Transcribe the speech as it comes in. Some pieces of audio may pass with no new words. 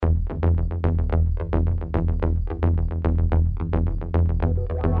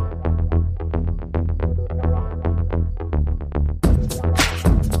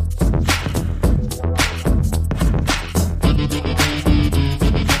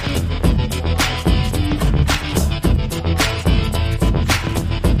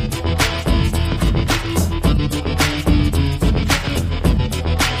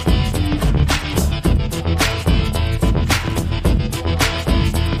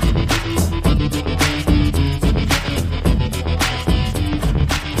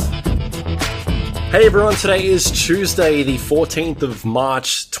Hey everyone, today is Tuesday, the 14th of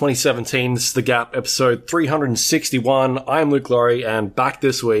March, 2017. This is The Gap, episode 361. I'm Luke Lawrie, and back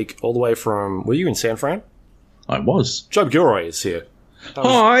this week, all the way from... Were you in San Fran? I was. Job Gilroy is here.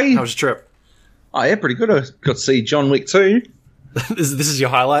 Hi! How was your trip? Oh, yeah, pretty good. I got to see John Wick 2. This is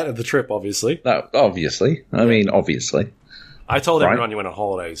your highlight of the trip, obviously. No, obviously. I mean, obviously. I told everyone you went on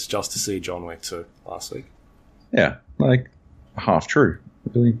holidays just to see John Wick 2 last week. Yeah, like, half true.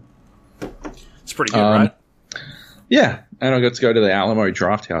 Really. It's pretty good, right? Yeah, and I got to go to the Alamo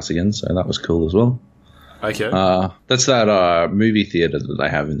Draft House again, so that was cool as well. Okay. That's that movie theater that they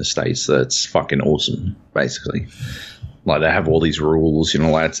have in the States that's fucking awesome, basically. Like, they have all these rules, you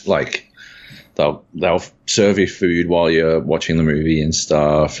know, like they'll serve you food while you're watching the movie and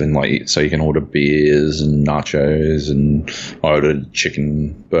stuff, and like so you can order beers and nachos, and I ordered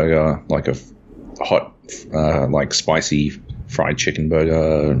chicken burger, like a hot, like spicy fried chicken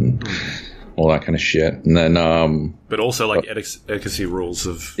burger, and all that kind of shit. And then, but also like etiquette rules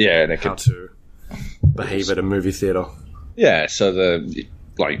of how to behave at a movie theater. Yeah, so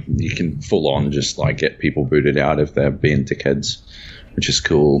you can full on just like get people booted out if they're being dickheads, which is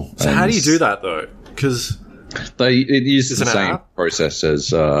cool. So how do you do that though? Because it uses the same process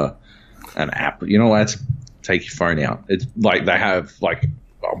as an app. You're not allowed to take your phone out. It's like they have like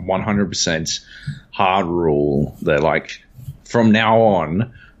a 100% hard rule. They're like, from now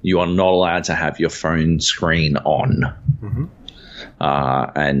on, you are not allowed to have your phone screen on. Mm-hmm.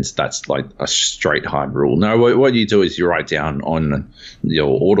 And that's like a straight hard rule. No, what you do is you write down on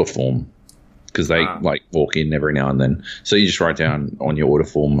your order form, because they like walk in every now and then. So you just write down on your order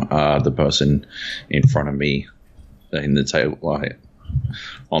form, the person in front of me in the table, like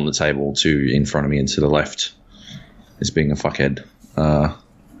on the table in front of me and to the left is being a fuckhead.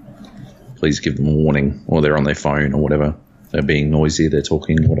 Please give them a warning, or they're on their phone or whatever. They're being noisy, they're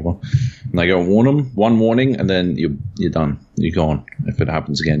talking, whatever. And they go and warn them, one warning, and then you're done. You're gone. If it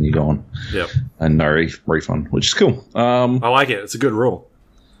happens again, you're gone. Yep. And no refund, which is cool. I like it. It's a good rule.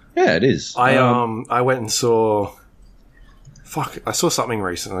 Yeah, it is. I went and saw... I saw something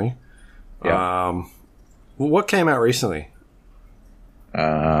recently. Yeah. What came out recently?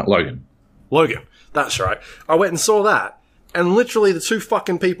 Logan. That's right. I went and saw that. And literally the two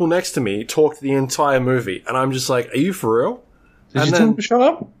fucking people next to me talked the entire movie. And I'm just like, are you for real? Did you tell them to shut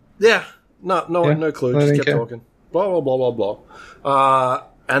up? Yeah. No clue. Just kept talking. Blah, blah, blah, blah, blah.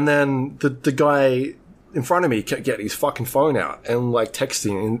 And then the guy in front of me kept getting his fucking phone out and like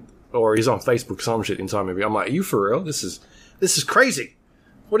texting, or he's on Facebook or some shit the entire movie. I'm like, are you for real? This is crazy.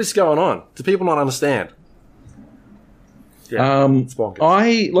 What is going on? Do people not understand? Yeah, it's bonkers.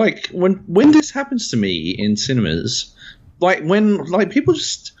 I like when this happens to me in cinemas. Like, when, like, people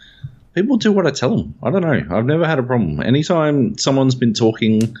do what I tell them. I don't know. I've never had a problem. Anytime someone's been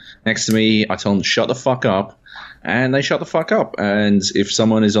talking next to me, I tell them to shut the fuck up, and they shut the fuck up. And if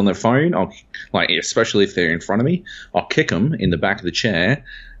someone is on their phone, especially if they're in front of me, I'll kick them in the back of the chair,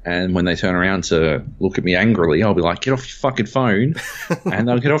 and when they turn around to look at me angrily, I'll be like, get off your fucking phone, and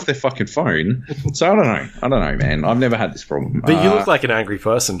they'll get off their fucking phone. So I don't know, man. I've never had this problem. But you look like an angry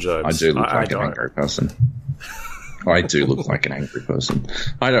person, Joe. I do look like an angry person. I do look like an angry person.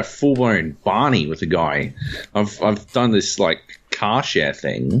 I had a full-blown Barney with a guy. I've done this, like, car share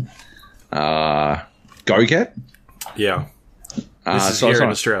thing. Go Get? Yeah. This is here in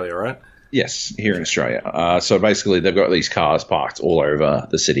Australia, right? Yes, here in Australia. So basically, they've got these cars parked all over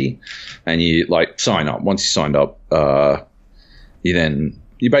the city, and you, like, sign up. Once you signed up,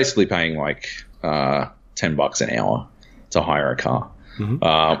 you're basically paying, like, $10 an hour to hire a car.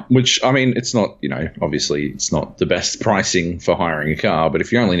 Mm-hmm. Which, I mean, it's not, obviously it's not the best pricing for hiring a car, but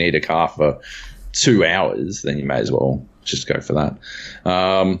if you only need a car for 2 hours, then you may as well just go for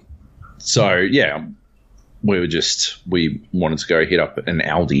that. So, yeah, we wanted to go hit up an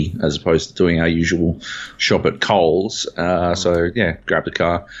Aldi as opposed to doing our usual shop at Coles. So, yeah, grabbed a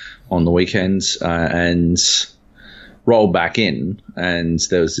car on the weekends and rolled back in, and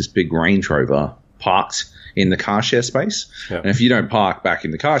there was this big Range Rover parked in the car share space. Yep. And if you don't park back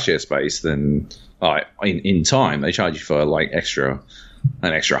in the car share space, then in time they charge you for like an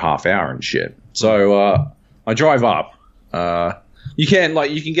extra half hour and shit. So I drive up. You can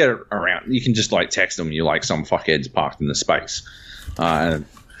get it around. You can just like text them. You're like, some fuckhead's parked in the space.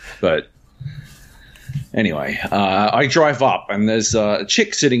 But anyway, I drive up and there's a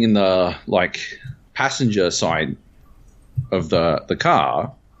chick sitting in the like passenger side of the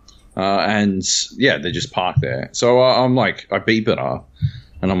car. And yeah, they just parked there. So I'm like, I beep at her,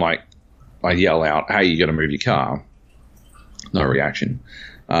 and I'm like, I yell out, "Hey, you got to move your car." No reaction.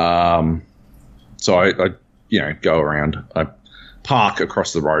 So I go around. I park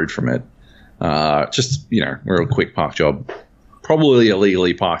across the road from it, Just, real quick park job. Probably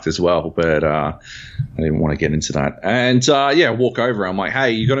illegally parked as well, but I didn't want to get into that. And, walk over. I'm like,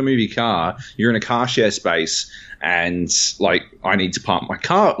 hey, you got to move your car. You're in a car share space. And, I need to park my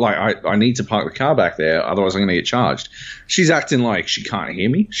car. I need to park the car back there. Otherwise, I'm going to get charged. She's acting like she can't hear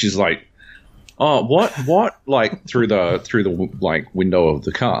me. She's like, oh, what? Through the window of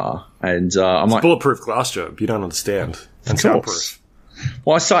the car. And I'm it's like, bulletproof glass job. You don't understand. And soundproof.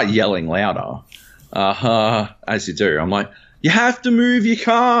 Well, I start yelling louder. As you do. I'm like, you have to move your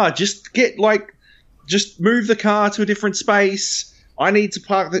car. Just move the car to a different space. I need to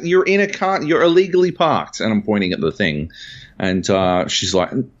park that. You're in a car. You're illegally parked. And I'm pointing at the thing. And she's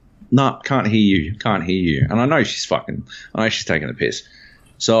like, nah, can't hear you. Can't hear you. And I know she's taking a piss.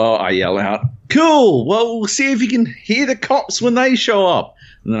 So I yell out, cool. Well, we'll see if you can hear the cops when they show up.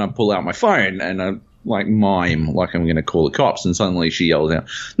 And then I pull out my phone and I mime like I'm going to call the cops. And suddenly she yells out,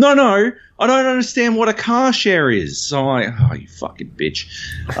 no, I don't understand what a car share is. So I'm like, oh, you fucking bitch.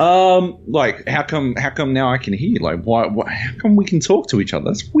 How come now I can hear you? How come we can talk to each other?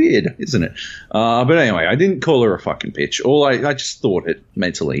 That's weird, isn't it? But anyway, I didn't call her a fucking bitch. I just thought it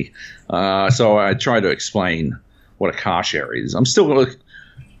mentally. So I tried to explain what a car share is. I'm still,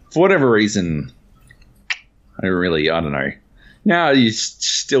 for whatever reason, I don't know. Now you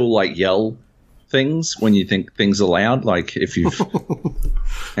still yell things when you think things are loud, if you've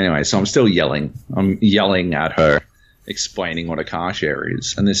anyway, so I'm still yelling. I'm yelling at her, explaining what a car share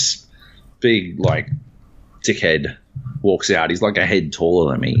is, and this big dickhead walks out. He's a head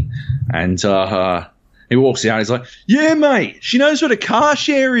taller than me, and he walks out. He's like, yeah, mate, she knows what a car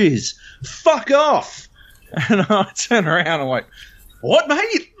share is. Fuck off. And I turn around, I'm like, what,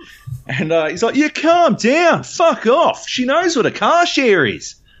 mate? And he's like, yeah, calm down, fuck off, she knows what a car share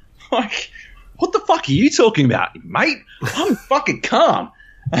is. What the fuck are you talking about, mate? I'm fucking calm.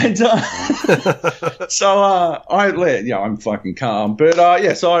 And I'm fucking calm. But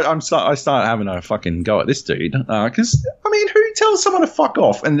so I start having a fucking go at this dude. Because, who tells someone to fuck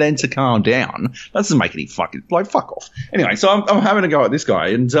off and then to calm down? That doesn't make any fucking, fuck off. Anyway, so I'm having a go at this guy.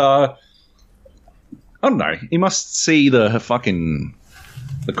 And I don't know. He must see the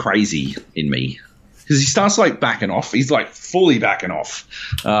crazy in me. Because he starts backing off. He's fully backing off.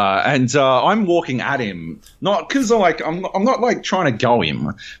 And I'm walking at him. Not because I'm not trying to go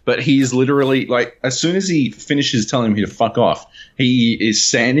him. But he's literally as soon as he finishes telling me to fuck off, he is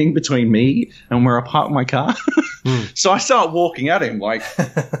standing between me and where I park my car. So I start walking at him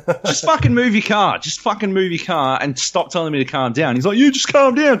just fucking move your car. Just fucking move your car and stop telling me to calm down. He's like, you just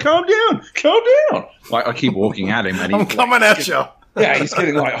calm down. Calm down. Calm down. I keep walking at him. And I'm coming at you. Yeah, he's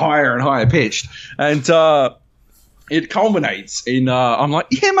getting higher and higher pitched. And it culminates in I'm like,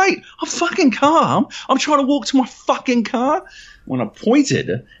 yeah, mate, I'm fucking calm. I'm trying to walk to my fucking car. When I pointed,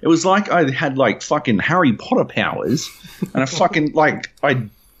 it was like I had fucking Harry Potter powers. And I fucking I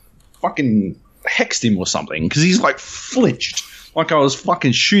fucking hexed him or something. Because he's flinched. Like I was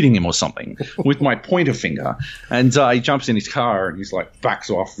fucking shooting him or something with my pointer finger. And he jumps in his car and he's backs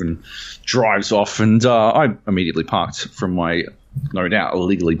off and drives off. And I immediately parked from my, no doubt,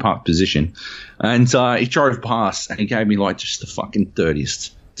 illegally parked position. And he drove past and he gave me just the fucking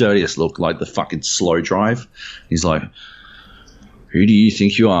dirtiest look, the fucking slow drive. He's like, who do you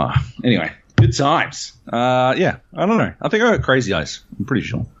think you are? Anyway, good times. I don't know. I think I got crazy eyes. I'm pretty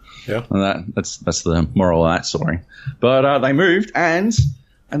sure. Yeah. And that's the moral of that story. But they moved and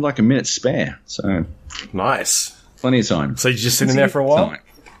a minute spare. So nice. Plenty of time. So you're just sitting there for a while?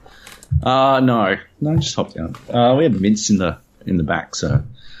 No, just hopped out. We had mints in the back, so I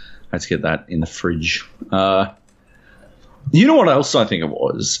had to get that in the fridge. You know what else I think it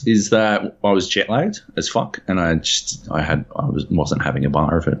was is that I was jet lagged as fuck, and wasn't having a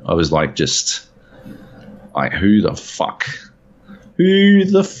bar of it. I was who the fuck? Who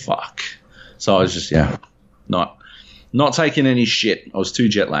the fuck? So I was just not taking any shit. I was too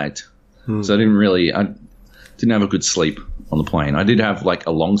jet lagged, so I didn't have a good sleep on the plane. I did have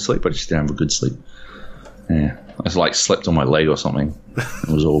a long sleep, but I just didn't have a good sleep. Yeah, I just slept on my leg or something. It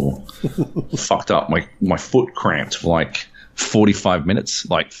was awful. Fucked up. My foot cramped for 45 minutes,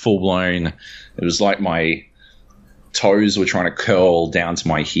 full blown. It was my toes were trying to curl down to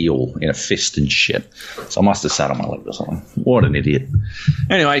my heel in a fist and shit. So I must have sat on my leg or something. What an idiot.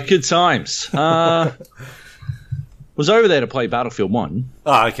 Anyway, good times. Was over there to play Battlefield 1.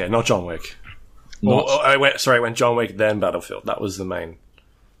 Oh, okay, not John Wick. I went John Wick, then Battlefield. That was the main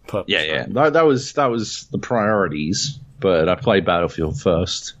purpose. Yeah. That was the priorities, but I played Battlefield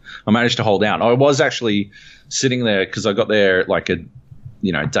first. I managed to hold out. I was actually sitting there because I got there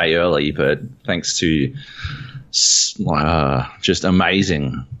a day early, but thanks to just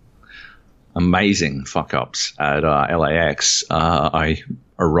amazing amazing fuck-ups at LAX. I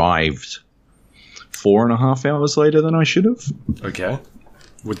arrived 4.5 hours later than I should have. Okay.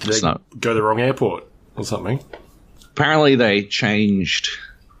 Did they go to the wrong airport or something? Apparently they changed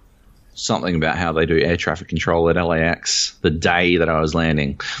something about how they do air traffic control at LAX the day that I was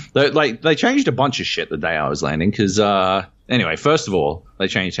landing. They changed a bunch of shit the day I was landing because, anyway, first of all, they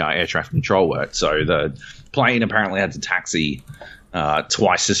changed how air traffic control worked. So the plane apparently had to taxi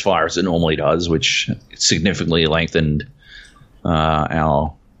twice as far as it normally does, which significantly lengthened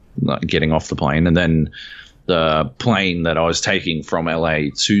our getting off the plane. And then the plane that I was taking from LA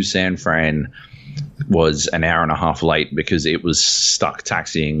to San Fran was an hour and a half late because it was stuck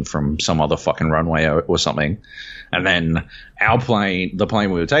taxiing from some other fucking runway or something. And then our plane, the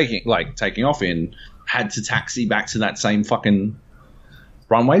plane we were taking off in, had to taxi back to that same fucking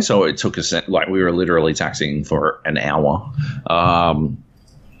runway. So it took us, we were literally taxiing for an hour.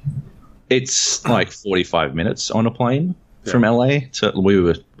 It's like 45 minutes on a plane from LA. So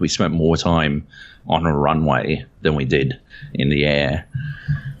we spent more time on a runway than we did in the air,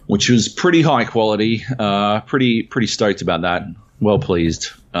 which was pretty high quality. Pretty stoked about that. Well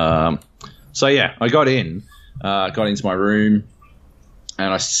pleased. So yeah, I got into my room,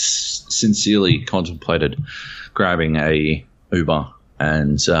 and I sincerely contemplated grabbing a Uber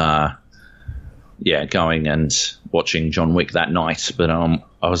and going and watching John Wick that night. But I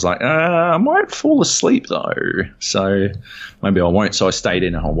was like, I might fall asleep though, so maybe I won't. So I stayed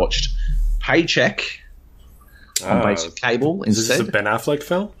in and I watched Paycheck on basic cable instead. Is this a Ben Affleck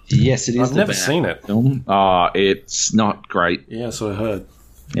film? Yes, it is. I've never seen it. Film. It's not great. Yeah, so I heard.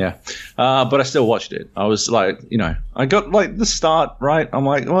 Yeah, but I still watched it. I was like, I got like the start right. I'm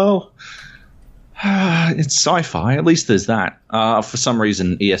like, well, it's sci-fi. At least there's that. For some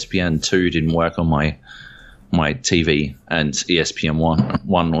reason, ESPN 2 didn't work on my TV, and ESPN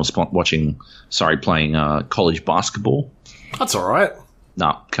 1 was playing college basketball. That's all right.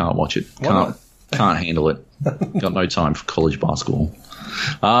 No, can't watch it. Why Can't handle it. Got no time for college basketball.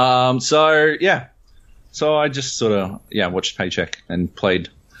 So I just sort of watched Paycheck and played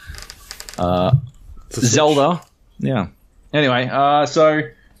Zelda. Yeah. Anyway, so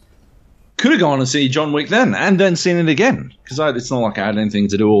could have gone and see John Wick then, and then seen it again, because it's not like I had anything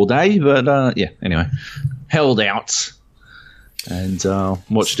to do all day. But anyway, held out and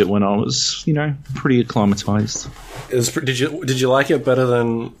watched it when I was pretty acclimatized. Did you like it better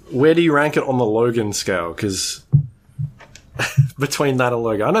than? Where do you rank it on the Logan scale? Because between that and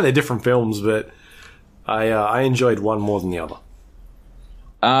Logan, I know they're different films, but I enjoyed one more than the other.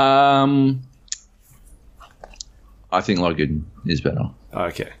 I think Logan is better.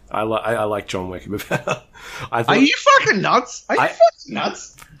 Okay, I like John Wick a bit better. Are you fucking nuts?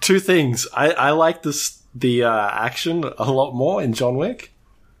 Two things. I like the action a lot more in John Wick.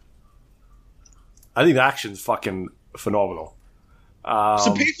 I think the action's fucking phenomenal.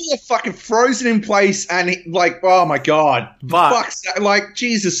 So people are fucking frozen in place and oh my god. But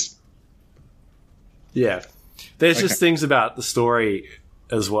Jesus. Yeah. There's just things about the story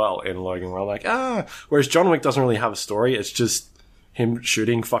as well in Logan where I'm like, whereas John Wick doesn't really have a story. It's just him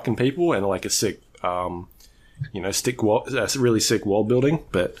shooting fucking people and like a sick, really sick world building.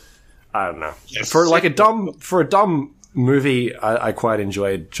 But I don't know. Yes. For a dumb movie, I quite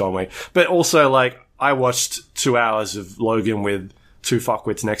enjoyed John Wick. But also, I watched 2 hours of Logan with two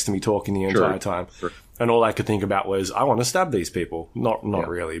fuckwits next to me talking the entire time. Sure. And all I could think about was, I want to stab these people. Not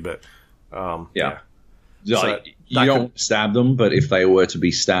really, but yeah. So you don't stab them, but if they were to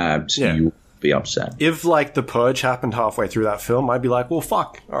be stabbed, you would be upset. If, The Purge happened halfway through that film, I'd be like, well,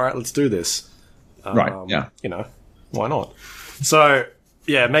 fuck. All right, let's do this. Right, yeah. Why not? So,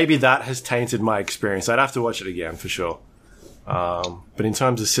 yeah, maybe that has tainted my experience. I'd have to watch it again, for sure. But in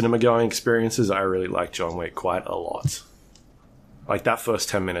terms of cinema-going experiences, I really like John Wick quite a lot. That first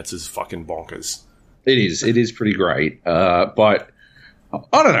 10 minutes is fucking bonkers. It is. It is pretty great. But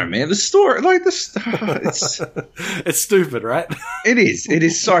I don't know, man. The story, it's it's stupid, right? It is. It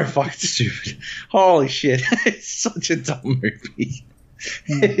is so fucking stupid. Holy shit! It's such a dumb movie.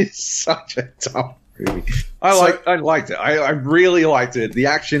 It is such a dumb movie. I liked it. I really liked it. The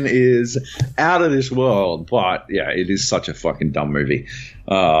action is out of this world, but yeah, it is such a fucking dumb movie.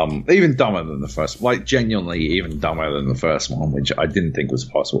 Even dumber than the first. Genuinely, even dumber than the first one, which I didn't think was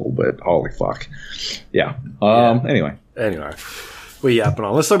possible. But holy fuck, yeah. Anyway. We're yapping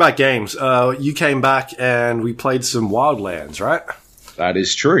on. Let's talk about games. You came back and we played some Wildlands, right? That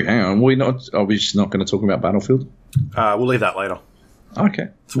is true. Hang on. Are we just not going to talk about Battlefield? We'll leave that later. Okay.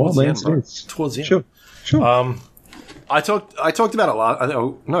 Towards the end. Towards the end. Sure. I talked about it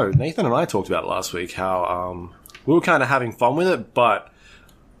Nathan and I talked about it last week, how we were kind of having fun with it, but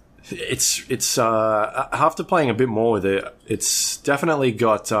it's after playing a bit more with it, it's definitely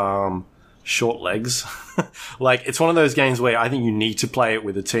got short legs. Like, it's one of those games where I think you need to play it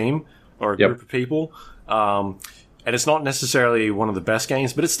with a team or a group of people. And it's not necessarily one of the best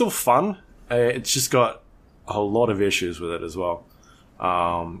games, but it's still fun. It's just got a lot of issues with it as well.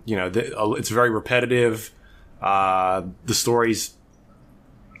 It's very repetitive. The story's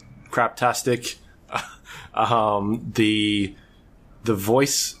craptastic. The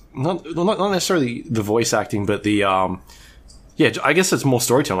voice, not necessarily the voice acting, but I guess it's more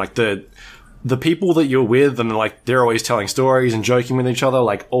storytelling. Like the people that you're with, and like they're always telling stories and joking with each other.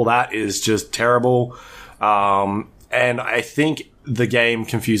 Like, all that is just terrible. And I think the game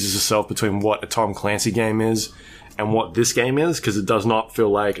confuses itself between what a Tom Clancy game is and what this game is, because it does not feel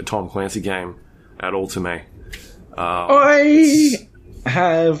like a Tom Clancy game at all to me. I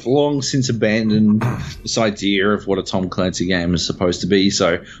have long since abandoned this idea of what a Tom Clancy game is supposed to be,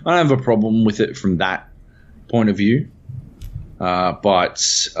 so I don't have a problem with it from that point of view. I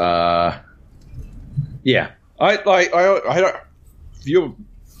don't.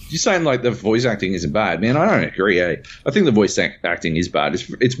 You're saying like the voice acting isn't bad, man. I don't agree. I think the voice acting is bad.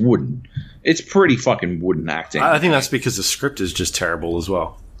 It's wooden. It's pretty fucking wooden acting. I think that's because the script is just terrible as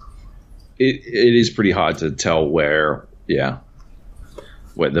well. It is pretty hard to tell where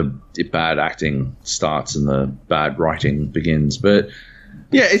the bad acting starts and the bad writing begins. But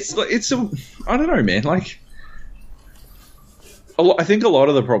yeah, it's I don't know, man. Like, I think a lot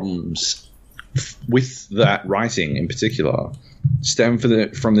of the problems with that writing in particular stem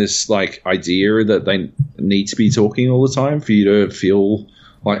from this like idea that they need to be talking all the time for you to feel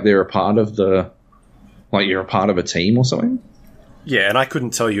like they're a part of you're a part of a team or something. Yeah, and I couldn't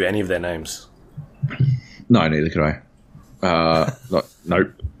tell you any of their names. No, neither could I.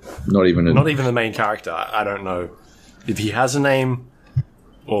 Nope. Not even the main character. I don't know if he has a name,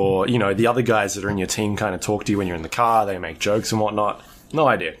 or the other guys that are in your team kind of talk to you when you're in the car. They make jokes and whatnot. No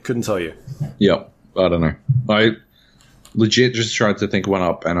idea. Couldn't tell you. Yep. I don't know. I legit just tried to think one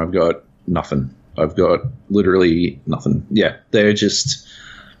up, and I've got nothing. I've got literally nothing. Yeah, they're just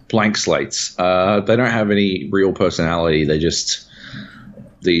blank slates. They don't have any real personality. They're just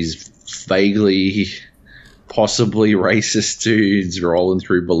these vaguely, possibly racist dudes rolling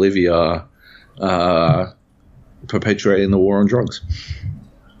through Bolivia, perpetuating the war on drugs.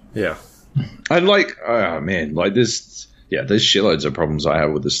 Yeah. And like, there's shitloads of problems I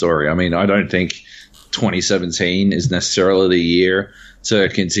have with the story. I mean, I don't think 2017 is necessarily the year to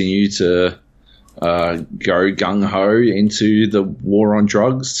continue to go gung-ho into the war on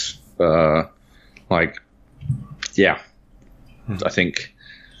drugs. I think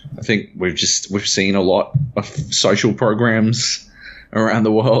we've seen a lot of social programs around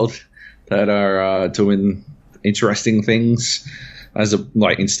the world that are doing interesting things.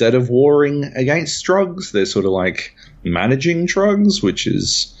 Instead of warring against drugs, they're sort of like managing drugs, which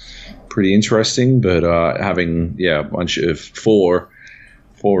is pretty interesting. But having a bunch of four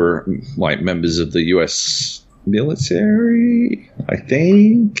like members of the U.S. military, I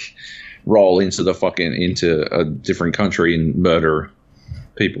think, roll into a different country and murder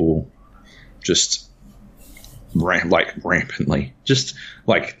people just rampantly, just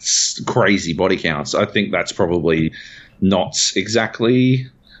like crazy body counts. I think that's probably not exactly.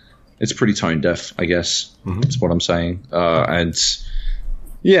 It's pretty tone deaf, I guess. Mm-hmm. That's what I'm saying. And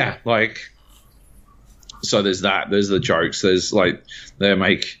yeah, so there's that. There's the jokes. There's they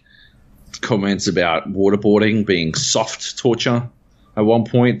make comments about waterboarding being soft torture at one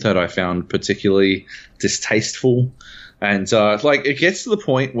point that I found particularly distasteful. And it gets to the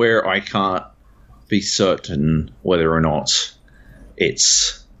point where I can't be certain whether or not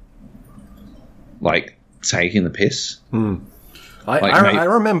it's taking the piss. I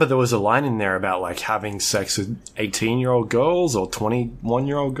remember there was a line in there about having sex with 18-year-old girls or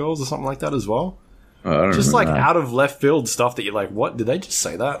 21-year-old girls or something like that as well. Just out of left field stuff that you're like, what? Did they just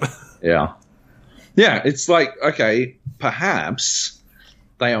say that? Yeah. Yeah, it's okay, perhaps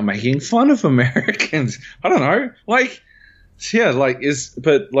they are making fun of Americans. I don't know.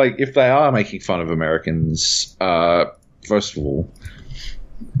 If they are making fun of Americans, first of all,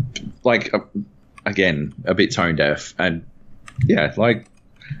 again, a bit tone deaf, and yeah,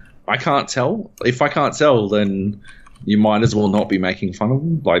 I can't tell. If I can't tell, then you might as well not be making fun of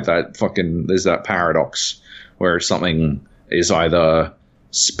them. There's that paradox where something is either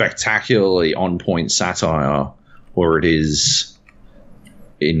spectacularly on point satire or it is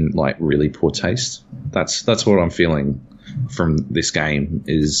in really poor taste. That's what I'm feeling from this game.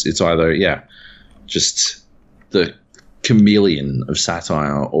 Is it's either just the chameleon of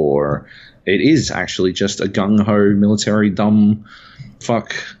satire, or it is actually just a gung-ho military dumb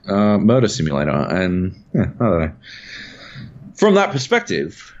murder simulator, and I don't know. From that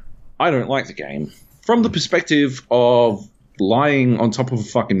perspective, I don't like the game. From the perspective of lying on top of a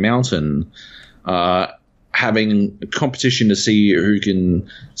fucking mountain, having a competition to see who can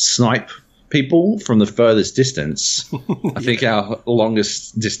snipe people from the furthest distance. I think our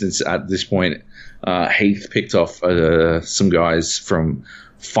longest distance at this point, Heath picked off some guys from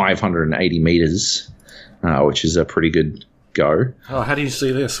 580 meters, which is a pretty good go. Oh, how do you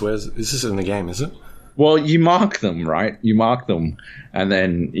see this? Is this in the game, is it? Well, you mark them, right? You mark them, and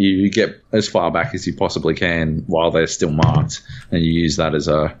then you get as far back as you possibly can while they're still marked, and you use that as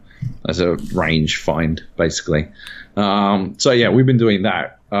a range find, basically. So yeah, we've been doing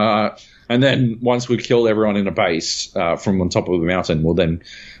that. And then once we've killed everyone in a base from on top of the mountain, we'll then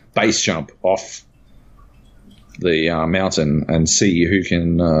base jump off the mountain and see who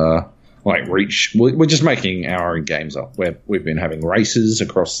can reach. We're just making our own games up. We've been having races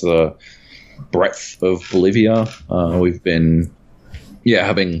across the breadth of Bolivia. We've been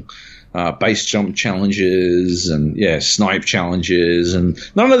having base jump challenges and snipe challenges, and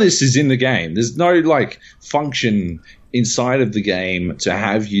none of this is in the game. There's no function inside of the game to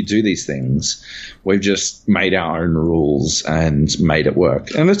have you do these things. We've just made our own rules and made it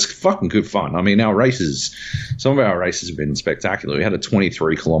work, and it's fucking good fun. I mean, some of our races have been spectacular. We had a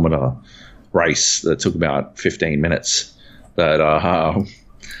 23-kilometer race that took about 15 minutes that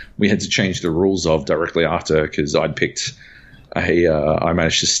we had to change the rules of directly after, because I'd picked I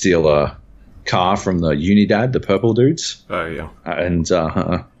managed to steal a car from the Unidad, the purple dudes. Oh, yeah. And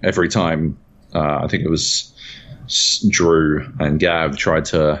every time, I think it was Drew and Gav tried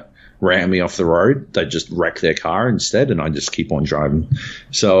to ram me off the road, they'd just wreck their car instead, and I just keep on driving.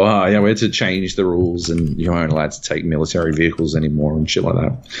 So, we had to change the rules, and you weren't allowed to take military vehicles anymore and shit like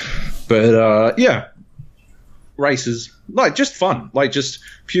that. But, races, just fun, just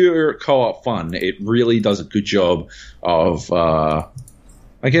pure co-op fun. It really does a good job of, I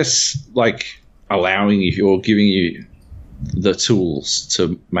guess, allowing you or giving you the tools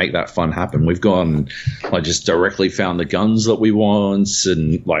to make that fun happen. We've gone, just directly found the guns that we want,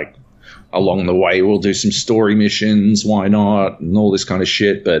 and along the way we'll do some story missions, why not, and all this kind of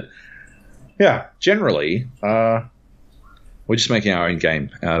shit. But yeah, generally, we're just making our own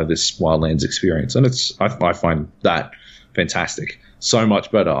game out of this Wildlands experience, and I find that fantastic. So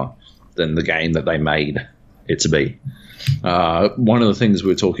much better than the game that they made it to be. One of the things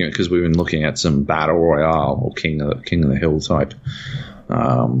we're talking about, because we've been looking at some battle royale or King of the Hill type,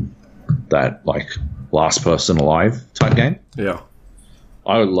 that last person alive type game. Yeah,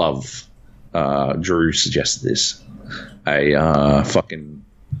 I would love. Drew suggested this, a fucking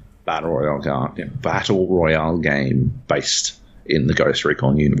battle royale game based in the Ghost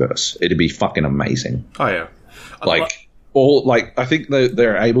Recon universe. It'd be fucking amazing. Oh yeah, I think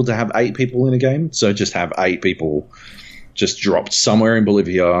they're able to have 8 people in a game, so just have 8 people just dropped somewhere in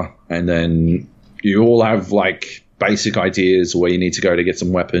Bolivia, and then you all have basic ideas where you need to go to get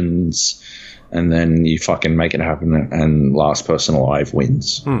some weapons, and then you fucking make it happen, and last person alive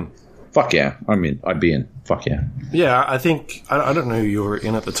wins. Fuck yeah. I mean, I'd be in. Fuck yeah. Yeah, I think, I don't know who you were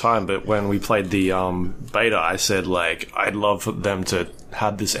in at the time, but when we played the beta, I said, I'd love for them to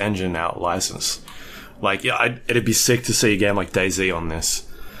have this engine out licensed. It'd be sick to see a game like DayZ on this.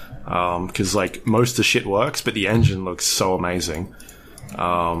 Because, most of the shit works, but the engine looks so amazing.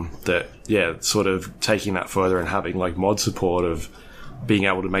 Sort of taking that further and having, mod support of being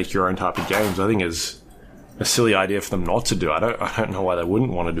able to make your own type of games, I think is a silly idea for them not to do. I don't know why they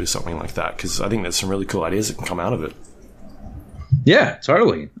wouldn't want to do something like that, because I think there's some really cool ideas that can come out of it. Yeah,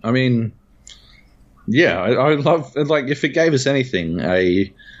 totally. I mean, yeah, I love, if it gave us anything,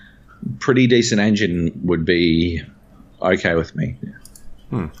 a pretty decent engine would be okay with me.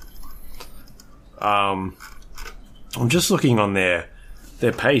 I'm just looking on their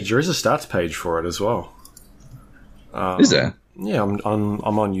page. There is a stats page for it as well. Is there? Yeah, I'm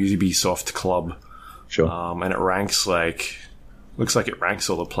on Ubisoft Club. Sure. And it ranks looks like it ranks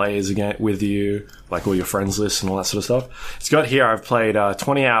all the players again with you, all your friends list and all that sort of stuff. It's got here, I've played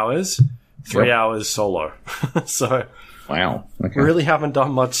 20 hours, 3 hours solo. So, wow. Okay. Really haven't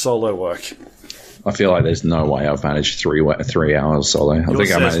done much solo work. I feel like there's no way I've managed 3 hours solo. I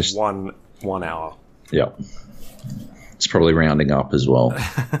think I managed 1 hour. Yep. It's probably rounding up as well.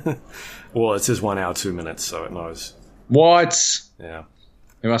 Well, it says 1 hour 2 minutes, so it knows. What? Yeah.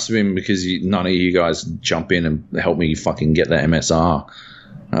 It must have been because none of you guys jump in and help me fucking get the MSR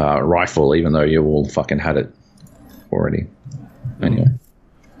rifle, even though you all fucking had it already. Anyway,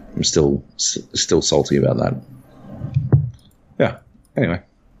 I'm still salty about that. Yeah. Anyway.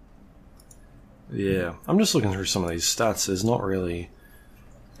 Yeah, I'm just looking through some of these stats. There's not really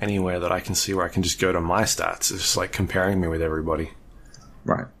anywhere that I can see where I can just go to my stats. It's just like comparing me with everybody.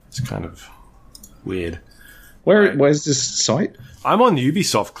 Right. It's kind of weird. Where's this site? I'm on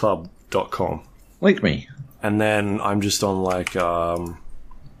ubisoftclub.com. Link me. And then I'm just on like, how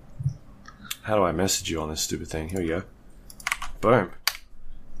do I message you on this stupid thing? Here we go. Boom.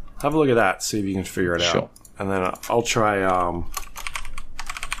 Have a look at that. See if you can figure it out. And then I'll try,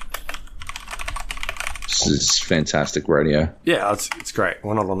 This is fantastic radio. Yeah, it's great.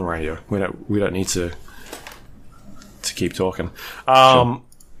 We're not on the radio. We don't need to keep talking. Sure.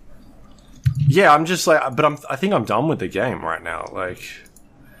 Yeah, I'm just like, but I think I'm done with the game right now. Like,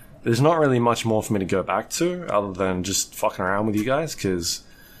 there's not really much more for me to go back to other than just fucking around with you guys. Because,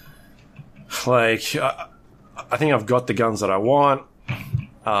 like, I think I've got the guns that I want.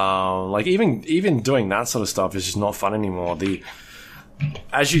 Like, even doing that sort of stuff is just not fun anymore.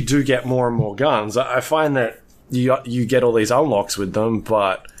 As you do get more and more guns, I find that you get all these unlocks with them,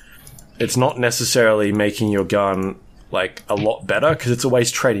 but it's not necessarily making your gun like a lot better because it's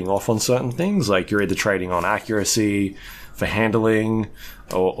always trading off on certain things. Like you're either trading on accuracy for handling,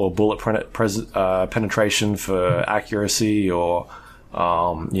 or bullet penetration for accuracy, or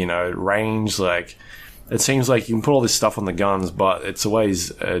range. Like it seems like you can put all this stuff on the guns, but it's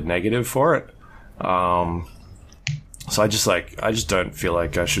always a negative for it. So I just don't feel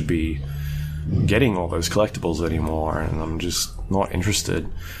like I should be getting all those collectibles anymore, and I'm just not interested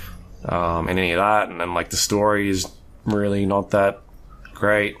in any of that. And then like the story is really not that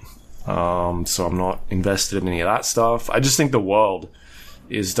great, so I'm not invested in any of that stuff. I just think the world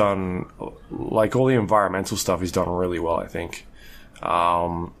is done, like all the environmental stuff is done really well, I think.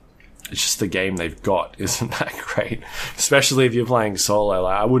 It's just the game they've got isn't that great, especially if you're playing solo.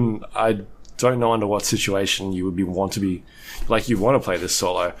 Like I don't know under what situation you would you want to play this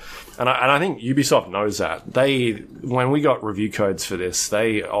solo, and I think Ubisoft knows that. When we got review codes for this,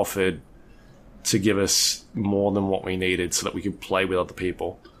 they offered to give us more than what we needed so that we could play with other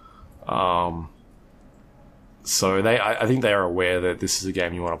people. So I think they are aware that this is a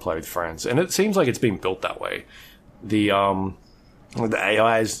game you want to play with friends, and it seems like it's been built that way. The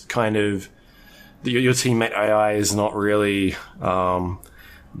AI is kind of your teammate AI is not really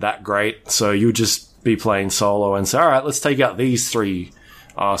that great, so you would just be playing solo and say, all right, let's take out these three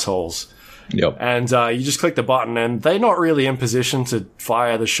assholes. Yep. And you just click the button, and they're not really in position to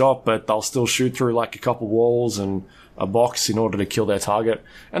fire the shot, but they'll still shoot through like a couple walls and a box in order to kill their target,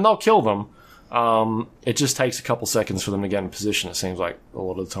 and they'll kill them. It just takes a couple seconds for them to get in position, it seems like, a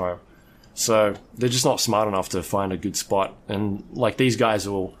lot of the time. So they're just not smart enough to find a good spot, and like these guys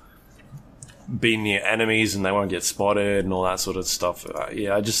will be near enemies and they won't get spotted and all that sort of stuff.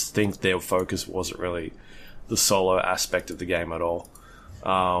 I just think their focus wasn't really the solo aspect of the game at all.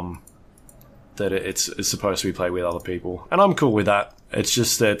 That it's supposed to be played with other people, and I'm cool with that. It's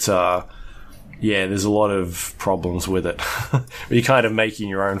just that there's a lot of problems with it. You're kind of making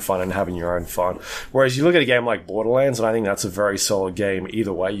your own fun and having your own fun, whereas you look at a game like Borderlands, and I think that's a very solid game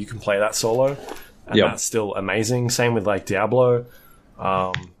either way. You can play that solo and that's still amazing. Same with like Diablo.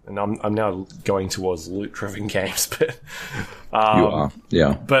 And I'm now going towards loot-driven games, but you are,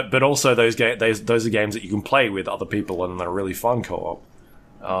 yeah. But also those are games that you can play with other people, and they're really fun co-op.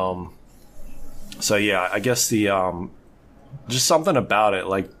 So yeah, I guess the just something about it,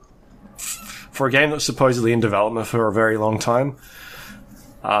 like for a game that's supposedly in development for a very long time,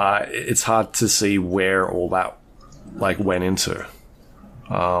 it's hard to see where all that like went into.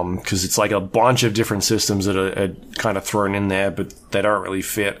 Because it's like a bunch of different systems that are kind of thrown in there, but they don't really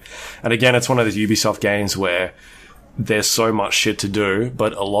fit. And again, it's one of those Ubisoft games where there's so much shit to do,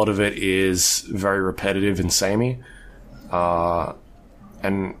 but a lot of it is very repetitive and samey.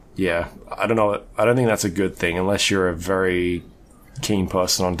 And yeah, I don't know. I don't think that's a good thing unless you're a very keen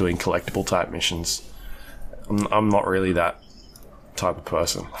person on doing collectible type missions. I'm not really that type of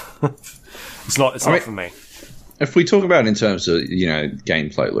person. It's not for me. If we talk about it in terms of,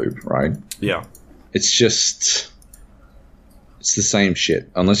 gameplay loop, right? Yeah. It's the same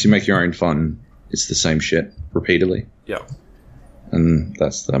shit. Unless you make your own fun, it's the same shit repeatedly. Yeah. And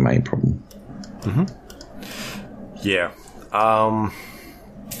that's the main problem. Mm-hmm. Yeah.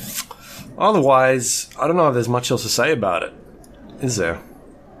 Otherwise, I don't know if there's much else to say about it. Is there?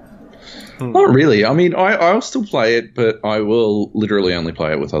 Not really. I mean, I'll still play it, but I will literally only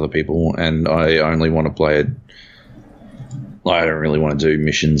play it with other people, and I only want to play it. I don't really want to do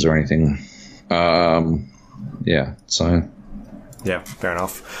missions or anything. Yeah, so... Yeah, fair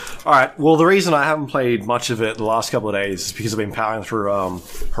enough. All right, well, the reason I haven't played much of it the last couple of days is because I've been powering through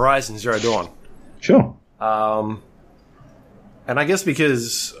Horizon Zero Dawn. Sure. And I guess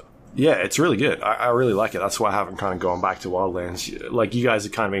because Yeah, it's really good. I really like it. That's why I haven't kind of gone back to Wildlands. Like, you guys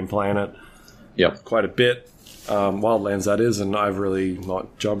have kind of been playing it quite a bit. Wildlands, that is, and I've really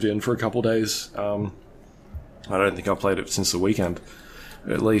not jumped in for a couple days. I don't think I've played it since the weekend,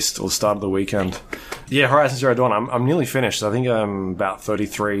 at least, or the start of the weekend. Yeah, Horizon Zero Dawn, I'm nearly finished. I think I'm about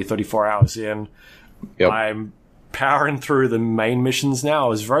 34 hours in. Yep. I'm powering through the main missions now. I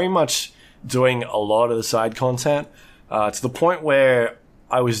was very much doing a lot of the side content to the point where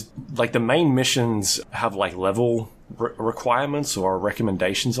I was, like, the main missions have, like, level requirements or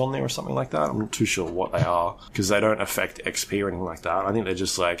recommendations on there or something like that. I'm not too sure what they are, because they don't affect XP or anything like that. I think they're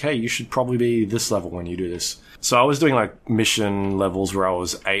just like, hey, you should probably be this level when you do this. So I was doing, like, mission levels where I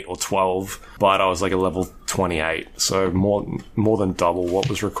was 8 or 12, but I was, like, a level 28. So more than double what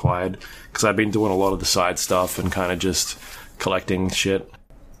was required, because I've been doing a lot of the side stuff and kind of just collecting shit.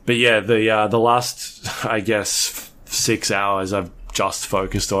 But yeah, the last, I guess, 6 hours I've just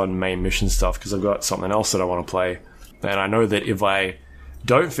focused on main mission stuff, because I've got something else that I want to play. And I know that if I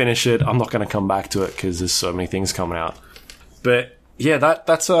don't finish it, I'm not going to come back to it, because there's so many things coming out. But yeah,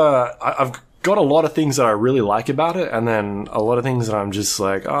 I've got a lot of things that I really like about it, and then a lot of things that I'm just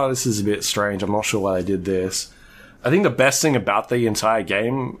like, oh, this is a bit strange. I'm not sure why they did this. I think the best thing about the entire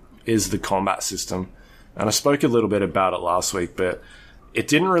game is the combat system. And I spoke a little bit about it last week, but it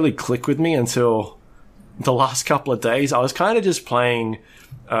didn't really click with me until the last couple of days. I was kind of just playing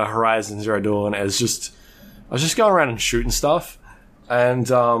Horizon Zero Dawn as I was just going around and shooting stuff. And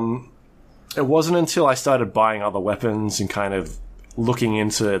it wasn't until I started buying other weapons and kind of looking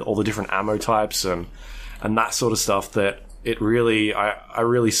into all the different ammo types and that sort of stuff that I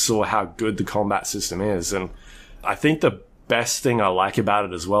really saw how good the combat system is. And I think the best thing I like about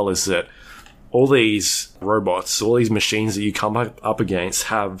it as well is that all these robots, all these machines that you come up against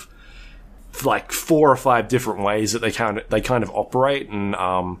have like 4 or 5 different ways that they kind of operate,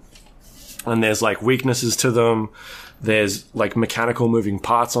 and there's like weaknesses to them. There's like mechanical moving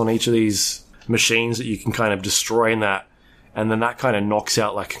parts on each of these machines that you can kind of destroy, and then that kind of knocks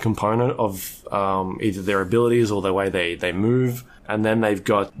out like a component of either their abilities or the way they move. And then they've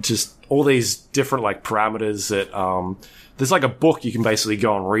got just all these different like parameters that there's like a book you can basically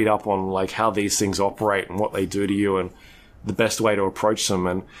go and read up on, like how these things operate and what they do to you and the best way to approach them.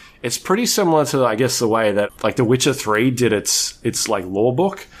 And it's pretty similar to, I guess, the way that like The Witcher 3 did its like lore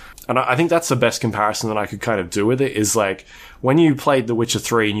book. And I think that's the best comparison that I could kind of do with it, is like when you played The Witcher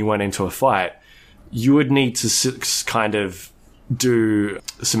 3 and you went into a fight, you would need to kind of do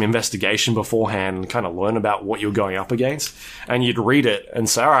some investigation beforehand and kind of learn about what you're going up against. And you'd read it and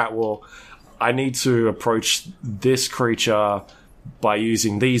say, all right, well, I need to approach this creature by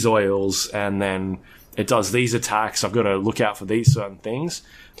using these oils, and then it does these attacks. I've got to look out for these certain things.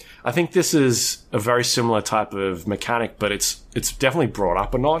 I think this is a very similar type of mechanic, but it's definitely brought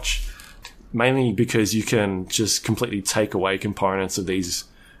up a notch, mainly because you can just completely take away components of these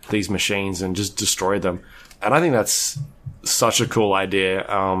machines and just destroy them. And I think that's such a cool idea.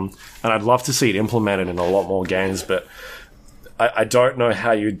 And I'd love to see it implemented in a lot more games, but I don't know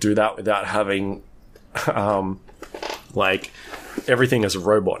how you do that without having like everything as a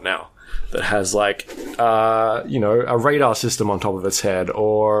robot now that has like a radar system on top of its head,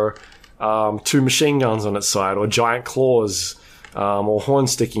 or 2 machine guns on its side, or giant claws or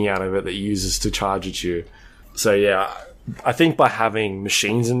horns sticking out of it that it uses to charge at you. So yeah, I think by having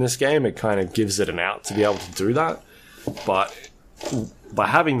machines in this game, it kind of gives it an out to be able to do that. But by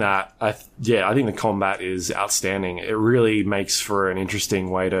having that, I think the combat is outstanding. It really makes for an interesting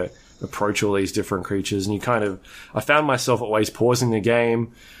way to approach all these different creatures. And I found myself always pausing the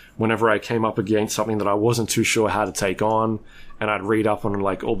game whenever I came up against something that I wasn't too sure how to take on, and I'd read up on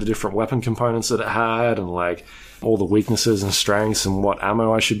like all the different weapon components that it had, and like all the weaknesses and strengths, and what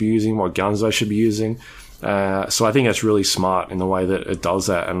ammo I should be using, what guns I should be using. So I think it's really smart in the way that it does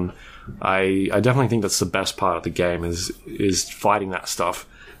that, and I definitely think that's the best part of the game is fighting that stuff.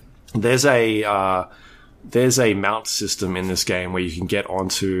 There's a mount system in this game where you can get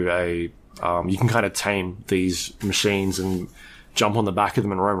onto you can kind of tame these machines and jump on the back of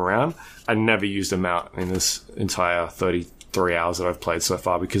them and roam around. I never used a mount in this entire 33 hours that I've played so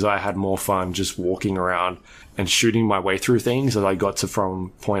far, because I had more fun just walking around and shooting my way through things as I got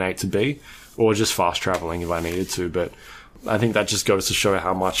from point A to B, or just fast traveling if I needed to. But I think that just goes to show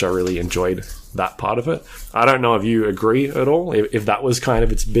how much I really enjoyed that part of it. I don't know if you agree at all, if that was kind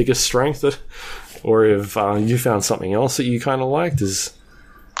of its biggest strength, or if you found something else that you kind of liked.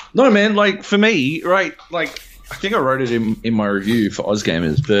 No, man, like for me, right, like I think I wrote it in my review for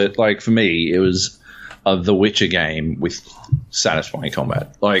OzGamers, but like for me, it was The Witcher game with satisfying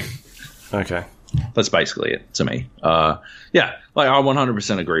combat. Like, okay, That's basically it to me. Yeah, like I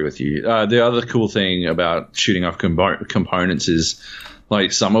 100% agree with you. The other cool thing about shooting off components is,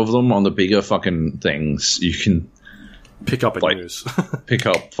 like, some of them on the bigger fucking things you can pick up and use. Pick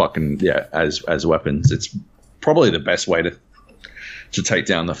up fucking as weapons. It's probably the best way to take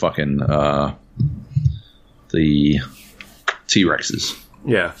down the fucking the T-Rexes.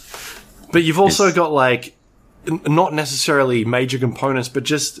 Yeah, but you've also got, like, not necessarily major components, but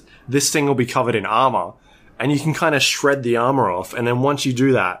just this thing will be covered in armor, and you can kind of shred the armor off. And then once you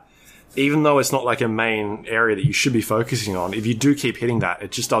do that, even though it's not like a main area that you should be focusing on, if you do keep hitting that,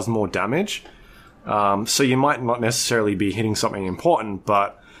 it just does more damage. So you might not necessarily be hitting something important,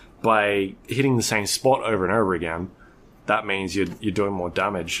 but by hitting the same spot over and over again, that means you're doing more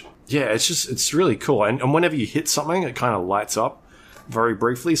damage. Yeah, it's really cool. And whenever you hit something, it kind of lights up very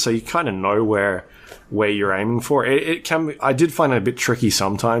briefly, so you kind of know where you're aiming for. It can be, I did find it a bit tricky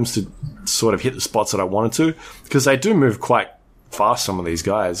sometimes to sort of hit the spots that I wanted to, because they do move quite fast, some of these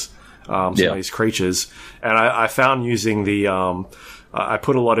guys, some of these creatures. And I found using the I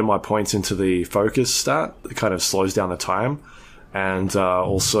put a lot of my points into the focus stat. It kind of slows down the time, and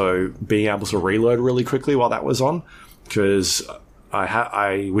also being able to reload really quickly while that was on, because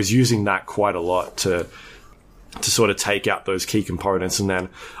I was using that quite a lot to sort of take out those key components, and then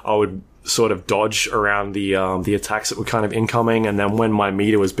I would sort of dodge around the attacks that were kind of incoming, and then when my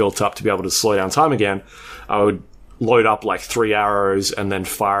meter was built up to be able to slow down time again, I would load up like 3 arrows and then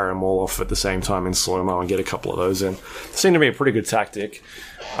fire them all off at the same time in slow-mo and get a couple of those in. It seemed to be a pretty good tactic.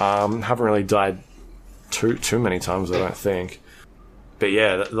 Haven't really died too many times, I don't think. But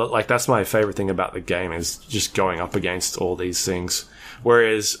yeah, like, that's my favorite thing about the game, is just going up against all these things.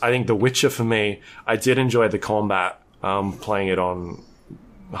 Whereas I think The Witcher, for me, I did enjoy the combat, playing it on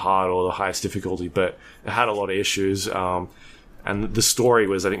hard or the highest difficulty, but it had a lot of issues. And the story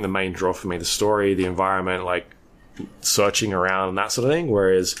was, I think, the main draw for me. The story, the environment, like searching around and that sort of thing.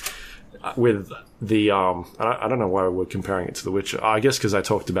 Whereas with the, I don't know why we're comparing it to The Witcher. I guess because I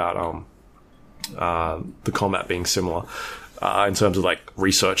talked about the combat being similar in terms of like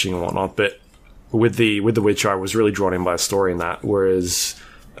researching and whatnot. But with the Witcher, I was really drawn in by a story in that. Whereas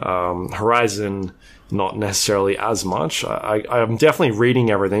Horizon, not necessarily as much. I'm definitely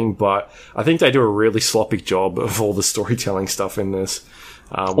reading everything, but I think they do a really sloppy job of all the storytelling stuff in this.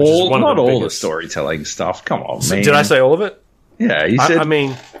 Which is one not of the all biggest. The storytelling stuff. Come on, man. Did I say all of it? Yeah, you said. I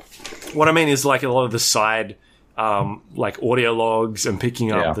mean, what I mean is like a lot of the side, like audio logs and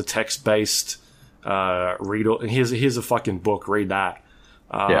picking up the text-based read. Here's a fucking book. Read that.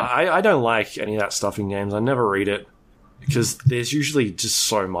 I don't like any of that stuff in games. I never read it because there's usually just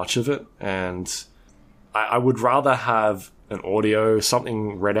so much of it, and I would rather have an audio,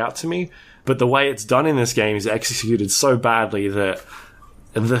 something read out to me. But the way it's done in this game is executed so badly that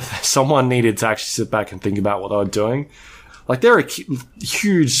someone needed to actually sit back and think about what they were doing. Like, there are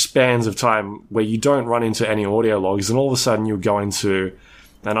huge spans of time where you don't run into any audio logs, and all of a sudden you go into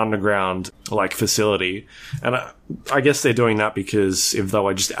an underground like facility. And I guess they're doing that because if they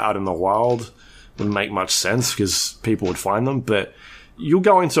were just out in the wild, it wouldn't make much sense because people would find them. But you'll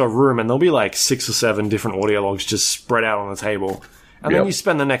go into a room and there'll be like 6 or 7 different audio logs just spread out on the table. And then you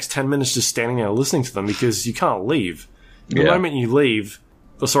spend the next 10 minutes just standing there listening to them because you can't leave. The moment you leave,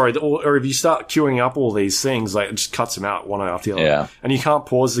 or if you start queuing up all these things, like, it just cuts them out one after the other. Yeah. And you can't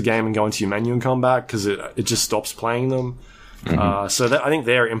pause the game and go into your menu and come back because it just stops playing them. Mm-hmm. So I think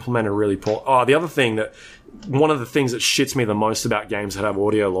they're implemented really poor. Oh, the other thing one of the things that shits me the most about games that have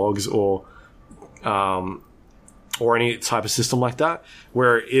audio logs or any type of system like that,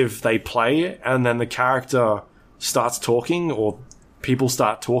 where if they play and then the character starts talking or people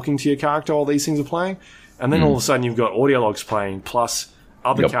start talking to your character while these things are playing, and then all of a sudden you've got audio logs playing plus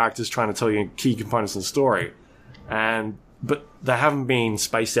other characters trying to tell you key components of the story, but they haven't been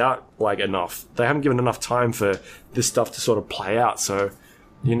spaced out like enough. They haven't given enough time for this stuff to sort of play out. So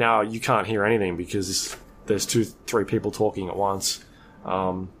you can't hear anything because there's 2-3 people talking at once.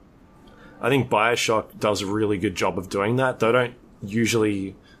 I think BioShock does a really good job of doing that. They don't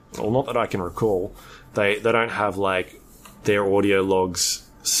usually, well, not that I can recall, they don't have like their audio logs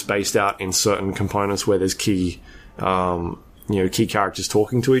spaced out in certain components where there's key characters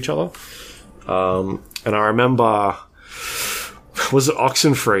talking to each other. And I remember, was it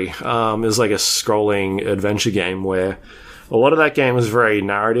Oxenfree? It was like a scrolling adventure game where a lot of that game was very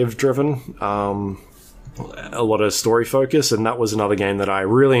narrative driven, a lot of story focus, and that was another game that I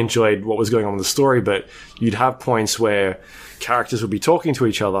really enjoyed what was going on with the story, but you'd have points where characters would be talking to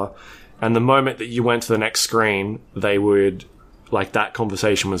each other, and the moment that you went to the next screen, they would, like, that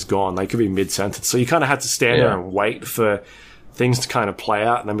conversation was gone. They could be mid-sentence. So you kind of had to stand there and wait for things to kind of play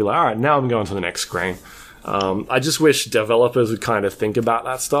out and then be like, all right, now I'm going to the next screen. I just wish developers would kind of think about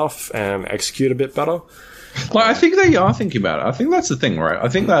that stuff and execute a bit better. Well, I think they are thinking about it. I think that's the thing, right? I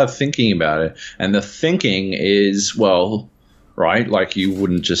think they're thinking about it, and the thinking is, well, right, like you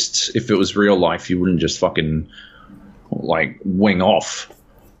wouldn't just, if it was real life, you wouldn't just fucking, like, wing off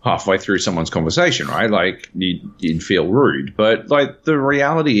halfway through someone's conversation, right? Like, you'd feel rude. But, like, the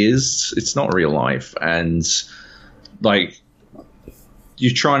reality is, it's not real life, and, like,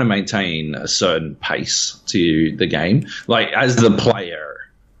 you're trying to maintain a certain pace to the game. Like, as the player,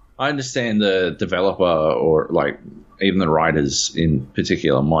 I understand the developer or, like, even the writers in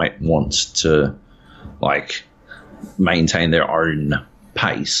particular might want to, like, maintain their own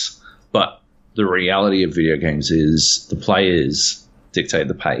pace. But the reality of video games is the players dictate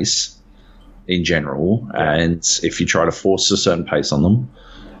the pace in general. Yeah. And if you try to force a certain pace on them,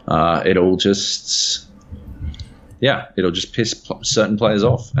 it'll just piss certain players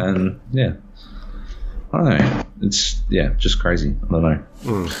off. And, yeah. I don't know. It's, just crazy. I don't know.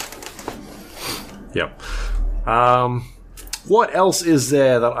 Yep. What else is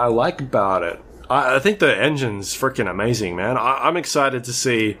there that I like about it? I think the engine's freaking amazing, man. I'm excited to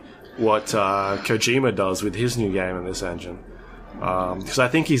see what Kojima does with his new game in this engine. Because I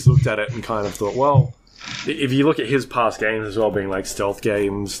think he's looked at it and kind of thought, well, if you look at his past games as well, being like stealth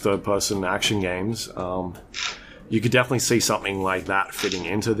games, third-person action games, you could definitely see something like that fitting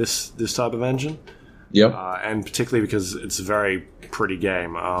into this type of engine. Yep. And particularly because it's a very pretty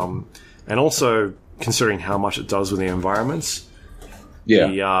game. And also considering how much it does with the environments.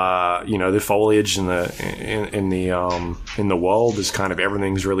 Yeah. The foliage in the world is kind of,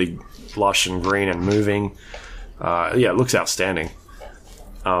 everything's really lush and green and moving. It looks outstanding.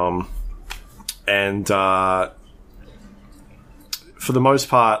 And for the most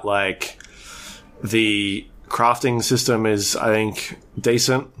part, like, the crafting system is, I think,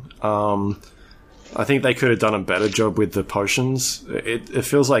 decent. I think they could have done a better job with the potions. It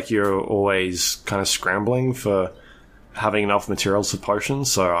feels like you're always kind of scrambling for having enough materials for potions.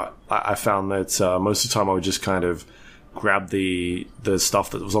 So I found that most of the time I would just kind of grab the stuff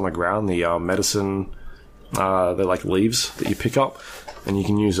that was on the ground, the medicine, the like leaves that you pick up, and you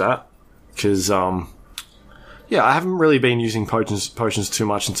can use that. Because I haven't really been using potions too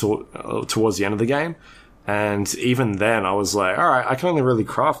much until towards the end of the game, and even then I was like, all right, I can only really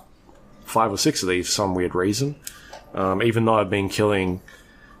craft 5 or 6 of these for some weird reason, even though I've been killing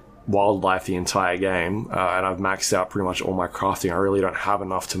wildlife the entire game, and I've maxed out pretty much all my crafting. I really don't have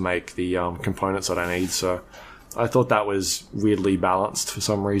enough to make the components that I need, so I thought that was weirdly balanced for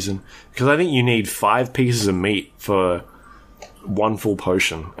some reason, because I think you need 5 pieces of meat for 1 full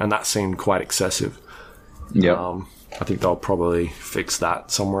potion, and that seemed quite excessive. Yeah, I think they'll probably fix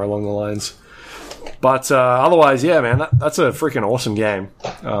that somewhere along the lines. But otherwise, yeah, man, that's a freaking awesome game.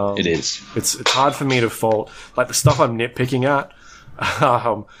 It is. It's hard for me to fault. Like, the stuff I'm nitpicking at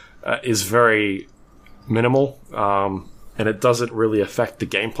is very minimal, and it doesn't really affect the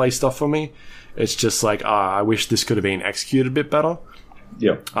gameplay stuff for me. It's just like, I wish this could have been executed a bit better.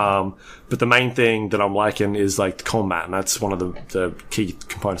 Yeah. But the main thing that I'm liking is, like, the combat, and that's one of the key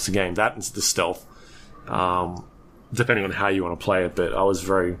components of the game. That is the stealth, depending on how you want to play it. But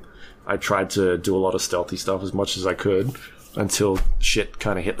I tried to do a lot of stealthy stuff as much as I could until shit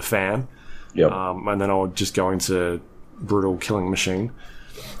kind of hit the fan. Yep. And then I would just go into brutal killing machine.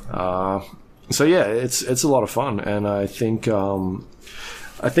 So yeah, it's a lot of fun, and I think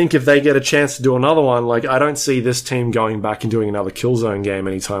if they get a chance to do another one, like, I don't see this team going back and doing another Killzone game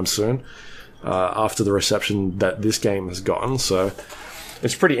anytime soon, after the reception that this game has gotten. So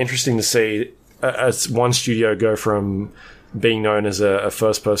it's pretty interesting to see one studio go from being known as a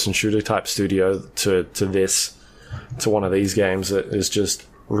first-person shooter type studio to one of these games that is just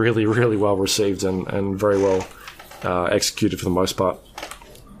really, really well received and very well executed for the most part.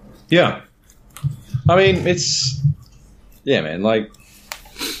 Yeah. I mean, man, like,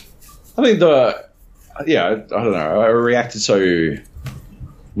 I think I don't know, I reacted so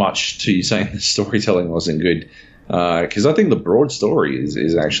much to you saying the storytelling wasn't good, because I think the broad story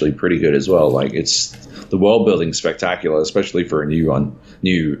is actually pretty good as well. Like, the world building spectacular, especially for a new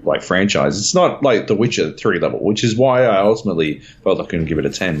like franchise. It's not like The Witcher 3 level, which is why I ultimately felt I couldn't give it a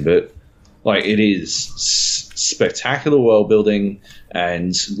 10. But, like, it is spectacular world building,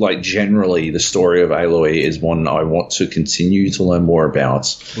 and, like, generally the story of Aloy is one I want to continue to learn more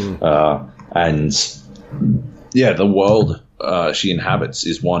about. And the world she inhabits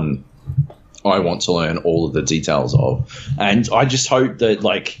is one I want to learn all of the details of. And I just hope that,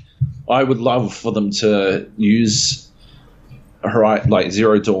 like, I would love for them to use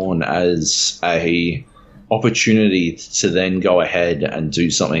Zero Dawn as a opportunity to then go ahead and do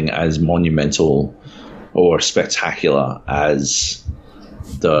something as monumental or spectacular as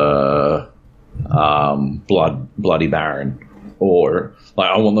the Bloody Baron, or like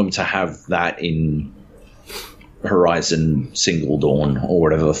I want them to have that in Horizon Single Dawn or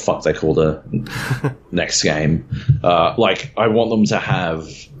whatever the fuck they call the next game. Like I want them to have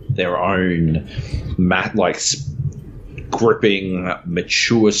their own gripping,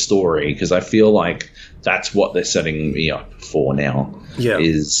 mature story, because I feel like that's what they're setting me up for now. Yeah,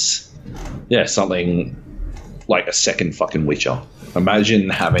 is something like a second fucking Witcher. Imagine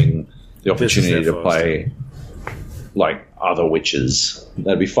having the opportunity to play like other Witchers.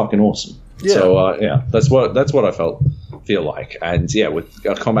 That'd be fucking awesome. Yeah. So that's what I feel like, and with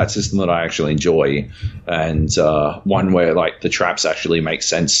a combat system that I actually enjoy, and one where like the traps actually make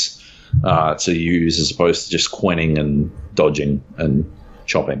sense to use as opposed to just coining and dodging and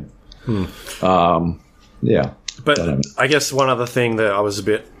chopping. But I guess one other thing that I was a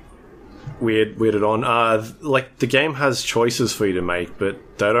bit weirded on, like the game has choices for you to make, but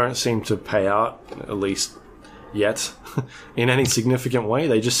they don't seem to pay out, at least yet, in any significant way.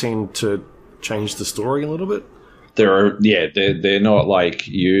 They just seem to change the story a little bit. They're not like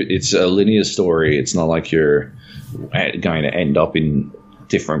you. It's a linear story. It's not like you're going to end up in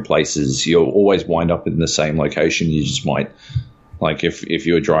different places. You'll always wind up in the same location. You just might, like if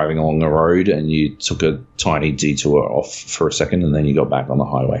you were driving along a road and you took a tiny detour off for a second and then you got back on the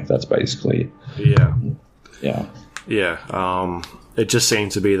highway. That's basically it. It just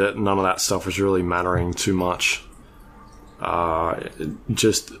seemed to be that none of that stuff was really mattering too much,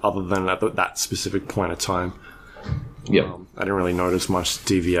 just other than at that specific point of time. I didn't really notice much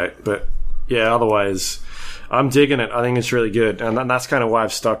deviate, but otherwise I'm digging it. I think it's really good, and that's kind of why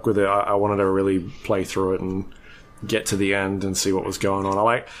I've stuck with it. I wanted to really play through it and get to the end and see what was going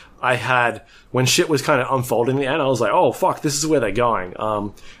on. I had, when shit was kind of unfolding in the end, I was like, oh fuck, this is where they're going.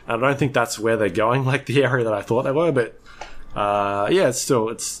 And I don't think that's where they're going, like the area that I thought they were, but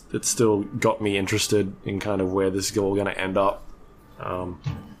it's still got me interested in kind of where this is all going to end up.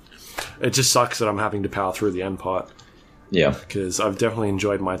 It just sucks that I'm having to power through the end part. Yeah, because I've definitely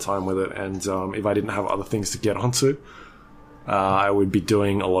enjoyed my time with it, and if I didn't have other things to get onto, I would be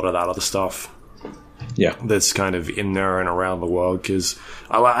doing a lot of that other stuff. Yeah, that's kind of in there and around the world. Because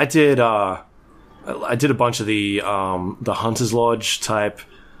I did a bunch of the Hunter's Lodge type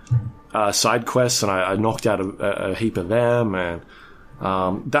side quests, and I knocked out a heap of them. And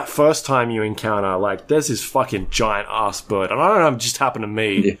that first time you encounter, like, there's this fucking giant ass bird, and I don't know if it just happened to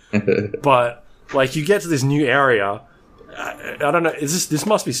me, but like you get to this new area. I don't know. This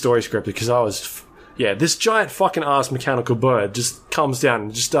must be story scripted, because I was, this giant fucking ass mechanical bird just comes down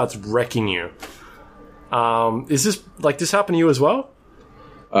and just starts wrecking you. Is this happen to you as well?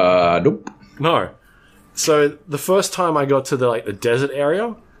 Nope. No. So the first time I got to the desert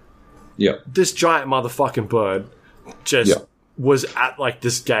area, this giant motherfucking bird just was at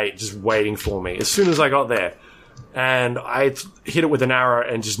this gate just waiting for me as soon as I got there. And I hit it with an arrow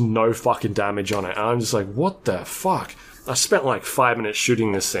and just no fucking damage on it. And I'm just like, what the fuck? I spent 5 minutes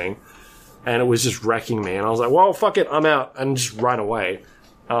shooting this thing, and it was just wrecking me. And I was like, well, fuck it, I'm out, and just ran away.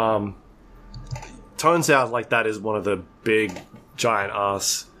 Turns out that is one of the big giant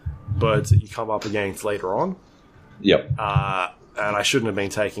ass birds that you come up against later on. Yep. And I shouldn't have been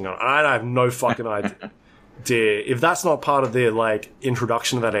taking on. I have no fucking idea. If that's not part of the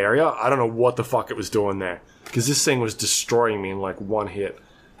introduction of that area, I don't know what the fuck it was doing there. Because this thing was destroying me in one hit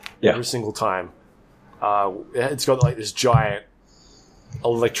every single time. It's got this giant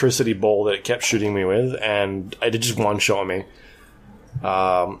electricity ball that it kept shooting me with, and it just one-shot me. And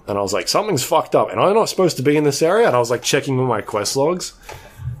I was like, something's fucked up, and I'm not supposed to be in this area. And I was checking with my quest logs.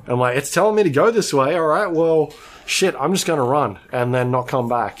 I'm like, it's telling me to go this way. All right, well, shit, I'm just going to run and then not come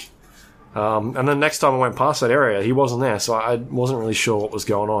back. And then next time I went past that area, he wasn't there, so I wasn't really sure what was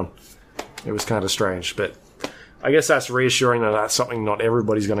going on. It was kind of strange, but I guess that's reassuring that that's something not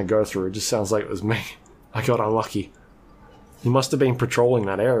everybody's going to go through. It just sounds like it was me. I got unlucky. He must have been patrolling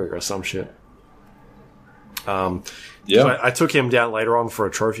that area or some shit. I took him down later on for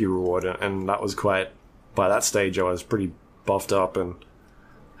a trophy reward, and that was quite... By that stage, I was pretty buffed up and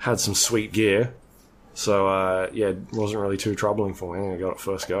had some sweet gear. So, it wasn't really too troubling for me. I got it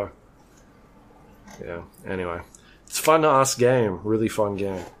first go. Yeah, anyway. It's a fun-ass game. Really fun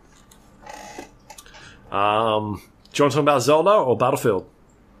game. Do you want to talk about Zelda or Battlefield?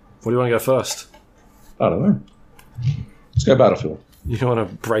 What do you want to go first? I don't know. Let's go Battlefield. You want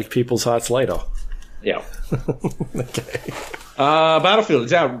to break people's hearts later? Yeah. Okay. Battlefield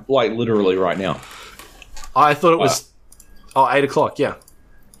is out literally right now. I thought it was 8 o'clock. Yeah.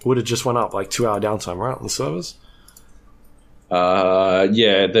 would have just went up, like 2 hour downtime, right, on the servers?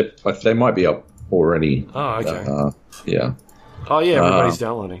 Yeah, they might be up already. Oh, okay. Yeah. Oh, yeah, everybody's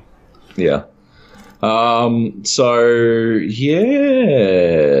downloading. Yeah. So,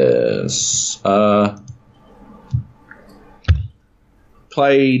 yes.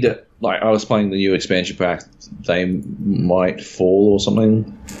 Played, like, I was playing the new expansion pack, They Might Fall or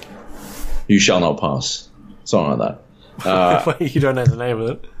something. You Shall Not Pass. Something like that. You don't know the name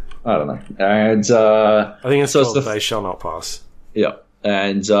of it? I don't know. And I think it's called They Shall Not Pass. Yeah.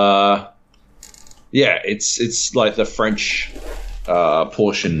 And it's like the French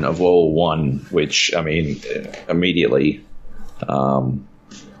portion of World War I, which, I mean, immediately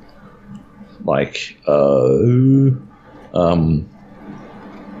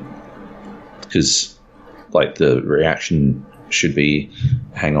because like the reaction should be,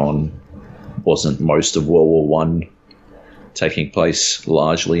 hang on, wasn't most of World War I taking place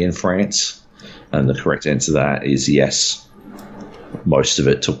largely in France? And the correct answer to that is yes. Most of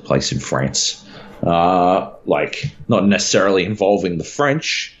it took place in France. Like, not necessarily involving the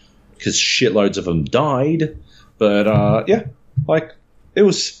French, because shitloads of them died. But, yeah, like, it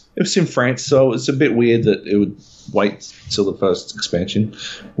was in France, so it's a bit weird that it would wait till the first expansion.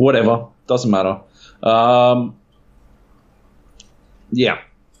 Whatever. Doesn't matter. Yeah.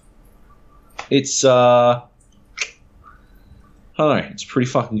 It's, I don't know, it's pretty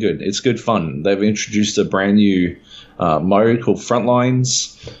fucking good. It's good fun. They've introduced a brand new mode called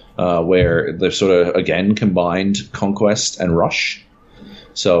Frontlines, where they've sort of, again, combined Conquest and Rush.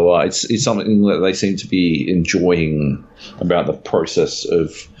 So it's something that they seem to be enjoying about the process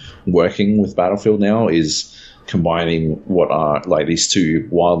of working with Battlefield now, is combining what are like these two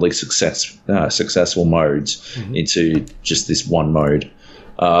wildly successful modes into just this one mode.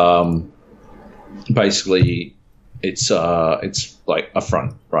 Basically, it's like a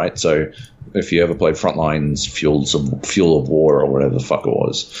front, right? So if you ever played Frontlines, Fuel of War, or whatever the fuck it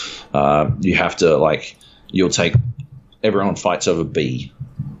was, you have to, like, everyone fights over B,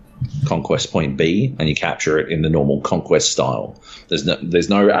 conquest point B, and you capture it in the normal conquest style. There's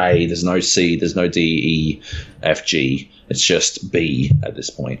no A, there's no C, there's no D, E, F, G. It's just B at this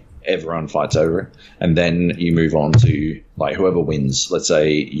point. Everyone fights over it, and then you move on to, like, whoever wins. Let's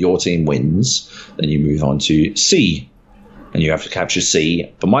say your team wins, then you move on to C, and you have to capture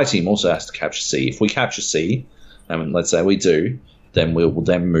C. But my team also has to capture C. If we capture C, and let's say we do, then we will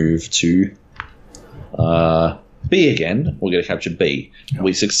then move to B again. We're going to capture B. Yep.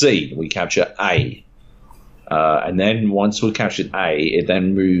 We succeed. We capture A. And then once we've captured A,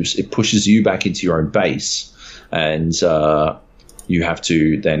 it pushes you back into your own base, and you have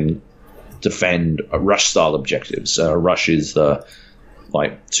to then defend rush-style objectives. Rush is the,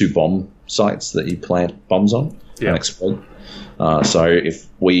 like, 2 bomb sites that you plant bombs on and explode. So if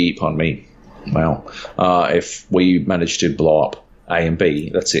we manage to blow up A and B,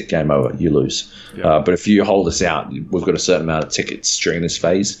 that's it, game over, you lose. But if you hold us out, we've got a certain amount of tickets during this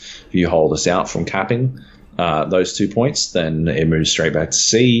phase. If you hold us out from capping those 2 points, then it moves straight back to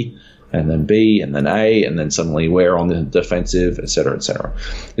C, and then B, and then A, and then suddenly we're on the defensive, etc., etc.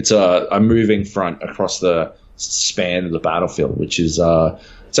 It's a moving front across the span of the battlefield, which is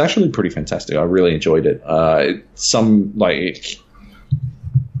it's actually pretty fantastic. I really enjoyed it. It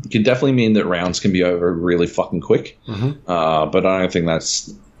can definitely mean that rounds can be over really fucking quick, but I don't think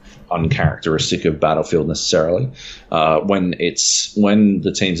that's uncharacteristic of Battlefield necessarily. When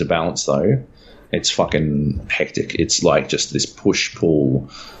the teams are balanced, though, it's fucking hectic. It's like just this push-pull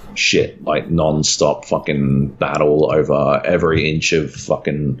shit, like non-stop fucking battle over every inch of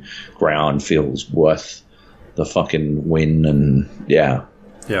fucking ground feels worth the fucking win, and yeah.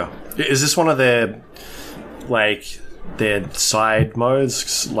 Is this one of their side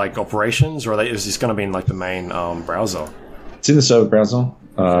modes, like operations, or is this going to be in, like, the main browser? It's in the server browser.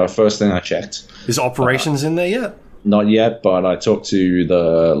 First thing I checked. Is operations in there yet? Not yet, but I talked to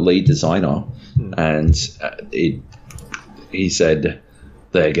the lead designer, and he said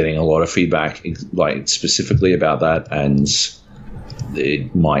they're getting a lot of feedback, like, specifically about that, and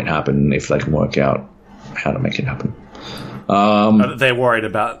it might happen if they can work out how to make it happen. They're worried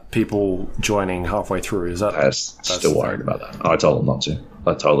about people joining halfway through. Is that? They're still worried about that. I told them not to.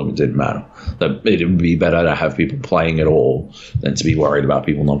 I told them it didn't matter. That it would be better to have people playing at all than to be worried about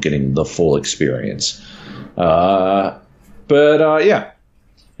people not getting the full experience. But yeah,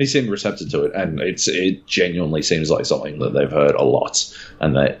 he seemed receptive to it, and it genuinely seems like something that they've heard a lot.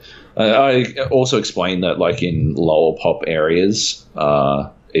 And I also explained that, like, in lower pop areas,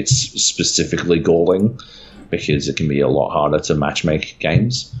 it's specifically galling, because it can be a lot harder to matchmake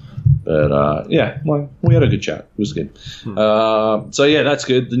games. But we had a good chat. It was good. So yeah, that's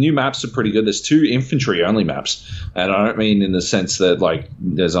good. The new maps are pretty good. There's 2 infantry only maps, and I don't mean in the sense that like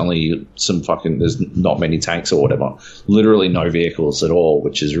there's only there's not many tanks or whatever. Literally no vehicles at all,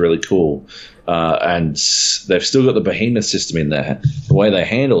 which is really cool. And they've still got the behemoth system in there. The way they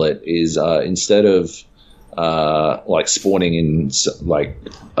handle it is instead of like spawning in like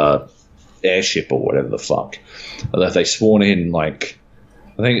airship or whatever the fuck, that they spawn in like,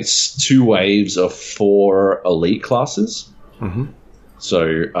 I think it's 2 waves of 4 elite classes. Mm-hmm. So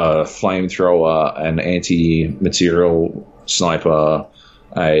flamethrower, an anti-material sniper,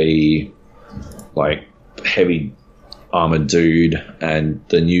 a like heavy armored dude, and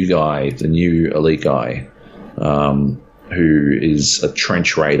the new elite guy, who is a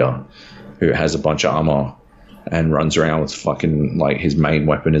trench raider who has a bunch of armor and runs around with fucking like his main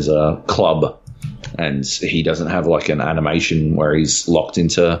weapon is a club. And he doesn't have like an animation where he's locked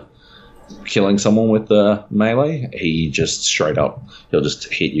into killing someone with the melee. He just straight up, he'll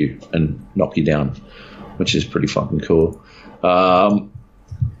just hit you and knock you down, which is pretty fucking cool.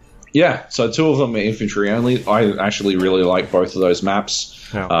 Yeah, so 2 of them are infantry only. I actually really like both of those maps.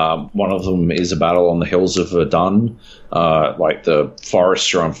 Yeah. One of them is a battle on the hills of Verdun. Like the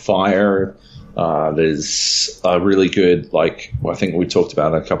forests are on fire. There's a really good, like, I think we talked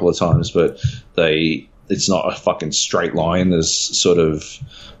about it a couple of times, but it's not a fucking straight line. There's sort of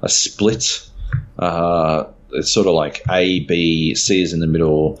a split. It's sort of like A, B, C is in the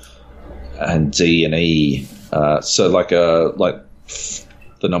middle, and D and E. So like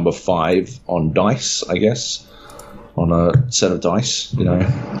the number 5 on dice, I guess, on a set of dice, you know,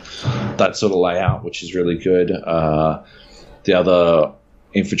 that sort of layout, which is really good. The other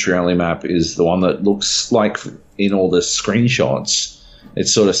infantry only map is the one that looks like in all the screenshots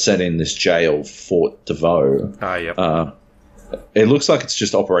it's sort of set in this jail, Fort DeVoe. Yep. It looks like it's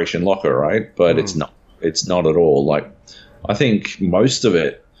just Operation Locker, right? But it's not at all. Like, I think most of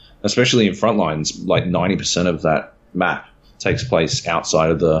it, especially in Frontlines, like 90% of that map takes place outside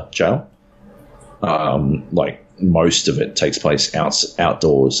of the jail. Like most of it takes place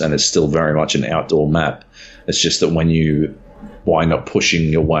outdoors, and it's still very much an outdoor map. It's just that when you wind up pushing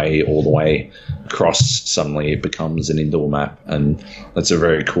your way all the way across, suddenly it becomes an indoor map, and that's a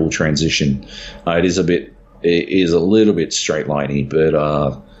very cool transition. It is a little bit straight liney, but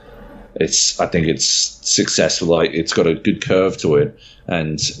I think it's successful. Like, it's got a good curve to it,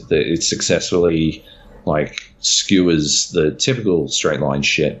 and it successfully like skewers the typical straight line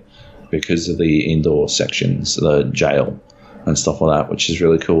shit because of the indoor sections, the jail and stuff like that, which is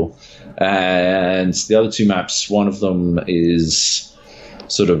really cool. And the other 2 maps, one of them is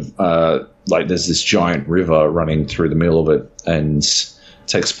sort of like there's this giant river running through the middle of it, and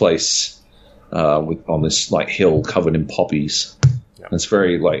takes place on this like hill covered in poppies. Yep. It's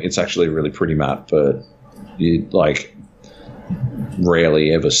very like, it's actually a really pretty map, but you like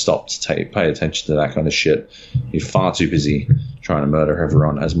rarely ever stop to pay attention to that kind of shit. You're far too busy trying to murder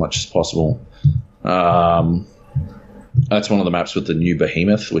everyone as much as possible. That's one of the maps with the new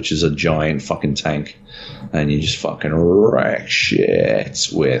behemoth, which is a giant fucking tank, and you just fucking wreck shit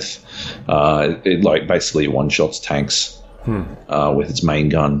with it. Like basically one-shots tanks with its main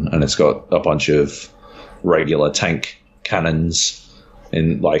gun, and it's got a bunch of regular tank cannons.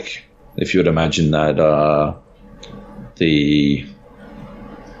 And like, if you would imagine that the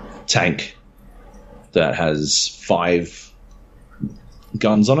tank that has 5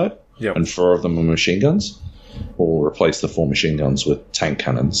 guns on it, yep, and 4 of them are machine guns, or replace the 4 machine guns with tank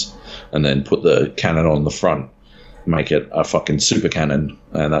cannons, and then put the cannon on the front, make it a fucking super cannon,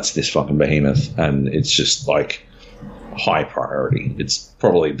 and that's this fucking behemoth. And it's just like high priority. It's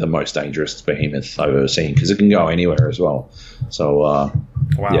probably the most dangerous behemoth I've ever seen, because it can go anywhere as well. So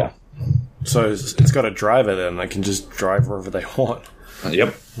wow. Yeah. So it's got a driver then. They can just drive wherever they want.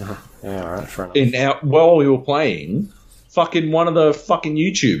 Yep. Yeah, all right, fair enough. Now, while we were playing, fucking one of the fucking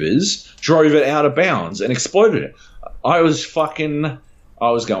YouTubers drove it out of bounds and exploded it. I was going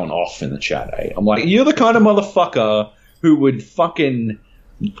off in the chat, eh? I'm like, you're the kind of motherfucker who would fucking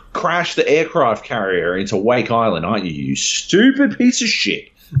crash the aircraft carrier into Wake Island, aren't you, you stupid piece of shit?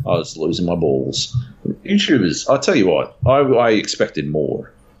 I was losing my balls. YouTubers, I'll tell you what, I expected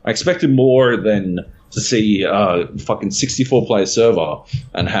more. I expected more than to see a fucking 64-player server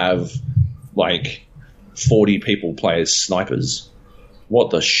and have, like, 40 people play as snipers. What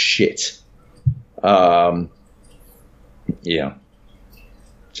the shit? Yeah.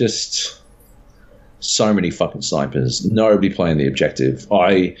 Just so many fucking snipers. Nobody playing the objective.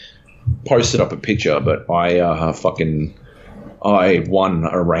 I posted up a picture, but I won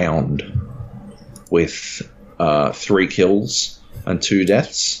a round with 3 kills and 2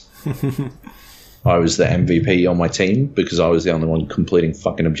 deaths. I was the MVP on my team because I was the only one completing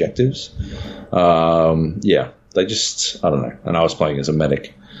fucking objectives. Yeah, they just, I don't know. And I was playing as a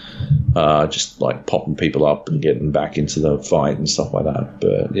medic, just like popping people up and getting back into the fight and stuff like that.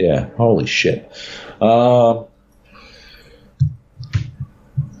 But yeah, holy shit. I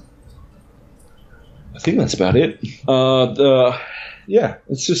think that's about it. Yeah,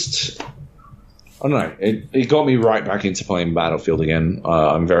 it's just, I don't know. It got me right back into playing Battlefield again.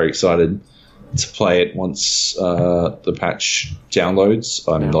 I'm very excited to play it once the patch downloads.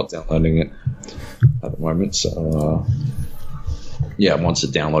 I'm not downloading it at the moment, so yeah, once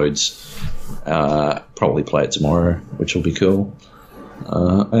it downloads, probably play it tomorrow, which will be cool.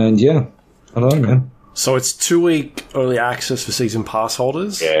 And yeah, I don't know, man. So it's 2-week early access for season pass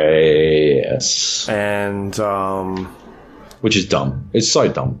holders. Yes, and which is dumb. It's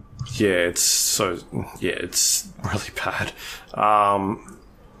so dumb. Yeah, it's really bad.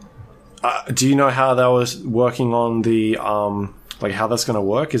 Do you know how that was working on the like how that's going to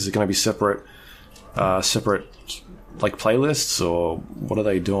work? Is it going to be separate like playlists, or what are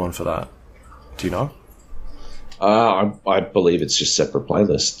they doing for that? Do you know? I believe it's just separate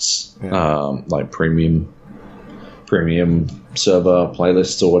playlists, like premium server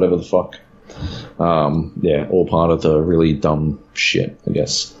playlists or whatever the fuck. Yeah, all part of the really dumb shit, I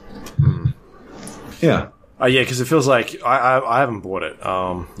guess. Yeah. Yeah, because it feels like I haven't bought it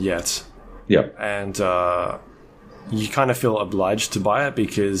yet. Yep. And you kind of feel obliged to buy it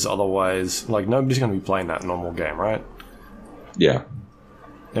because otherwise, like, nobody's going to be playing that normal game, right? Yeah.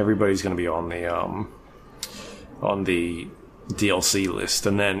 Everybody's going to be on the DLC list,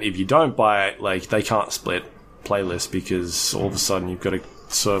 and then if you don't buy it, like, they can't split playlists because all of a sudden you've got a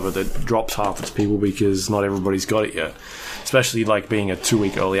server that drops half its people because not everybody's got it yet. Especially like being a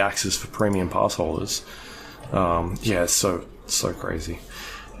 2-week early access for premium pass holders. Yeah, it's so crazy.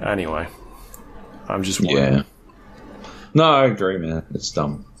 Anyway, I'm just worried. Yeah. No, I agree, man. It's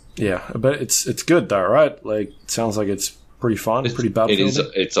dumb. Yeah, but it's good though, right? Like, it sounds like it's pretty fun, pretty bad.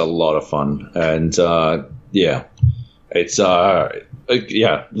 It's a lot of fun, and yeah, it's yeah.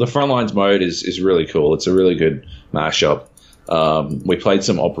 The Frontlines mode is really cool. It's a really good mashup. We played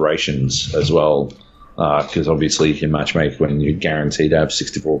some operations as well, because obviously you can matchmake when you're guaranteed to have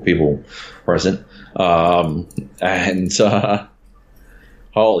 64 people present. And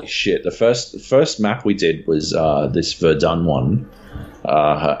holy shit, the first map we did was this Verdun one,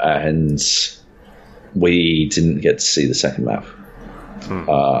 and we didn't get to see the second map.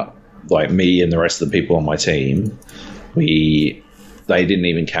 Like, me and the rest of the people on my team, they didn't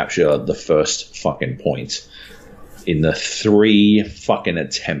even capture the first fucking point in the 3 fucking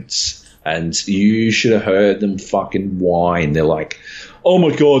attempts. And you should have heard them fucking whine. They're like, oh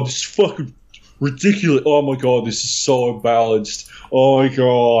my god, this is fucking ridiculous. Oh my god, this is so imbalanced. Oh my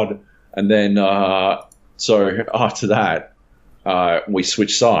god. And then, so after that, we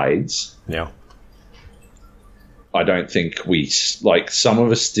switched sides. Yeah. I don't think some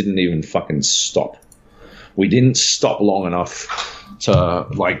of us didn't even fucking stop. We didn't stop long enough to,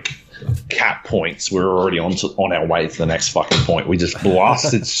 like, cap points. We were already on our way to the next fucking point. We just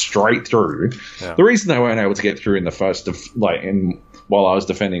blasted straight through. Yeah. The reason they weren't able to get through in the first, while I was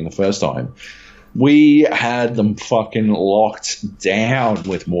defending the first time, we had them fucking locked down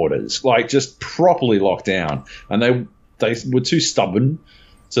with mortars, like, just properly locked down, and they were too stubborn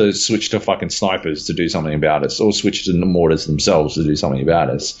to switch to fucking snipers to do something about us, or switch to the mortars themselves to do something about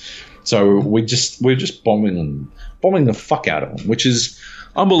us. So we're just bombing the fuck out of them, which is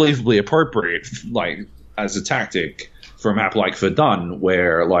unbelievably appropriate, like, as a tactic for a map like Verdun,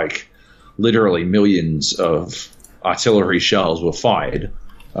 where, like, literally millions of artillery shells were fired.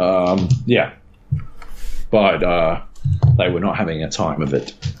 Yeah. But they were not having a time of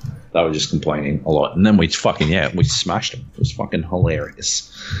it. They were just complaining a lot. And then we smashed them. It was fucking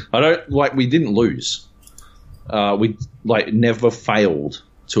hilarious. We didn't lose. We, like, never failed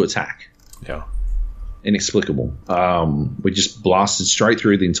to attack. Yeah. Inexplicable. We just blasted straight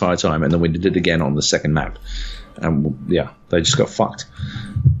through the entire time, and then we did it again on the second map. And, yeah, they just got fucked.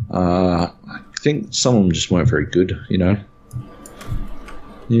 I think some of them just weren't very good, you know?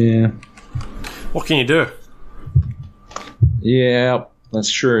 Yeah. What can you do? Yeah,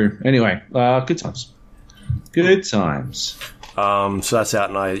 that's true. Anyway, good times. Good times. So that's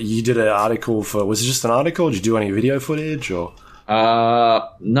out now. You did an article was it just an article? Did you do any video footage or?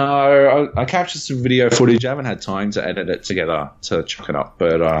 No, I captured some video footage. I haven't had time to edit it together to chuck it up,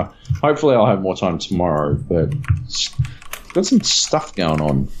 but hopefully I'll have more time tomorrow. But got some stuff going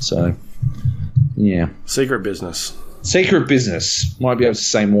on, so yeah. Secret business. Might be able to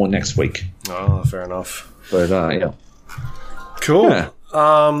say more next week. Oh, fair enough. But yeah. Cool.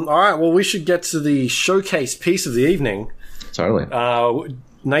 All right, well, we should get to the showcase piece of the evening. Totally.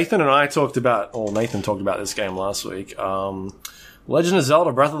 Nathan talked about this game last week. Legend of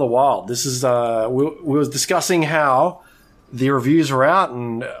Zelda Breath of the Wild. This is, we was discussing how the reviews are out,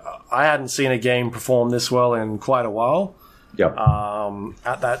 and I hadn't seen a game perform this well in quite a while. Yep.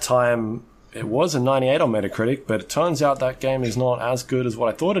 At that time, it was a 98 on Metacritic, but it turns out that game is not as good as what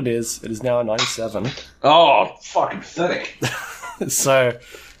I thought it is. It is now a 97. Oh, fucking pathetic. So,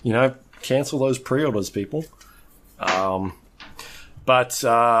 cancel those pre-orders, people. I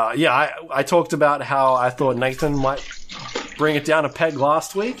talked about how I thought Nathan might bring it down a peg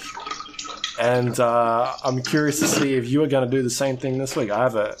last week, and I'm curious to see if you are going to do the same thing this week. I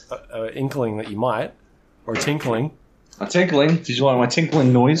have a inkling that you might, or a tinkling. A tinkling? Did you like my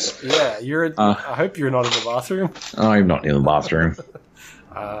tinkling noise? Yeah, I hope you're not in the bathroom. I'm not in the bathroom.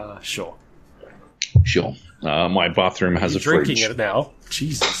 Sure. Sure. My bathroom has a fridge. Drinking it now.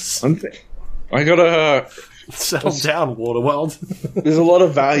 Jesus. I gotta settle down, Waterworld. There's a lot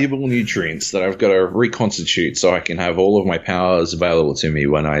of valuable nutrients that I've got to reconstitute so I can have all of my powers available to me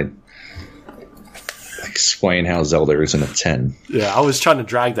when I explain how Zelda isn't a 10. Yeah, I was trying to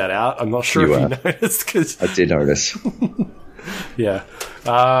drag that out. I'm not sure if you noticed. Cause I did notice. Yeah.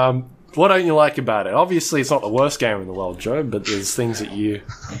 What don't you like about it? Obviously, it's not the worst game in the world, Joe, but there's things that you...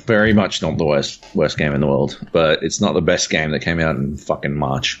 Very much not the worst game in the world, but it's not the best game that came out in fucking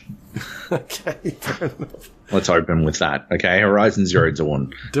March. Okay, fair enough. Let's open with that, okay? Horizon Zero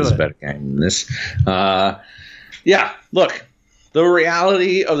Dawn is a better game than this. Look, the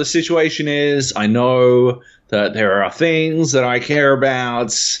reality of the situation is I know that there are things that I care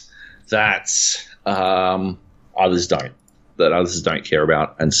about that others don't. That others don't care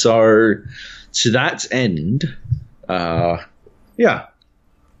about. And so, to that end, I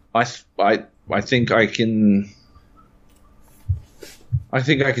think I can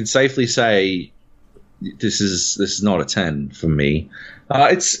safely say this is not a 10 for me.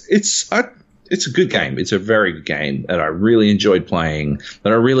 It's a good game. It's a very good game that I really enjoyed playing,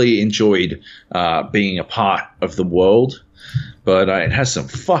 that I really enjoyed being a part of the world. But it has some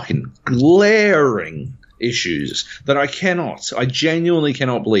fucking glaring issues that I genuinely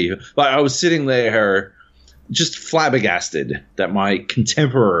cannot believe. Like, I was sitting there just flabbergasted that my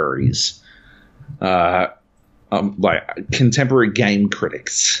contemporaries, contemporary game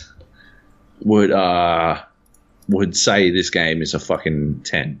critics would say this game is a fucking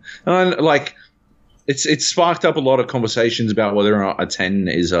 10. And it's sparked up a lot of conversations about whether or not a 10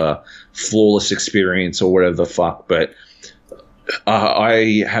 is a flawless experience or whatever the fuck, but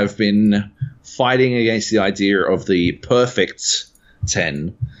I have been fighting against the idea of the perfect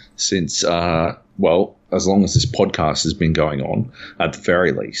 10 since, as long as this podcast has been going on, at the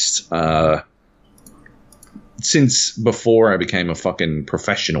very least. Since before I became a fucking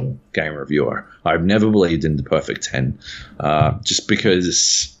professional game reviewer, I've never believed in the perfect 10, just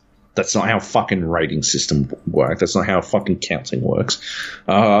because that's not how fucking rating system work. That's not how fucking counting works.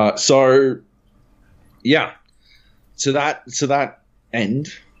 To that end,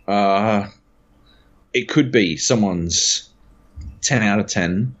 it could be someone's 10 out of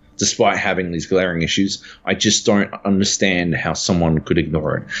 10, despite having these glaring issues. I just don't understand how someone could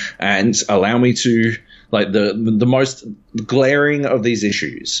ignore it. And allow me to, the most glaring of these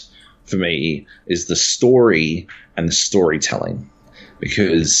issues for me is the story and the storytelling,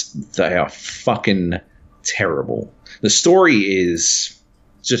 because they are fucking terrible. The story is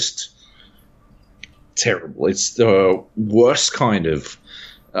just terrible. It's the worst kind of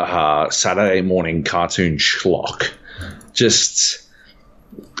Saturday morning cartoon schlock. Just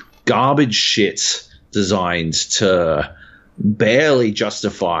garbage shit designed to barely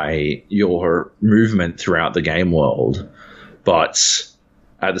justify your movement throughout the game world, but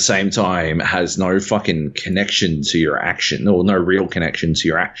at the same time has no fucking connection to your action, or no real connection to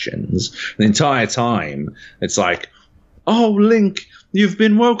your actions. The entire time, it's like, oh, Link, you've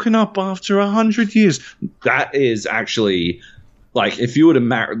been woken up after 100 years. That is actually, if you were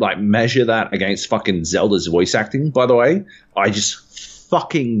to measure that against fucking Zelda's voice acting, by the way, I just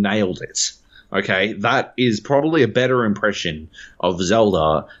fucking nailed it. Okay, that is probably a better impression of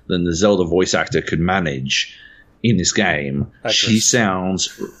Zelda than the Zelda voice actor could manage in this game. Actress. She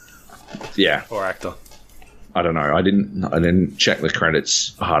sounds, or actor. I don't know. I didn't check the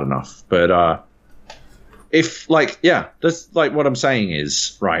credits hard enough, but that's what I'm saying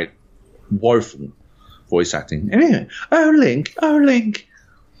is right. Woeful voice acting. Anyway, oh Link,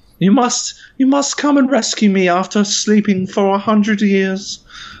 you must come and rescue me after sleeping for 100 years.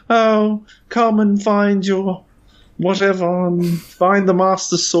 Oh, come and find your whatever, and find the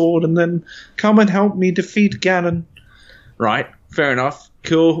Master Sword, and then come and help me defeat Ganon. Right? fair enough.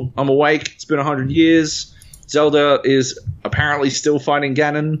 Cool. I'm awake. It's been 100 years. Zelda is apparently still fighting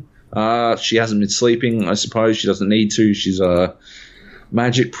Ganon. She hasn't been sleeping, I suppose. She doesn't need to. She's a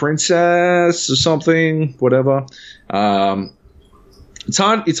magic princess or something, whatever. It's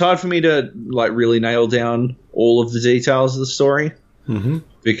hard for me to like really nail down all of the details of the story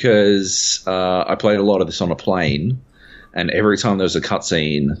because I played a lot of this on a plane, and every time there was a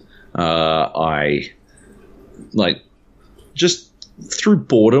cutscene, I like just through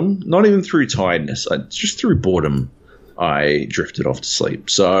boredom, not even through tiredness, just through boredom, I drifted off to sleep.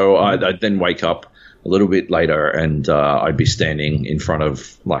 So I'd then wake up a little bit later and I'd be standing in front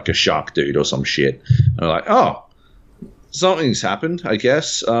of like a shark dude or some shit. And I'm like, oh, something's happened, I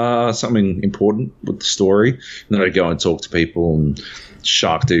guess. Something important with the story. And then I'd go and talk to people, and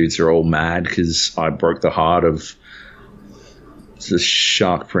shark dudes are all mad because I broke the heart of the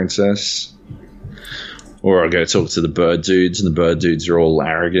shark princess. Or I go talk to the bird dudes, and the bird dudes are all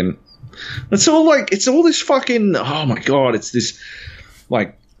arrogant. It's all this fucking, oh my god, it's this,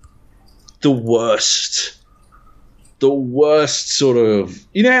 like, the worst sort of,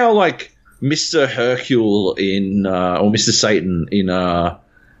 you know how, like, Mr. Hercule or Mr. Satan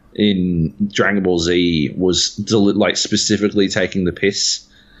in Dragon Ball Z was, like, specifically taking the piss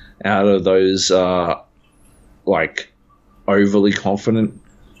out of those, like, overly confident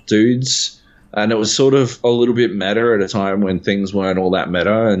dudes. And it was sort of a little bit meta at a time when things weren't all that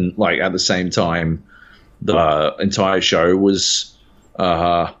meta. And, like, at the same time, the entire show was,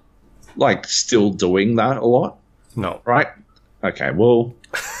 like, still doing that a lot. No. Right? Okay, well...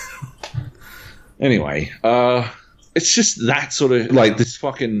 anyway, it's just that sort of, like, this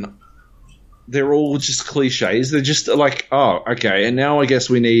fucking... They're all just cliches. They're just like, oh, okay, and now I guess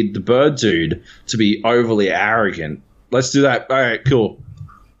we need the bird dude to be overly arrogant. Let's do that. All right, cool.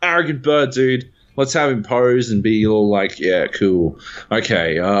 Arrogant bird dude. Let's have him pose and be all like, yeah, cool.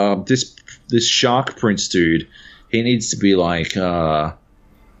 Okay, this shark prince dude, he needs to be like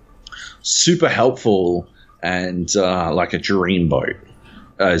super helpful and like a dreamboat.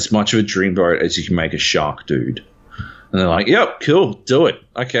 As much of a dreamboat as you can make a shark dude. And they're like, yep, cool, do it.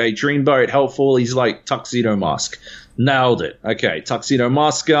 Okay, dreamboat, helpful. He's like Tuxedo Mask. Nailed it. Okay, Tuxedo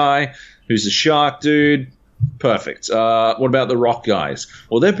Mask guy who's a shark dude. Perfect. What about the rock guys?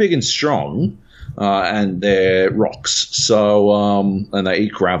 Well, they're big and strong, and they're rocks. So, and they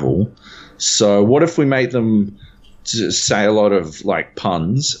eat gravel. So, what if we make them to say a lot of like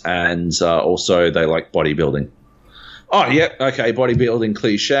puns, and also they like bodybuilding? Oh, yeah, okay, bodybuilding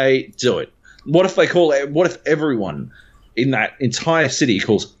cliche. Do it. What if everyone in that entire city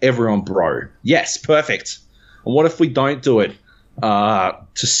calls everyone bro? Yes, perfect. And what if we don't do it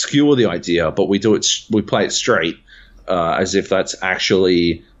to skewer the idea, but we play it straight, as if that's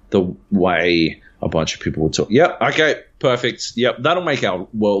actually the way a bunch of people would talk. Yep, okay, perfect. Yep, that'll make our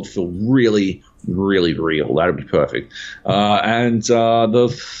world feel really, really real. That'll be perfect. And the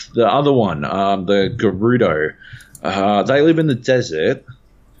other one, the Gerudo, they live in the desert.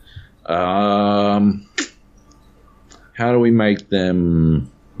 How do we make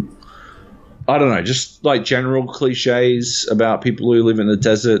them... I don't know, just like general cliches about people who live in the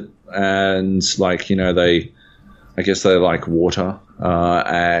desert and like, you know, I guess they like water.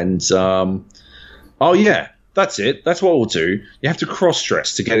 Oh yeah, that's it. That's what we'll do. You have to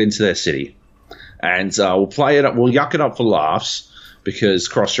cross-dress to get into their city. And we'll play it up, we'll yuck it up for laughs because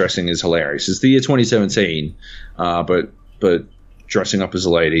cross-dressing is hilarious. It's the year 2017, but dressing up as a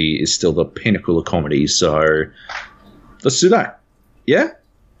lady is still the pinnacle of comedy. So let's do that. Yeah?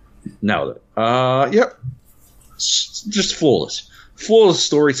 Nailed it. Yep. Just flawless. Flawless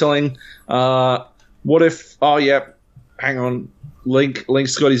storytelling. What if... Oh, yep. Hang on.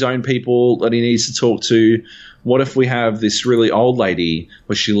 Link's got his own people that he needs to talk to. What if we have this really old lady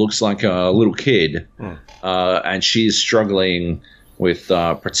where she looks like a little kid and she's struggling with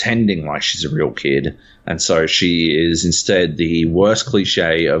pretending like she's a real kid, and so she is instead the worst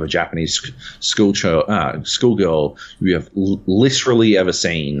cliche of a Japanese schoolgirl you have literally ever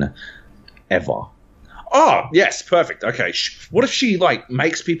seen, ever. Oh, yes, perfect. Okay, what if she like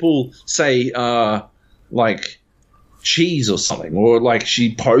makes people say like cheese or something, or like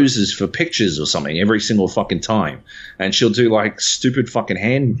she poses for pictures or something every single fucking time, and she'll do like stupid fucking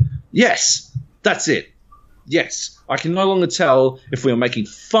hand. Yes, that's it. Yes, I can no longer tell if we are making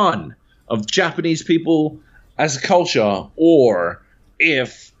fun of Japanese people as a culture or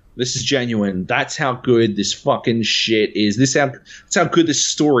if this is genuine. That's how good this fucking shit is. That's how good this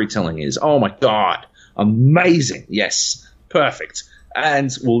storytelling is. Oh my god. Amazing. Yes. Perfect.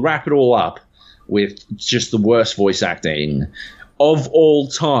 And we'll wrap it all up with just the worst voice acting of all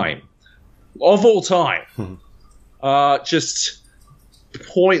time. Of all time. Just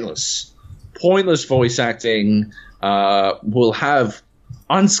pointless voice acting. We'll have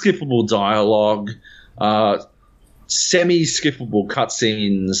unskippable dialogue, semi-skippable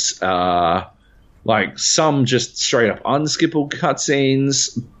cutscenes, like some just straight up unskippable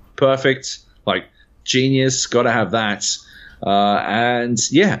cutscenes. Perfect, like genius. Got to have that. And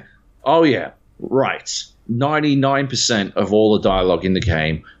yeah, oh yeah, right. 99% of all the dialogue in the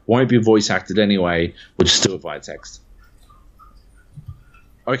game won't be voice acted anyway. We'll just do it via text.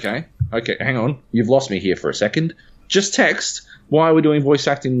 Okay, hang on. You've lost me here for a second. Just text. Why are we doing voice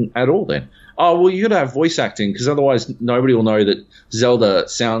acting at all then? Oh, well, you got to have voice acting because otherwise nobody will know that Zelda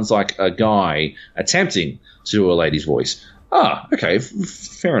sounds like a guy attempting to do a lady's voice. Ah, okay,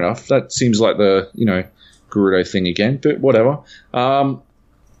 fair enough. That seems like the, Gerudo thing again, but whatever.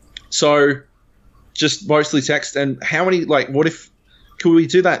 So just mostly text. And how many, what if, could we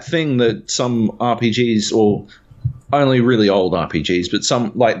do that thing that some RPGs, or only really old RPGs, but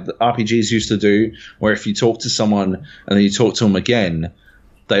some the RPGs used to do, where if you talk to someone and then you talk to them again,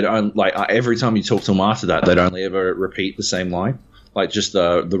 they'd every time you talk to them after that, they'd only ever repeat the same line. Just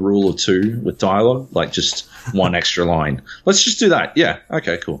the rule of two with dialogue, just one extra line. Let's just do that. Yeah.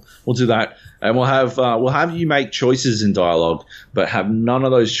 Okay, cool. We'll do that. And we'll have you make choices in dialogue, but have none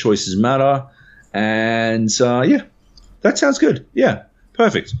of those choices matter. And yeah, that sounds good. Yeah,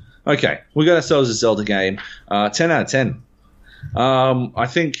 perfect. Okay, we got ourselves a Zelda game. 10 out of 10. I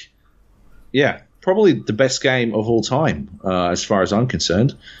think, yeah, probably the best game of all time, as far as I'm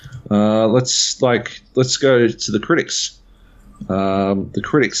concerned. Let's go to the critics. The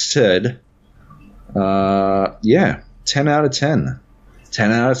critics said, yeah, 10 out of 10.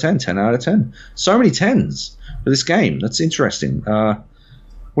 10 out of 10, 10 out of 10. So many 10s for this game. That's interesting.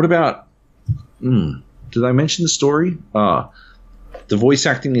 What about... did I mention the story? The voice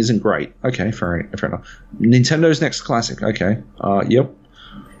acting isn't great. Okay, fair enough. Nintendo's Next Classic. Okay. Yep.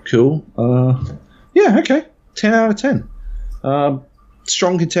 Cool. Yeah, okay. 10 out of 10.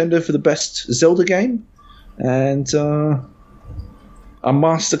 Strong contender for the best Zelda game. And a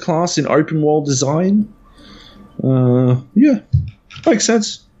masterclass in open world design. Yeah. Makes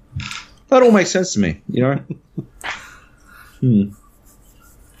sense. That all makes sense to me,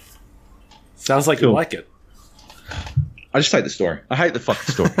 Sounds like you like it. I just hate the story. I hate the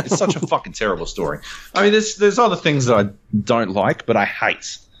fucking story. It's such a fucking terrible story. I mean, there's other things that I don't like, but I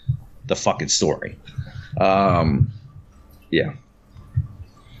hate the fucking story. Yeah.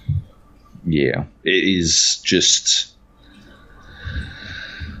 Yeah. It is just...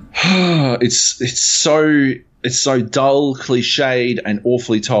 It's so dull, cliched, and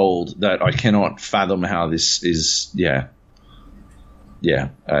awfully told that I cannot fathom how this is, a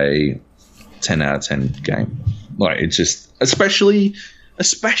 10 out of 10 game. It's just, especially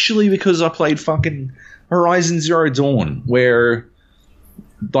because I played fucking Horizon Zero Dawn, where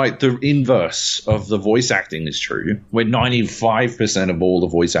the inverse of the voice acting is true, where 95% of all the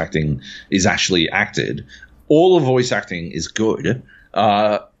voice acting is actually acted. All the voice acting is good.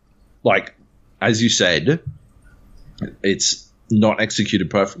 As you said, it's not executed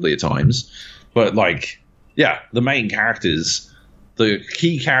perfectly at times, but the main characters, the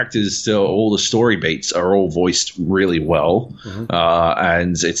key characters, still all the story beats are all voiced really well.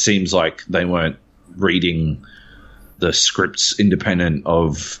 And it seems like they weren't reading the scripts independent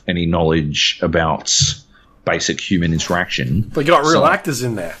of any knowledge about basic human interaction. They got real actors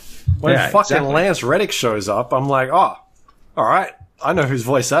in there. When fucking Lance Reddick shows up, I'm like, oh, all right, I know whose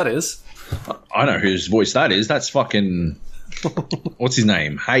voice that is. I know whose voice that is. That's fucking... what's his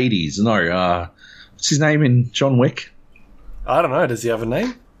name? Hades. No, what's his name in John Wick? I don't know. Does he have a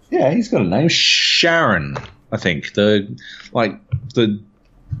name? Yeah, he's got a name. Sharon, I think.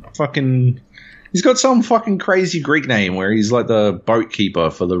 He's got some fucking crazy Greek name where he's like the boat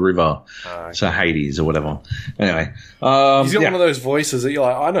keeper for the river. Okay. So Hades or whatever. Anyway. He's got one of those voices that you're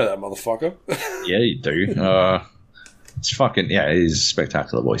like, I know that motherfucker. Yeah, you do. It's fucking, it is a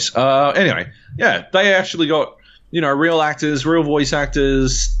spectacular voice. Anyway, they actually got, real actors, real voice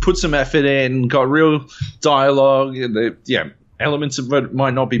actors, put some effort in, got real dialogue. Elements of it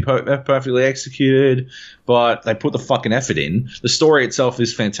might not be perfectly executed, but they put the fucking effort in. The story itself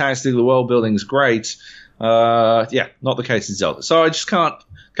is fantastic. The world building is great. Not the case in Zelda. So I just can't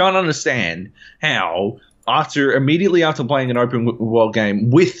understand how immediately after playing an open world game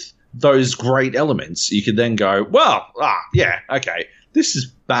with those great elements, you could then go, okay, this is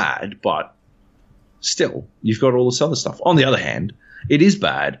bad, but still, you've got all this other stuff. On the other hand, it is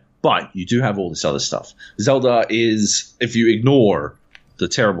bad, but you do have all this other stuff. Zelda is, if you ignore the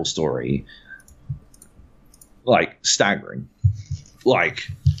terrible story, staggering,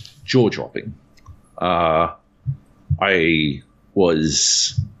 jaw-dropping. I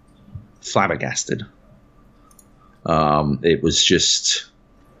was flabbergasted. It was just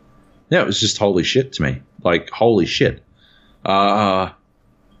holy shit to me. Like, holy shit.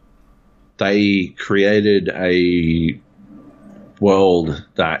 They created a world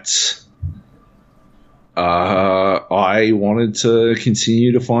that I wanted to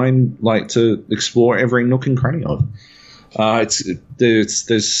continue to find, like, to explore every nook and cranny of.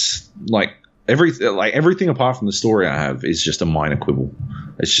 There's like everything apart from the story I have is just a minor quibble.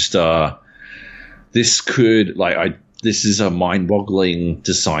 It's just this is a mind-boggling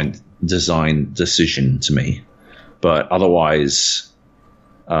design decision to me, but otherwise,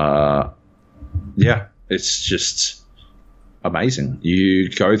 it's just amazing. You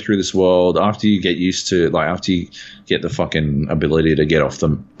go through this world after you get used to, like, after you get the fucking ability to get off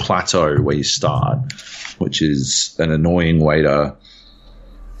the plateau where you start, which is an annoying way to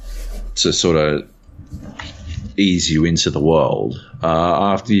sort of ease you into the world.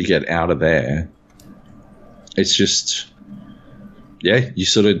 After you get out of there, it's just, you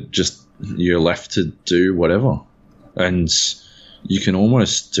sort of just, you're left to do whatever. And you can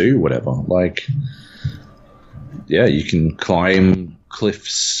almost do whatever. Like, you can climb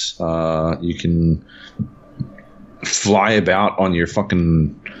cliffs. You can fly about on your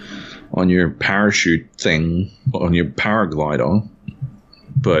parachute thing, on your paraglider.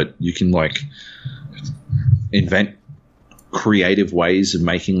 But you can, like, invent creative ways of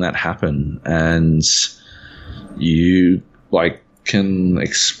making that happen. And you, like, can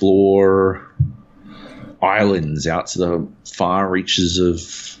explore islands out to the far reaches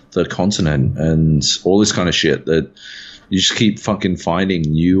of the continent and all this kind of shit that you just keep fucking finding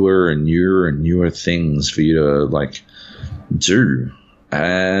newer and newer and newer things for you to, like, do.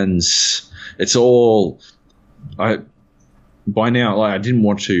 And it's all, by now, like, I didn't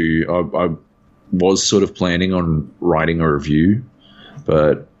want to, I was sort of planning on writing a review,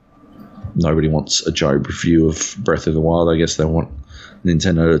 but nobody wants a Joab review of Breath of the Wild. I guess they want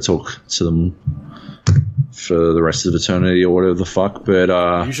Nintendo to talk to them for the rest of eternity or whatever the fuck. But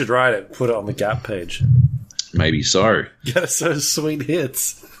you should write it, put it on the Gap page. Maybe so. Get us those sweet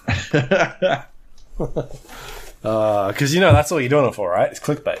hits. Because that's all you're doing it for, right? It's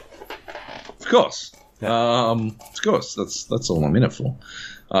clickbait. Of course. Yeah. Of course. That's all I'm in it for.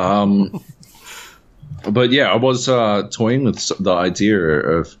 But yeah, I was toying with the idea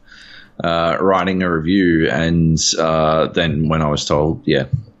of writing a review, and then when I was told, I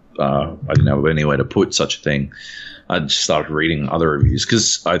didn't have anywhere to put such a thing, I just started reading other reviews,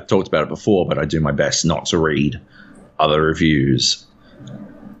 because I've talked about it before, but I do my best not to read other reviews.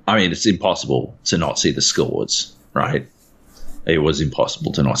 I mean, it's impossible to not see the scores, right? It was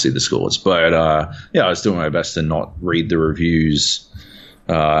impossible to not see the scores. But, I was doing my best to not read the reviews.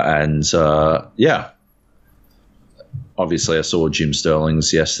 Obviously, I saw Jim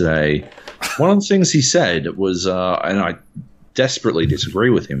Sterling's yesterday. One of the things he said was, and I desperately disagree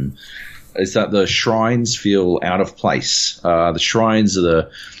with him, is that the shrines feel out of place. The shrines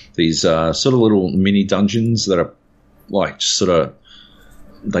are these sort of little mini dungeons that are, like, sort of,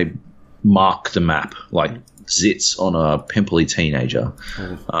 they mark the map like zits on a pimply teenager.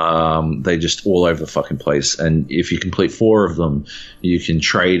 They're just all over the fucking place. And if you complete 4 of them, you can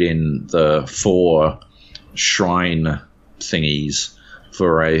trade in the 4 shrine thingies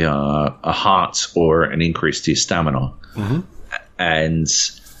for a heart or an increase to your stamina. Mm-hmm. And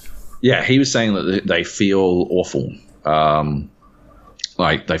he was saying that they feel awful.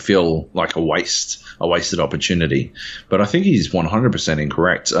 Like, they feel like a wasted opportunity. But I think he's 100%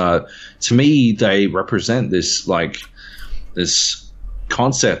 incorrect. To me, they represent this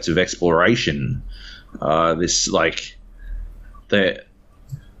concept of exploration.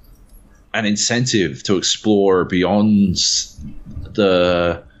 An incentive to explore beyond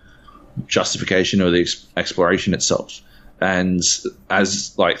the justification of the exploration itself. And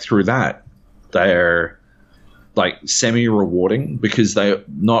as, like, through that, they're, like, semi-rewarding, because they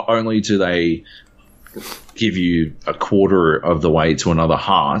not only do they give you a quarter of the way to another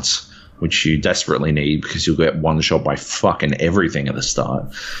heart, which you desperately need because you'll get one shot by fucking everything at the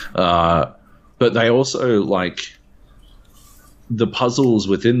start, but they also, like, the puzzles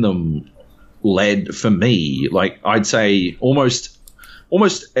within them led, for me, like, I'd say almost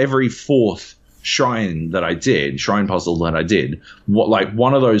every 4th shrine puzzle that I did,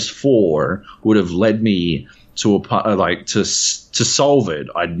 one of those 4 would have led me to to solve it.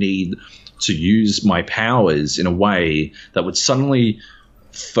 I'd need to use my powers in a way that would suddenly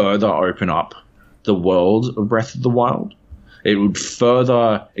further open up the world of Breath of the Wild. It would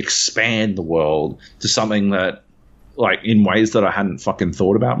further expand the world to something that, like, in ways that I hadn't fucking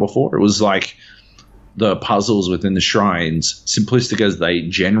thought about before. It was like the puzzles within the shrines, simplistic as they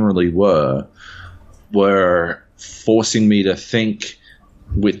generally were forcing me to think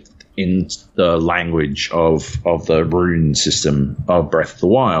in the language of the rune system of Breath of the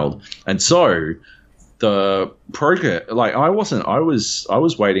Wild. And so the progress, like I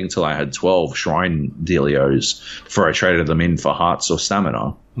was waiting till I had 12 shrine dealios before I traded them in for hearts or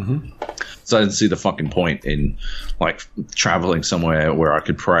stamina. Mm-hmm. So I didn't see the fucking point in like traveling somewhere where I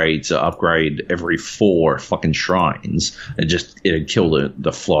could pray to upgrade every 4 fucking shrines. It'd kill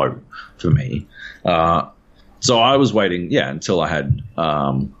the flow for me. So I was waiting, until I had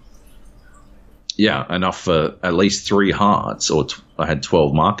enough for at least 3 hearts, or I had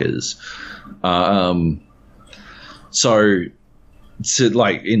 12 markers. So to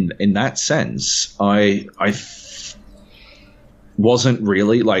like in that sense, I wasn't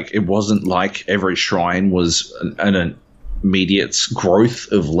really like, it wasn't like every shrine was an immediate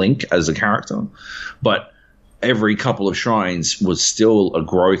growth of Link as a character, but every couple of shrines was still a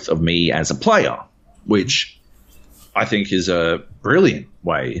growth of me as a player, which I think is a brilliant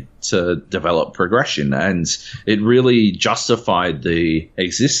way to develop progression, and it really justified the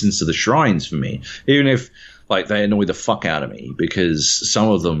existence of the shrines for me, even if like they annoy the fuck out of me, because some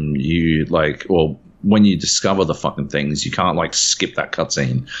of them when you discover the fucking things, you can't like skip that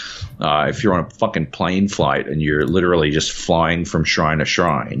cutscene. If you're on a fucking plane flight and you're literally just flying from shrine to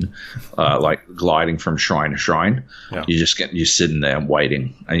shrine, like gliding from shrine to shrine, you're sitting there and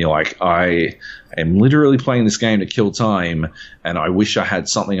waiting, and you're like, I am literally playing this game to kill time, and I wish I had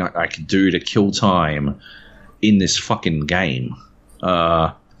something I could do to kill time in this fucking game,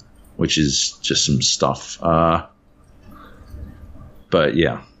 which is just some stuff. But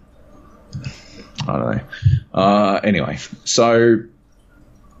yeah. I don't know. Anyway, so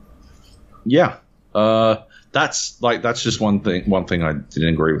that's just one thing I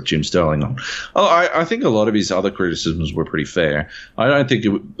didn't agree with Jim Sterling on. I think a lot of his other criticisms were pretty fair. I don't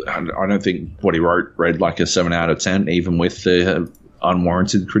think what he wrote read like a 7 out of 10, even with the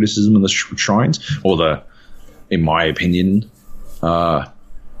unwarranted criticism of the shrines, or the, in my opinion,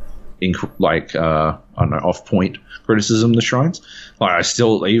 off-point criticism of the shrines. Like, I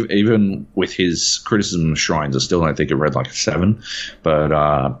still, even with his criticism of shrines, I still don't think it read like a 7,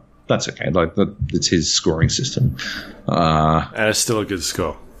 but that's okay. Like, it's his scoring system, and it's still a good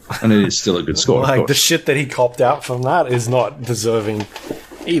score. And it is still a good score. Like, the shit that he copped out from that is not deserving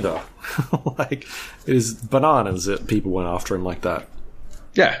either. Like, it is bananas that people went after him like that.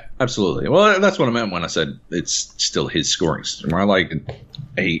 Yeah, absolutely. Well, that's what I meant when I said it's still his scoring system, right? Like,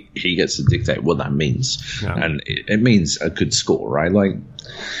 he gets to dictate what that means, and it means a good score, right? Like,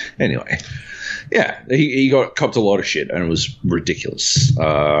 anyway, he copped a lot of shit, and it was ridiculous.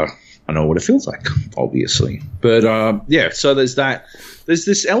 I know what it feels like, obviously, but so there's that. There's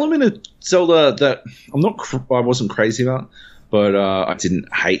this element of Zelda that I wasn't crazy about, but I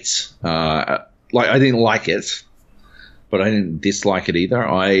didn't hate. I didn't like it, but I didn't dislike it either.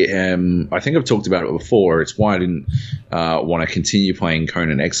 I think I've talked about it before. It's why I didn't want to continue playing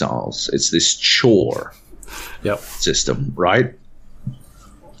Conan Exiles. It's this chore system, right?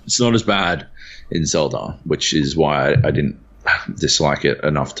 It's not as bad in Zelda, which is why I didn't dislike it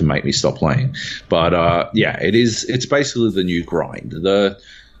enough to make me stop playing. But it is. It's basically the new grind.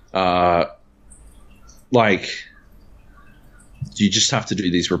 You just have to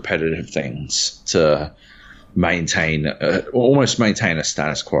do these repetitive things to almost maintain a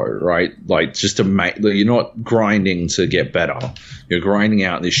status quo, right? Like, just to you're not grinding to get better. You're grinding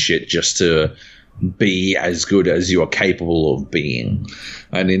out this shit just to be as good as you are capable of being.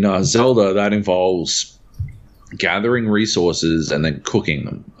 And in Zelda, that involves gathering resources and then cooking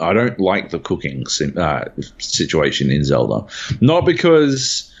them. I don't like the cooking situation in Zelda. Not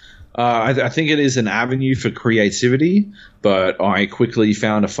because I think it is an avenue for creativity, but I quickly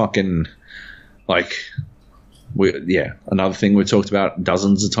found a fucking another thing we've talked about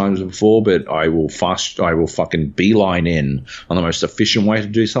dozens of times before, but I will fucking beeline in on the most efficient way to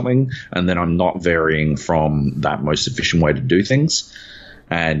do something, and then I'm not varying from that most efficient way to do things.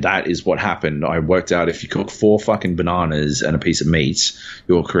 And that is what happened. I worked out if you cook 4 fucking bananas and a piece of meat,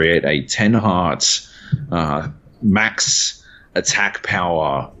 you'll create a 10 hearts max attack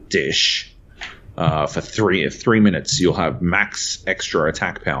power dish. For 3 minutes, you'll have max extra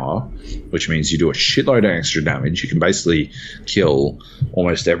attack power, which means you do a shitload of extra damage. You can basically kill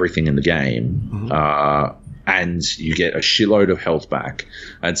almost everything in the game, and you get a shitload of health back.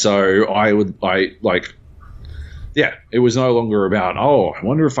 And so it was no longer about, I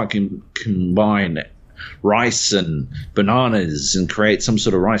wonder if I can combine rice and bananas and create some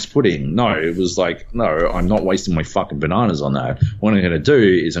sort of rice pudding. No, it was like, no, I'm not wasting my fucking bananas on that. What I'm going to do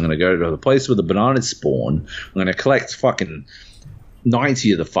is I'm going to go to the place where the bananas spawn. I'm going to collect fucking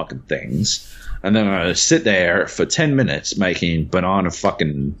 90 of the fucking things, and then I'm going to sit there for 10 minutes making banana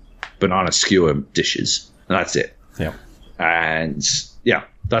skewer dishes, and that's it. Yeah. And yeah,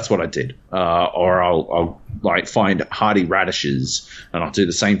 that's what I did. Or I'll like find hardy radishes, and I'll do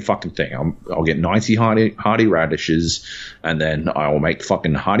the same fucking thing. I'll get 90 hardy radishes, and then I'll make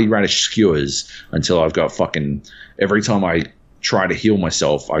fucking hardy radish skewers until I've got fucking, every time I try to heal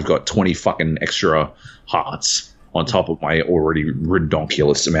myself, I've got 20 fucking extra hearts on top of my already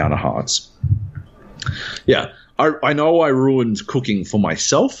redonkulous amount of hearts. Yeah, I know I ruined cooking for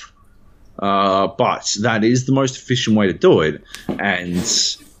myself, but that is the most efficient way to do it, and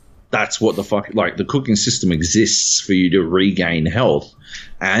that's what the fuck, like, the cooking system exists for you to regain health.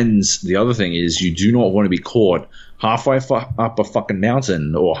 And the other thing is, you do not want to be caught halfway up a fucking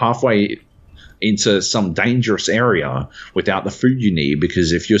mountain or halfway into some dangerous area without the food you need,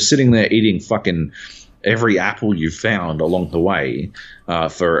 because if you're sitting there eating fucking every apple you found along the way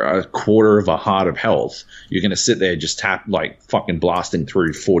for a quarter of a heart of health, you're going to sit there just like fucking blasting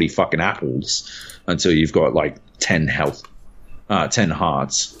through 40 fucking apples until you've got like 10 hearts,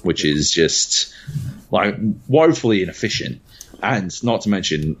 which is just like woefully inefficient, and not to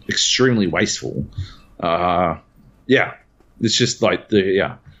mention extremely wasteful. Yeah, it's just like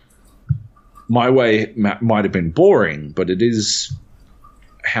my way might have been boring, but it is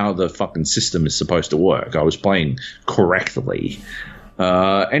how the fucking system is supposed to work. I was playing correctly.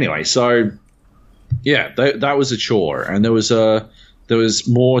 Anyway, so yeah, that was a chore, and there was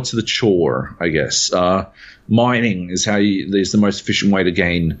more to the chore, I guess. Mining is is the most efficient way to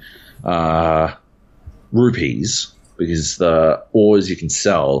gain rupees, because the ores you can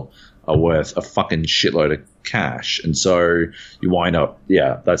sell are worth a fucking shitload of cash, and so you wind up,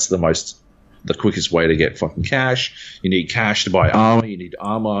 that's the quickest way to get fucking cash. You need cash to buy armor. You need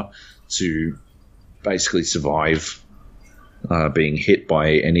armor to basically survive being hit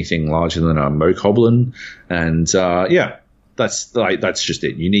by anything larger than a Mokoblin. And that's just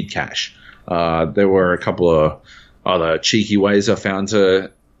it. You need cash. There were a couple of other cheeky ways I found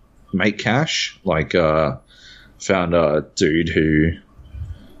to make cash. Like found a dude who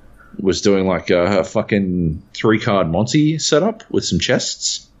was doing like a fucking 3-card Monty setup with some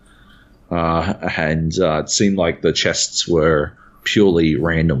chests. And it seemed like the chests were purely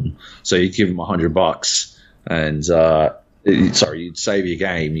random. So you'd give them $100, and you'd save your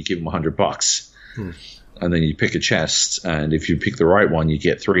game. You give them $100, and then you pick a chest. And if you pick the right one, you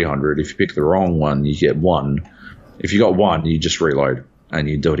get 300. If you pick the wrong one, you get 1. If you got 1, you just reload and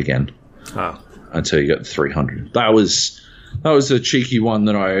you do it again until you get 300. That was a cheeky one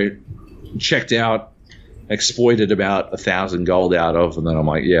that I checked out. Exploited about 1,000 gold out of, and then I'm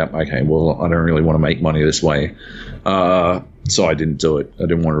like, yeah, okay, well, I don't really want to make money this way, so I didn't do it. I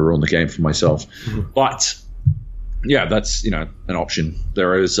didn't want to ruin the game for myself. But yeah, that's an option.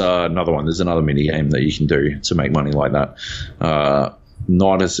 There is another one. There's another mini game that you can do to make money like that.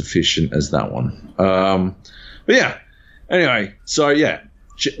 Not as efficient as that one. But yeah. Anyway, so yeah,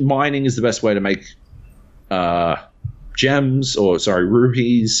 mining is the best way to make rupees.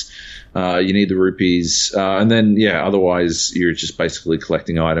 You need the rupees, and then otherwise you're just basically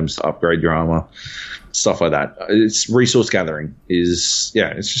collecting items to upgrade your armor, stuff like that. It's resource gathering it's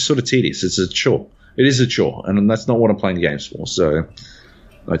just sort of tedious. It's a chore. It is a chore, and that's not what I'm playing games for. So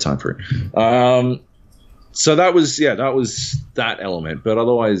no time for it. So that was that element, but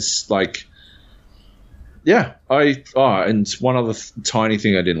otherwise, like, and one other tiny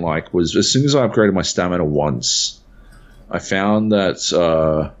thing I didn't like was, as soon as I upgraded my stamina once, I found that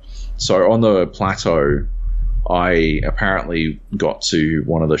so on the plateau, I apparently got to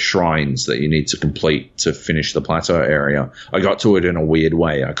one of the shrines that you need to complete to finish the plateau area. I got to it in a weird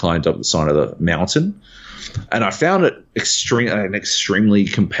way. I climbed up the side of the mountain, and I found it an extremely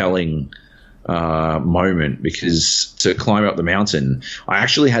compelling moment, because to climb up the mountain, I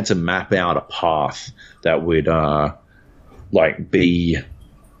actually had to map out a path that would allow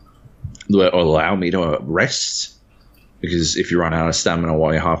me to rest. Because if you run out of stamina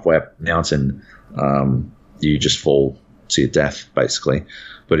while you're halfway up the mountain, you just fall to your death, basically.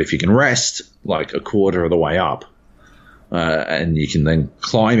 But if you can rest like a quarter of the way up, and you can then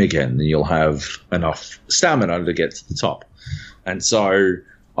climb again, then you'll have enough stamina to get to the top. And so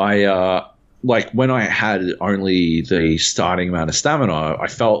I, when I had only the starting amount of stamina, I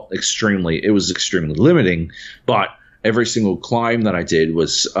felt it was extremely limiting, but every single climb that I did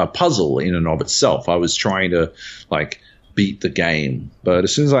was a puzzle in and of itself. I was trying to beat the game, but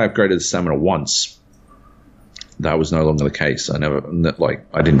as soon as I upgraded the stamina once, that was no longer the case. I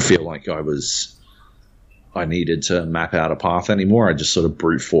didn't feel like I needed to map out a path anymore. I just sort of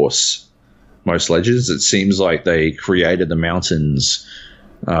brute force most ledges. It seems like they created the mountains,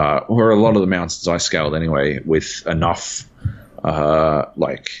 or a lot of the mountains I scaled anyway, with enough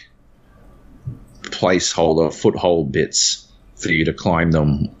placeholder, foothold bits for you to climb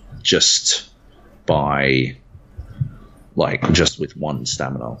them just by just with one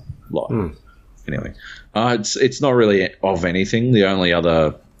stamina lot. Anyway, it's not really of anything. The only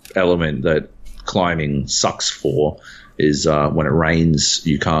other element that climbing sucks for is when it rains,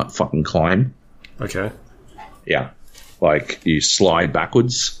 you can't fucking climb. Okay. Yeah. You slide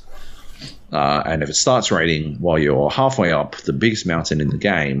backwards. And if it starts raining while you're halfway up the biggest mountain in the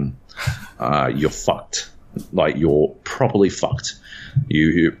game, you're fucked. You're properly fucked.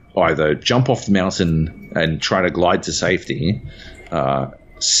 You either jump off the mountain and try to glide to safety,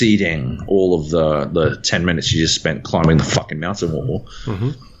 ceding all of the 10 minutes you just spent climbing the fucking mountain wall,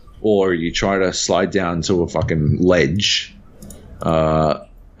 or you try to slide down to a fucking ledge, and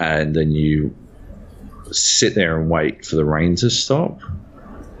then you sit there and wait for the rain to stop.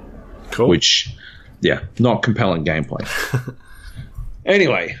 Cool. Which, yeah, not compelling gameplay.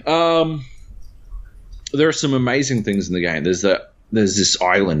 Anyway, there are some amazing things in the game. There's this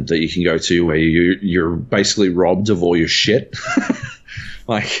island that you can go to where you're basically robbed of all your shit.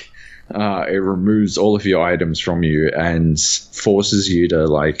 It removes all of your items from you and forces you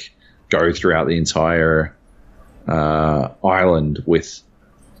to go throughout the entire island with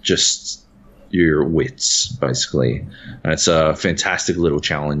just your wits, basically. And it's a fantastic little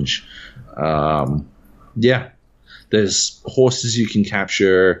challenge. There's horses you can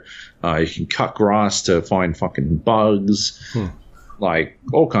capture. You can cut grass to find fucking bugs.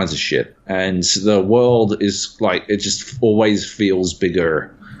 All kinds of shit. And the world is it just always feels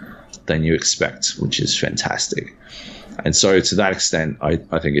bigger than you expect, which is fantastic. And so to that extent, I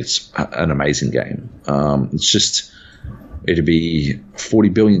think it's an amazing game. It'd be 40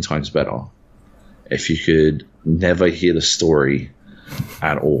 billion times better if you could never hear the story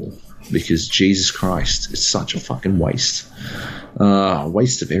at all. Because Jesus Christ, it's such a fucking waste.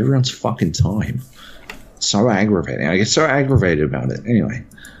 Waste of everyone's fucking time. So aggravating. I get so aggravated about it. Anyway,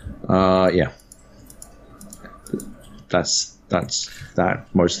 yeah. That's that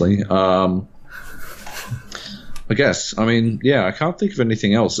mostly. I guess. I mean, yeah, I can't think of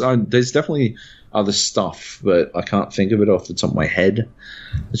anything else. There's definitely other stuff, but I can't think of it off the top of my head.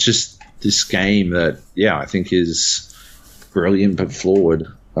 It's just this game that, yeah, I think is brilliant but flawed.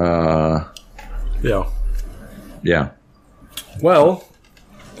 Yeah. Well,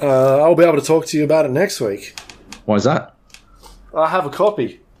 I'll be able to talk to you about it next week. Why is that? I have a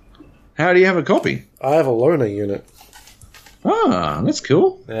copy. How do you have a copy? I have a loaner unit. Ah, that's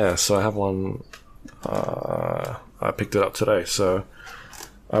cool. Yeah, so I have one. I picked it up today, so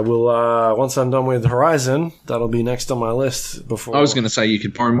I will, once I'm done with Horizon, that'll be next on my list. Before I was going to say you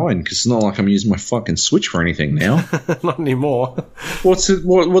could borrow mine, because it's not like I'm using my fucking Switch for anything now. Not anymore. What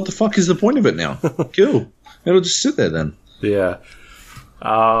the fuck is the point of it now? Cool. It'll just sit there then. Yeah.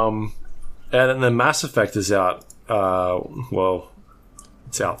 And then Mass Effect is out,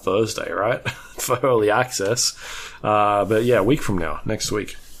 it's out Thursday, right? For early access. But yeah, a week from now, next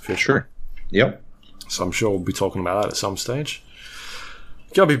week. For sure. Yep. So I'm sure we'll be talking about that at some stage.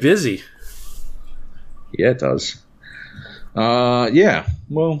 Gotta be busy. Yeah, it does. Yeah.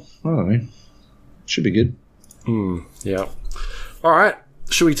 Well, I don't know. Should be good. Yeah. All right.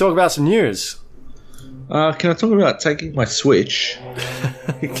 Should we talk about some news? Can I talk about taking my Switch?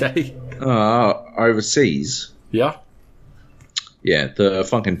 Okay. Overseas. Yeah. Yeah, the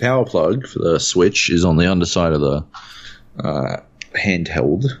fucking power plug for the Switch is on the underside of the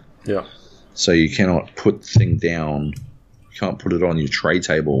handheld. Yeah. So you cannot put the thing down. You can't put it on your tray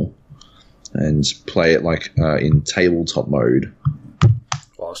table and play it in tabletop mode.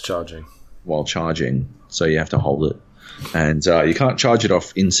 While charging. So you have to hold it. And you can't charge it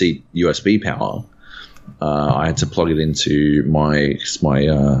off in-seat USB power. I had to plug it into my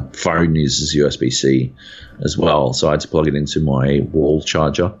phone uses USB-C as well, so I had to plug it into my wall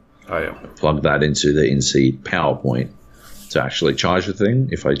charger. Oh, yeah. Plug that into the in-seat power point to actually charge the thing.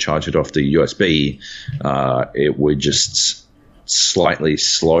 If I charge it off the USB, it would just slightly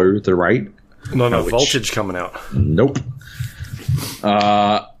slow the rate. No voltage coming out. Nope.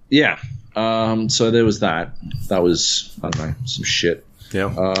 Yeah. So there was that. That was, I don't know, some shit.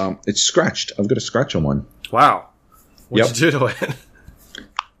 Yeah. It's scratched. I've got a scratch on one. Wow. What'd you do to it?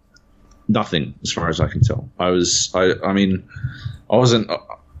 Nothing, as far as I can tell. I wasn't.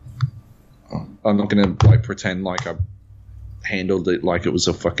 I'm not going to pretend like I handled it like it was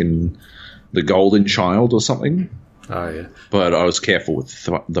a fucking the golden child or something. Oh yeah. But I was careful with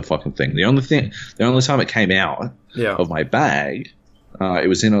the fucking thing. The only time it came out of my bag, it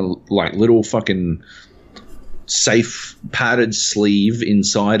was in a like little fucking safe padded sleeve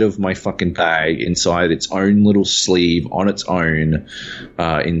inside of my fucking bag, inside its own little sleeve on its own,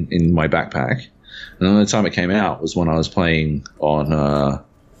 in my backpack. And the only time it came out was when I was playing on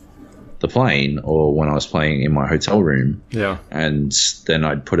the plane, or when I was playing in my hotel room. Yeah. And then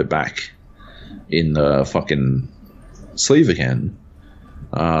I'd put it back in the fucking sleeve again.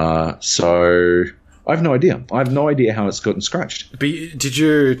 So I have no idea. I have no idea how it's gotten scratched. But did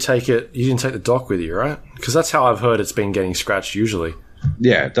you take it? You didn't take the dock with you, right? Because that's how I've heard it's been getting scratched usually.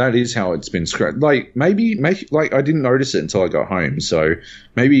 Yeah, that is how it's been scratched. Like maybe I didn't notice it until I got home. So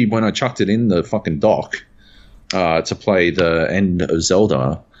maybe when I chucked it in the fucking dock to play the end of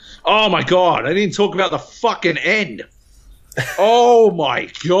Zelda. Oh my god! I didn't talk about the fucking end. Oh my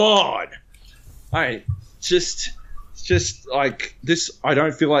god! Just like this. I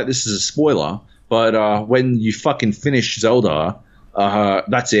don't feel like this is a spoiler, but when you fucking finish Zelda,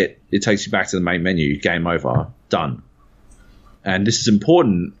 that's it. It takes you back to the main menu. Game over. Done. And this is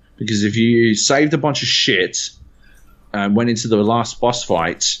important because if you saved a bunch of shit and went into the last boss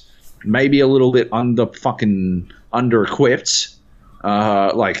fight, maybe a little bit under-equipped,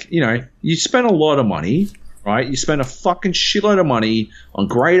 you spent a lot of money, right? You spent a fucking shitload of money on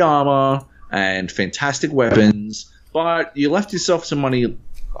great armor and fantastic weapons, but you left yourself some money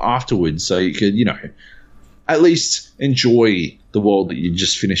afterwards so you could, at least enjoy the world that you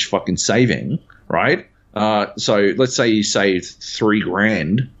just finished fucking saving, right? So let's say you saved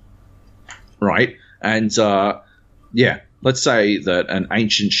 $3,000, right? And let's say that an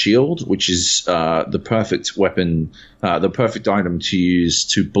ancient shield, which is the perfect weapon, the perfect item to use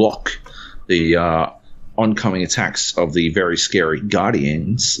to block the oncoming attacks of the very scary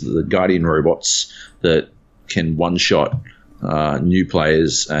guardians, the guardian robots that can one-shot new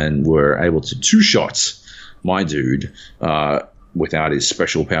players and were able to two-shot my dude without his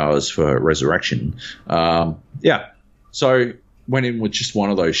special powers for resurrection. So went in with just one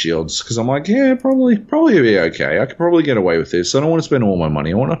of those shields because I'm like, yeah, probably be okay. I could probably get away with this. I don't want to spend all my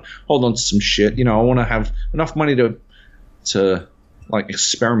money. I want to hold on to some shit. I want to have enough money to like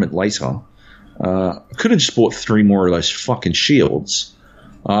experiment later. I could have just bought 3 more of those fucking shields.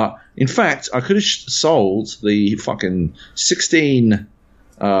 In fact, I could have sold the fucking 16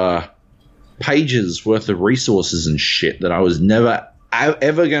 pages worth of resources and shit that I was never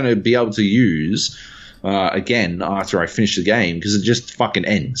ever going to be able to use again after I finish the game because it just fucking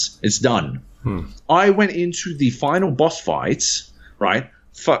ends. It's done. I went into the final boss fight, right?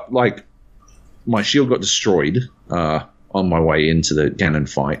 My shield got destroyed on my way into the Ganon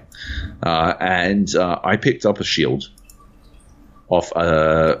fight, and I picked up a shield off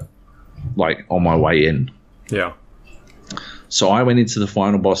on my way in. Yeah. So I went into the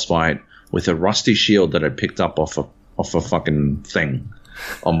final boss fight with a rusty shield that I picked up off a fucking thing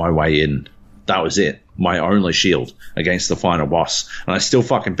on my way in. That was it. My only shield against the final boss. And I still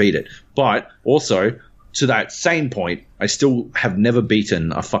fucking beat it. But also, to that same point, I still have never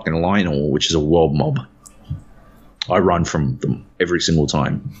beaten a fucking Lionel, which is a world mob. I run from them every single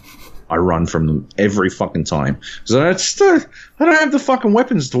time. I run from them every fucking time. Because I don't have the fucking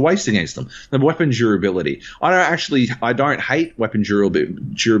weapons to waste against them. The weapon durability. I don't hate weapon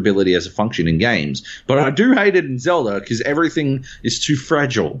durability as a function in games, but I do hate it in Zelda because everything is too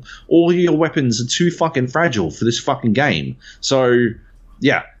fragile. All your weapons are too fucking fragile for this fucking game. So,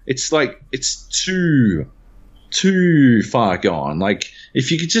 yeah, it's like, it's too far gone. Like, if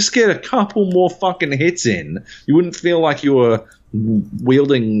you could just get a couple more fucking hits in, you wouldn't feel like you were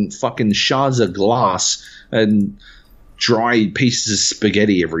wielding fucking shards of glass and dry pieces of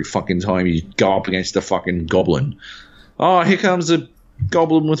spaghetti every fucking time you go up against a fucking goblin. Oh, here comes a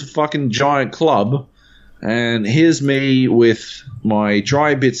goblin with a fucking giant club, and here's me with my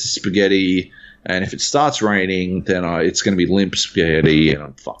dry bits of spaghetti, and if it starts raining, then it's going to be limp spaghetti, and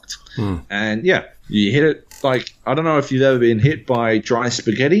I'm fucked. And yeah, you hit it, like, I don't know if you've ever been hit by dry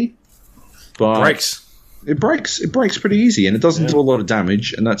spaghetti, but It breaks pretty easy, and it doesn't do a lot of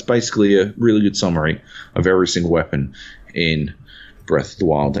damage, and that's basically a really good summary of every single weapon in Breath of the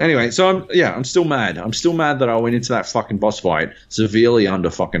Wild. Anyway, so I'm still mad. I'm still mad that I went into that fucking boss fight severely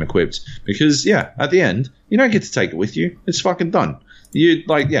under fucking equipped, because at the end, you don't get to take it with you. It's fucking done. You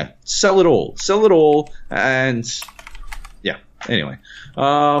sell it all, and anyway.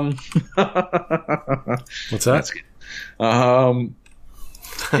 What's that? That's good.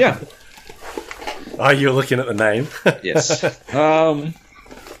 Yeah. Oh, you're looking at the name? Yes.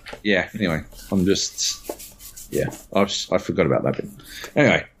 Anyway, I'm just Yeah, I forgot about that bit.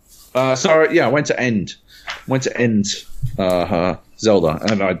 Anyway, so yeah, I went to end Zelda,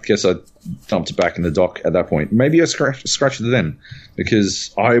 and I guess I dumped it back in the dock at that point. Maybe I scratched it then,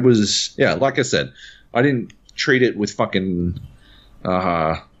 because I was, like I said, I didn't treat it with fucking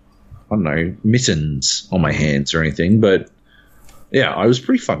I don't know, mittens on my hands or anything, but yeah, I was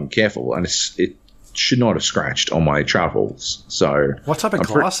pretty fucking careful, and it should not have scratched on my travels. So what type of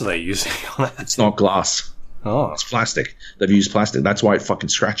glass are they using on it? It's not glass. Oh, it's plastic. They've used plastic. That's why it fucking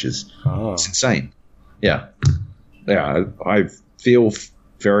scratches. Oh, it's insane. Yeah. I feel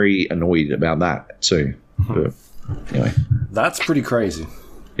very annoyed about that too. But anyway, that's pretty crazy.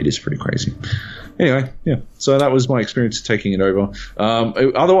 It is pretty crazy. Anyway, yeah. So that was my experience taking it over.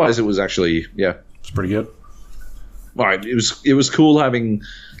 Otherwise, it was actually it's pretty good. Right. It was cool having,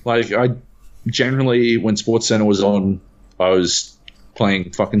 like, I generally, when SportsCenter was on, I was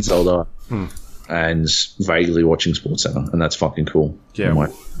playing fucking Zelda and vaguely watching SportsCenter, and that's fucking cool. Yeah.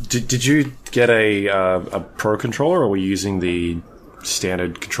 Did you get a pro controller, or were you using the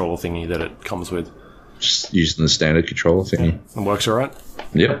standard controller thingy that it comes with? Just using the standard controller thingy. Yeah. It works all right?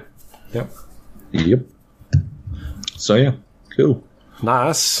 Yep. So yeah, cool.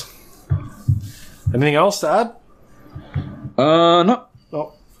 Nice. Anything else to add? No.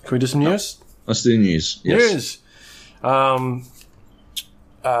 Oh, can we do some news? Let's do news. Yes. News.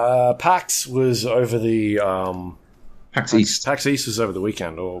 PAX was over the PAX East. PAX East was over the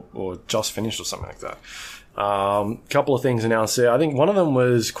weekend, or just finished, or something like that. Couple of things announced there. I think one of them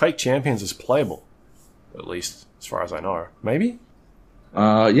was Quake Champions is playable, at least as far as I know. Maybe.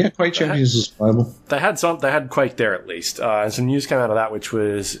 Quake Champions is playable. They had Quake there at least, and some news came out of that, which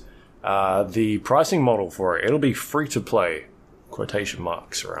was the pricing model for it. It'll be free to play, quotation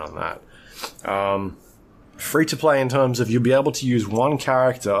marks around that. Free to play in terms of you'll be able to use one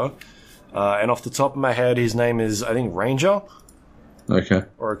character, and off the top of my head, his name is, I think, Ranger. Okay.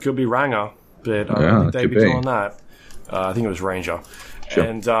 Or it could be Ranger, but I don't think they'd be calling that. I think it was Ranger. Sure.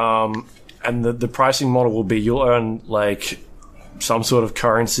 And the pricing model will be you'll earn like some sort of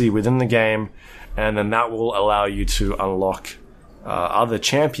currency within the game, and then that will allow you to unlock other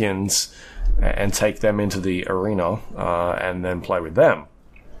champions and take them into the arena and then play with them.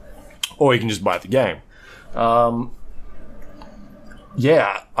 Or you can just buy the game. I don't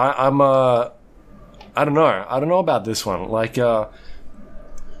know. I don't know about this one. Like,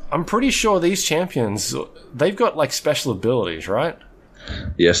 I'm pretty sure these champions, they've got like special abilities, right?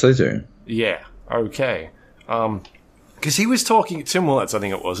 Yes, they do. Yeah. Okay. Because he was talking, Tim Willits, I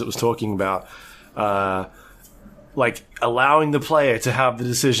think it was talking about, like, allowing the player to have the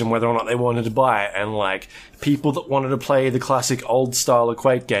decision whether or not they wanted to buy it, and, like, people that wanted to play the classic old style of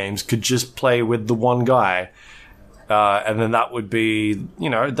Quake games could just play with the one guy, and then that would be, you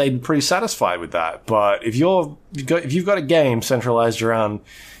know, they'd be pretty satisfied with that. But if you've got a game centralized around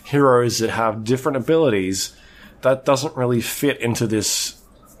heroes that have different abilities, that doesn't really fit into this,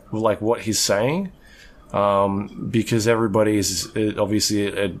 like, what he's saying. Because everybody is obviously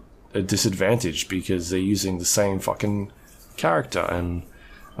at a disadvantage because they're using the same fucking character, and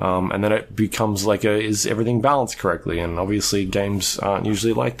then it becomes like is everything balanced correctly? And obviously games aren't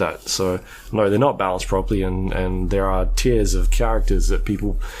usually like that. So no, they're not balanced properly, and there are tiers of characters that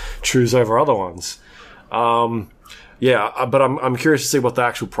people choose over other ones. But I'm curious to see what the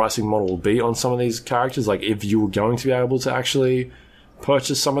actual pricing model will be on some of these characters. Like if you were going to be able to actually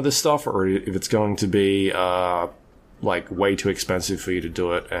purchase some of this stuff, or if it's going to be like way too expensive for you to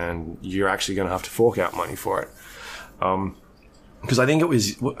do it, and you're actually going to have to fork out money for it. Because I think it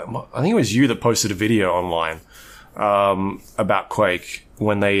was you that posted a video online about Quake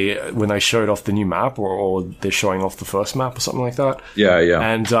when they showed off the new map, or they're showing off the first map or something like that. Yeah.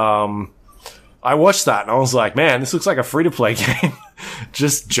 And I watched that and I was like, man, this looks like a free-to-play game.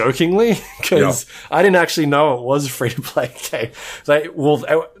 Just jokingly, because I didn't actually know it was a free-to-play game. They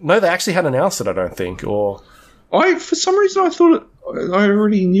actually hadn't announced it, I don't think. Or for some reason, I thought I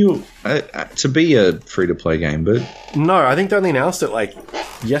already knew it to be a free-to-play game, but no, I think they only announced it like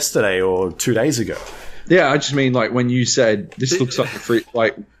yesterday or 2 days ago. Yeah, I just mean like when you said this looks like a free,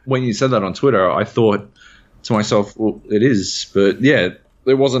 like when you said that on Twitter, I thought to myself, well, it is, but yeah,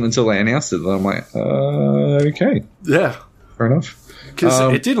 it wasn't until they announced it that I'm like, okay, yeah, fair enough.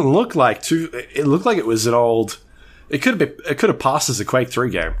 Because it didn't look like it looked like it was an old. It could have passed as a Quake 3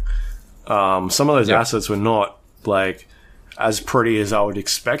 game. Some of those assets were not like as pretty as I would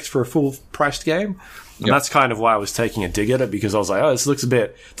expect for a full priced game, and that's kind of why I was taking a dig at it, because I was like, oh, this looks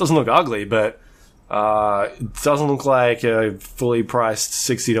it doesn't look ugly, but it doesn't look like a fully priced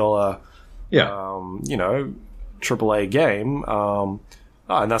 $60 AAA game.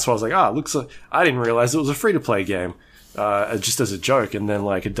 and that's why I was like, it looks like I didn't realize it was a free-to-play game, just as a joke. And then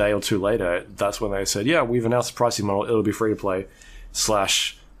like a day or two later, that's when they said, yeah, we've announced the pricing model. It'll be free-to-play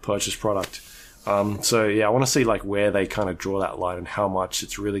 / purchase product. So yeah, I want to see like where they kind of draw that line and how much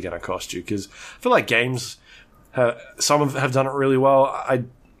it's really going to cost you, because I feel like games, some have done it really well. I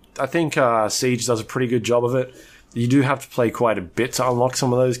think Siege does a pretty good job of it. You do have to play quite a bit to unlock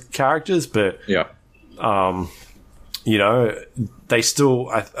some of those characters, but yeah, you know, they still,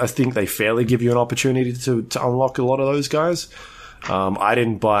 I think they fairly give you an opportunity to unlock a lot of those guys. I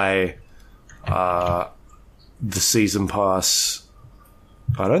didn't buy the season pass.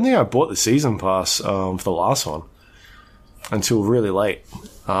 I don't think I bought the season pass for the last one until really late.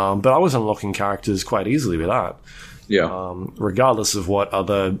 But I was unlocking characters quite easily with that. Yeah. Regardless of what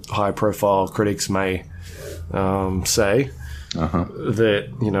other high-profile critics may say, that,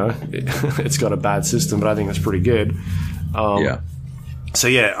 you know, it's got a bad system, but I think it's pretty good. Yeah. So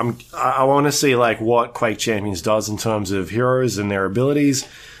yeah, I want to see like what Quake Champions does in terms of heroes and their abilities,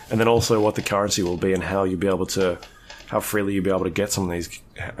 and then also what the currency will be and how freely you'll be able to get some of these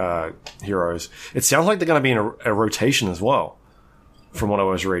heroes. It sounds like they're going to be in a rotation as well, from what I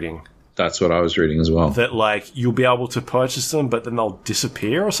was reading. That's what I was reading as well. That like you'll be able to purchase them, but then they'll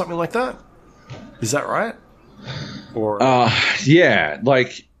disappear or something like that. Is that right? Or yeah,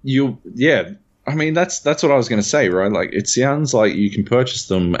 like yeah. I mean, that's what I was going to say, right? Like, it sounds like you can purchase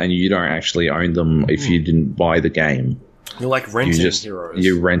them and you don't actually own them if you didn't buy the game. You're like renting heroes.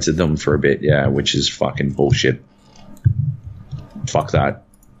 You rented them for a bit, yeah, which is fucking bullshit. Fuck that.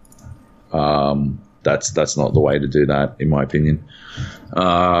 That's not the way to do that, in my opinion.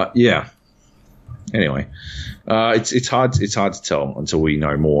 Yeah. Anyway, it's hard to tell until we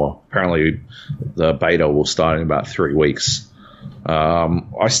know more. Apparently, the beta will start in about 3 weeks.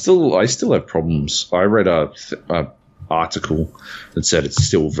 I still have problems. I read a article that said it's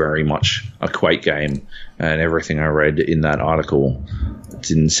still very much a Quake game, and everything I read in that article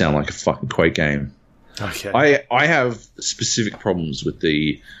didn't sound like a fucking Quake game. Okay. I have specific problems with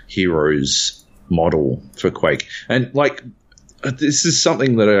the heroes model for Quake, and like this is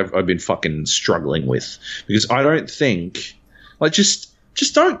something that I've been fucking struggling with, because I don't think, like, just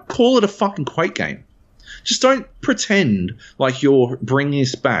don't call it a fucking Quake game. Just don't pretend like you're bringing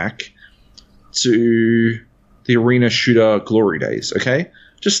us back to the arena shooter glory days, okay?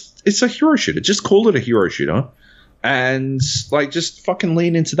 It's a hero shooter. Just call it a hero shooter, and like just fucking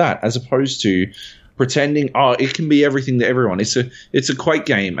lean into that, as opposed to pretending it can be everything to everyone. It's a Quake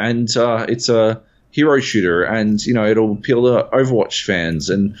game, and it's a hero shooter, and you know it'll appeal to Overwatch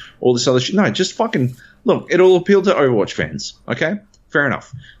fans and all this other shit. No, just fucking look. It'll appeal to Overwatch fans, okay? Fair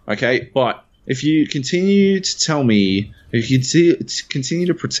enough, okay? But if you continue to tell me, if you continue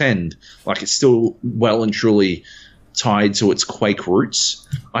to pretend like it's still well and truly tied to its Quake roots,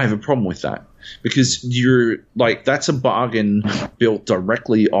 I have a problem with that, because you're like, that's a bargain built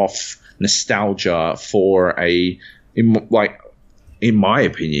directly off nostalgia for in my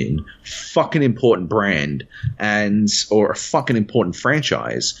opinion, fucking important brand or a fucking important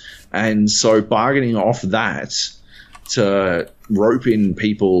franchise. And so bargaining off that to rope in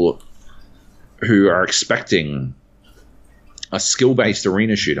people who are expecting a skill-based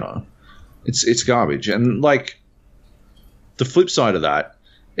arena shooter, it's garbage. And like, the flip side of that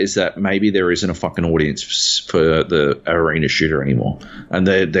is that maybe there isn't a fucking audience for the arena shooter anymore, and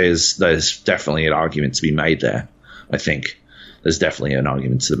there's definitely an argument to be made there. I think there's definitely an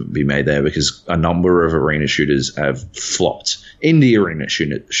argument to be made there, because a number of arena shooters have flopped. Indie arena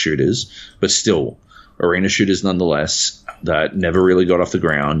shooters, but still arena shooters nonetheless, that never really got off the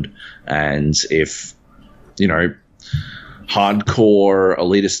ground. And if, you know, hardcore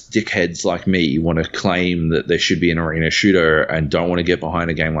elitist dickheads like me want to claim that there should be an arena shooter and don't want to get behind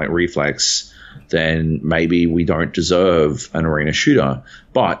a game like Reflex, then maybe we don't deserve an arena shooter.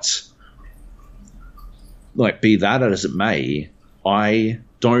 But like, be that as it may, I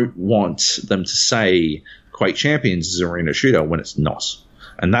don't want them to say Quake Champions is an arena shooter when it's not.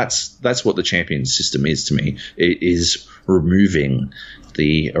 And that's what the Champions system is to me. It is removing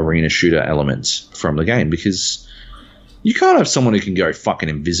the arena shooter elements from the game, because you can't have someone who can go fucking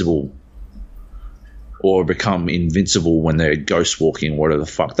invisible or become invincible when they're ghost walking or whatever the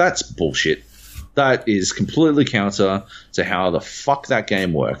fuck. That's bullshit. That is completely counter to how the fuck that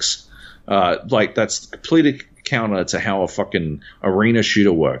game works. Like, that's completely counter to how a fucking arena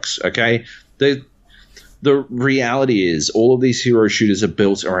shooter works, okay? The reality is, all of these hero shooters are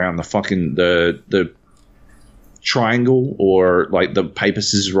built around the fucking the triangle, or like the paper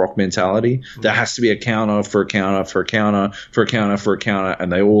scissors rock mentality. There has to be a counter for a counter for a counter for a counter for a counter,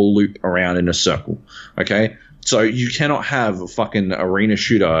 and they all loop around in a circle. Okay, So you cannot have a fucking arena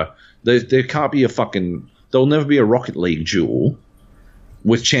shooter. There can't be a fucking... There'll never be a Rocket League duel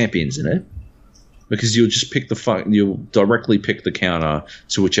with champions in it, because you'll just pick you'll directly pick the counter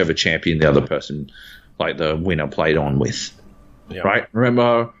to whichever champion the other person, like the winner, played on with. Yep. Right?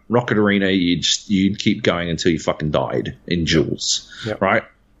 Remember, Rocket Arena, you'd keep going until you fucking died in duels. Yep. Right?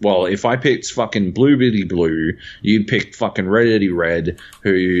 Well, if I picked fucking Blue Bitty Blue, you'd pick fucking Red Eddie Red,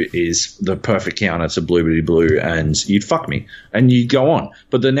 who is the perfect counter to Blue Bitty Blue, and you'd fuck me. And you'd go on.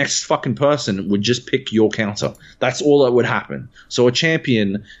 But the next fucking person would just pick your counter. That's all that would happen. So a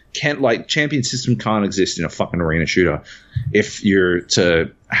champion champion system can't exist in a fucking arena shooter if you're to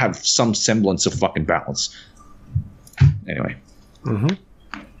have some semblance of fucking balance. Anyway. Mm-hmm.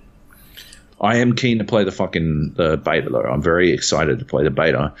 I am keen to play the beta, though. I'm very excited to play the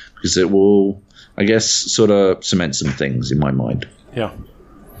beta because it will, I guess, sort of cement some things in my mind. Yeah.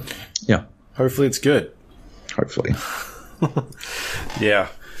 Yeah. Hopefully it's good. Hopefully. Yeah.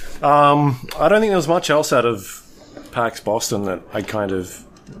 I don't think there was much else out of PAX Boston that I kind of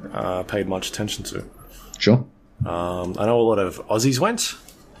paid much attention to. Sure. I know a lot of Aussies went.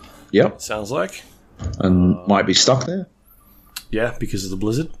 Yep. Sounds like. And might be stuck there. Yeah, because of the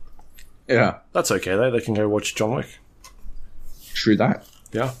blizzard. Yeah. That's okay, though. They can go watch John Wick. True that.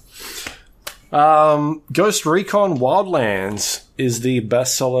 Yeah. Ghost Recon Wildlands is the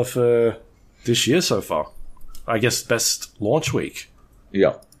bestseller for this year so far. I guess best launch week.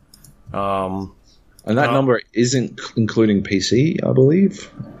 Yeah. And that number isn't including PC, I believe,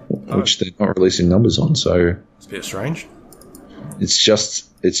 which they're not releasing numbers on, so... It's a bit strange. It's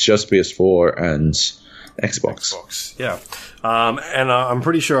just PS4 and Xbox. Yeah. And I'm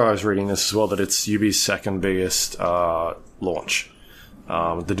pretty sure I was reading this as well, that it's Ubi's second biggest launch,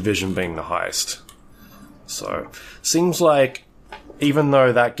 the Division being the highest. So, seems like even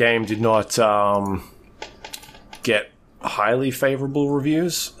though that game did not get highly favorable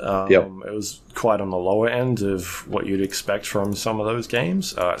reviews, it was quite on the lower end of what you'd expect from some of those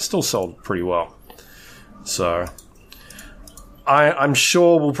games. It still sold pretty well. So, I'm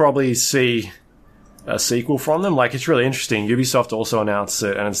sure we'll probably see a sequel from them. Like, it's really interesting. Ubisoft also announced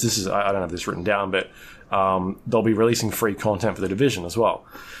it, and I don't have this written down, but they'll be releasing free content for The Division as well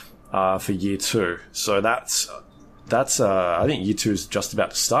for year 2. So that's I think year 2 is just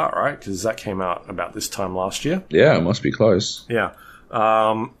about to start, right? Because that came out about this time last year. Yeah, it must be close. Yeah.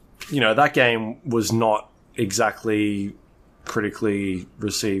 That game was not exactly critically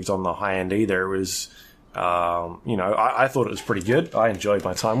received on the high end either. It was... I thought it was pretty good. I enjoyed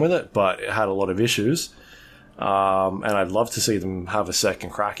my time with it, but it had a lot of issues. And I'd love to see them have a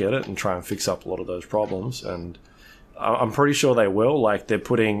second crack at it and try and fix up a lot of those problems. And I'm pretty sure they will. Like,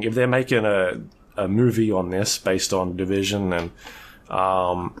 if they're making a movie on this based on Division, and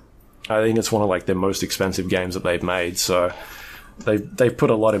I think it's one of like their most expensive games that they've made. So they've put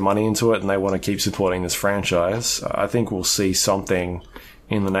a lot of money into it, and they want to keep supporting this franchise. I think we'll see something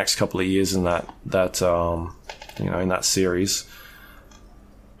in the next couple of years in that in that series,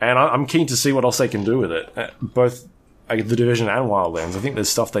 and I'm keen to see what else they can do with it. Both The Division and Wildlands. I think there's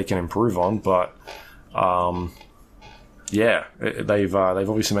stuff they can improve on, but they've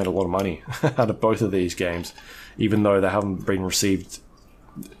obviously made a lot of money out of both of these games, even though they haven't been received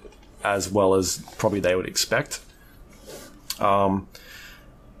as well as probably they would expect. I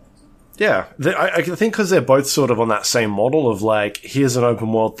think because they're both sort of on that same model of like, here's an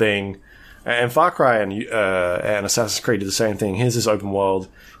open world thing, and Far Cry and Assassin's Creed do the same thing. Here's this open world.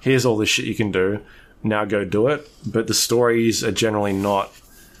 Here's all this shit you can do. Now go do it. But the stories are generally not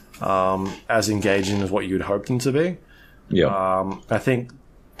as engaging as what you'd hope them to be. Yeah. I think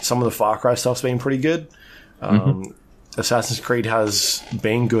some of the Far Cry stuff's been pretty good. Assassin's Creed has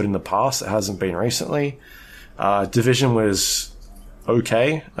been good in the past. It hasn't been recently. Division was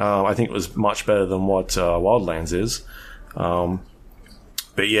okay. I think it was much better than what Wildlands is.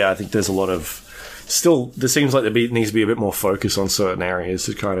 But yeah, I think there's a lot of... Still, there seems like there needs to be a bit more focus on certain areas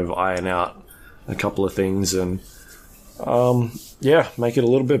to kind of iron out a couple of things and, make it a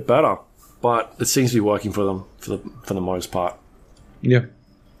little bit better. But it seems to be working for them for the most part. Yeah.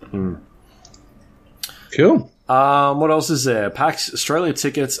 Cool. What else is there? PAX Australia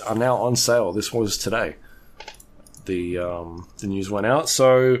tickets are now on sale. This was today. The news went out.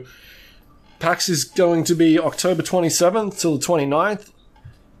 So PAX is going to be October 27th till the 29th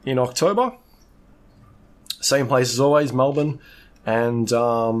in October. Same place as always, Melbourne. And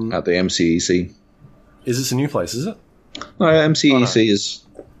at the MCEC. Is this a new place, is it? No, MCEC is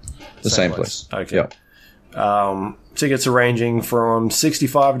the same place. Okay. Yeah. Tickets are ranging from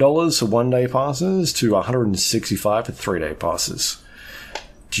 $65 for one-day passes to $165 for three-day passes.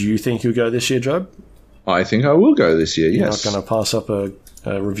 Do you think you'll go this year, Job? I think I will go this year, yes. You're not going to pass up a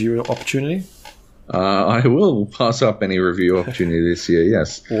review opportunity? I will pass up any review opportunity this year,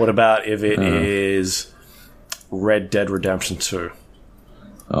 yes. What about if it is Red Dead Redemption 2?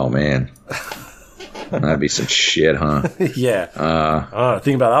 Oh, man. That'd be some shit, huh? Yeah.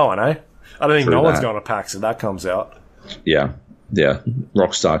 Think about that one, eh? I don't think no one's going to PAX if that comes out. Yeah.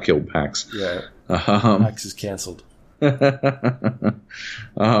 Rockstar killed PAX. Yeah. PAX is cancelled. No,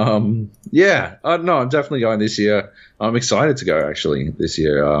 I'm definitely going this year. I'm excited to go, actually, this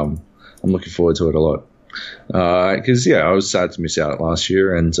year. I'm looking forward to it a lot. Because, I was sad to miss out last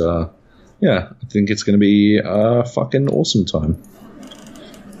year, and, I think it's going to be a fucking awesome time.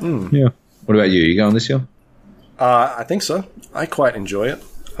 Yeah. What about you? You going this year? I think so. I quite enjoy it.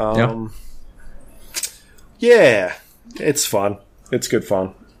 Yeah, it's fun. It's good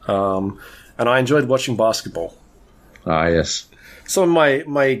fun. And I enjoyed watching basketball. Yes. Some of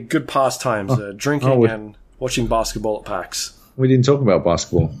my good pastimes, drinking and watching basketball at PAX. We didn't talk about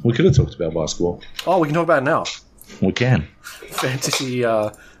basketball. We could have talked about basketball. Oh, we can talk about it now. We can. Fantasy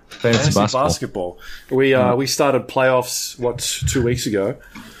basketball. We started playoffs, 2 weeks ago.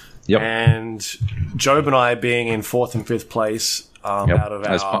 Yep. And Job and I being in 4th and 5th place out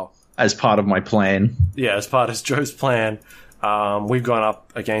of as part of my plan. Yeah, as part of Joe's plan, we've gone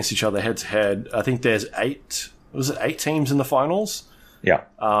up against each other head to head. I think there's 8 teams in the finals? Yeah.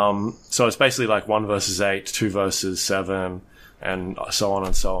 So it's basically like 1 versus 8, 2 versus 7, and so on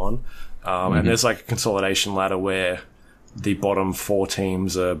and so on. And there's like a consolidation ladder where the bottom 4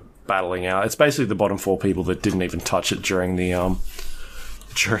 teams are battling out. It's basically the bottom 4 people that didn't even touch it during the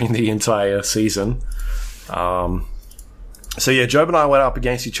entire season. Job and I went up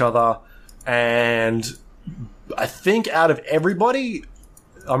against each other, and I think out of everybody,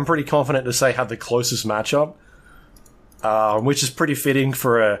 I'm pretty confident to say had the closest matchup, which is pretty fitting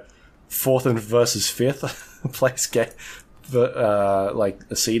for a 4th and versus 5th place game, like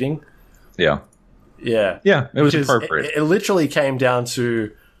a seeding. Yeah. Yeah. Yeah, it was appropriate. It literally came down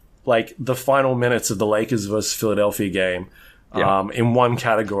to like the final minutes of the Lakers versus Philadelphia game. Yeah. In one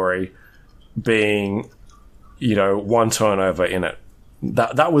category being, 1 turnover in it.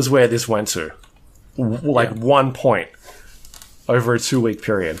 That was where this went to. 1 point over a 2-week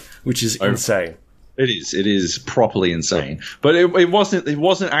period, which is insane. It is properly insane. But it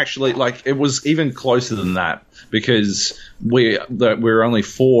wasn't actually, like, it was even closer than that, because we're only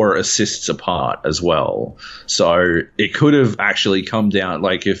 4 assists apart as well. So it could have actually come down,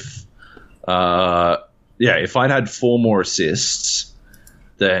 like, if I'd had 4 more assists,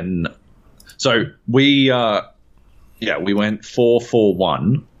 then... So we went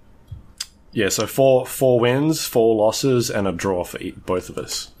 4-4-1. Yeah, so 4 wins, 4 losses, and a draw for both of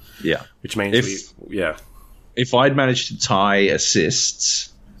us. Yeah. Which means if I'd managed to tie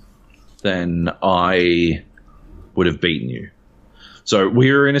assists, then I would have beaten you. So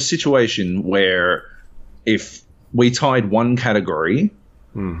we're in a situation where if we tied one category,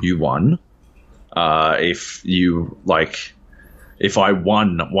 you won. If I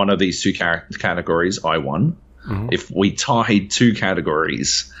won one of these 2 categories, I won. Mm-hmm. If we tied 2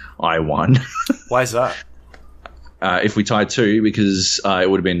 categories, I won. Why is that? If we tied 2, because it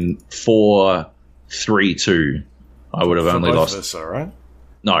would have been 4-3-2. I would have only lost. Us, all right?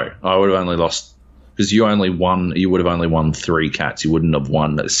 No, I would have only lost because you would have only won 3 cats. You wouldn't have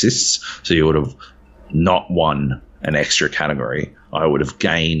won assists, so you would have not won an extra category. I would have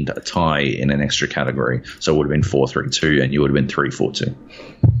gained a tie in an extra category, so it would have been 4-3-2, and you would have been 3-4-2.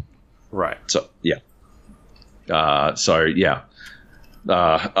 Right. So yeah.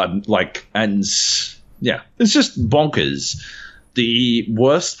 It's just bonkers. The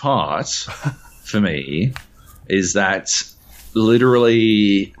worst part for me is that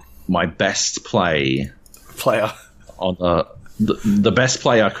literally my best player on the best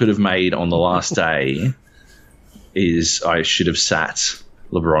play I could have made on the last day is I should have sat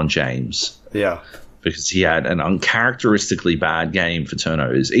LeBron James. Yeah. Because he had an uncharacteristically bad game for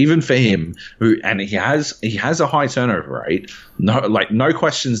turnovers, even for him, and he has a high turnover rate. No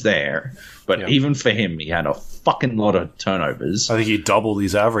questions there. But even for him, he had a fucking lot of turnovers. I think he doubled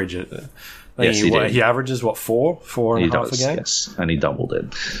his average. Yes, he did. He averages 4 and a half a game. Yes, and he doubled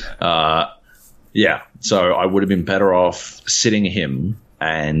it. So I would have been better off sitting him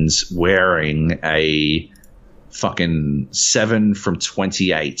and wearing a fucking 7 from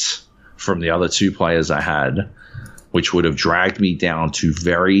 28 from the other 2 players I had, which would have dragged me down to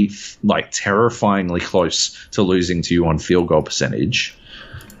very, terrifyingly close to losing to you on field goal percentage.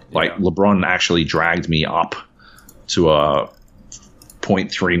 LeBron actually dragged me up to a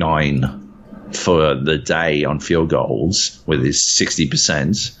 0.39 for the day on field goals with his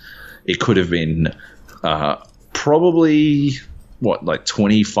 60%. It could have been Probably like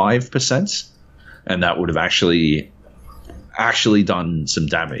 25%, and that would have actually done some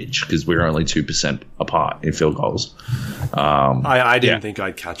damage because we were only 2% apart in field goals. I didn't think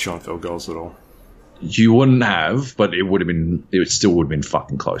I'd catch you on field goals at all. You wouldn't have, but it would have been. It still would have been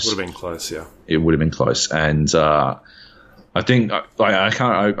fucking close. Would have been close, yeah. It would have been close, and I think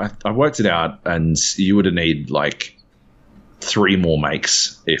I worked it out, and you would have needed like 3 more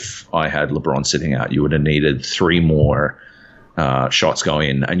makes if I had LeBron sitting out. You would have needed 3 more shots going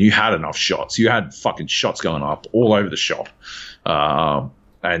in, and you had enough shots. You had fucking shots going up all over the shop,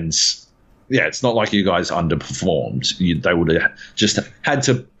 and yeah, it's not like you guys underperformed. They would have just had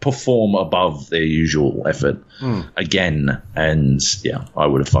to perform above their usual effort again, and yeah, I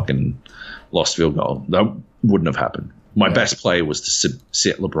would have fucking lost field goal. That wouldn't have happened. My best play was to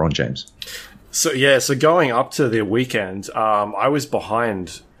sit LeBron James. So going up to the weekend, I was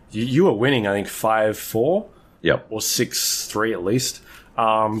behind. You were winning, I think 5-4. Yep. Or 6-3 at least,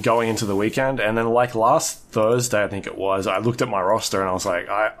 going into the weekend. And then like last Thursday, I think it was, I looked at my roster and I was like,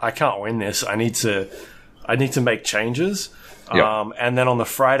 I can't win this. I need to make changes. Yep. And then on the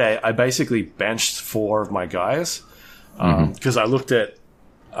Friday, I basically benched 4 of my guys. Because I looked at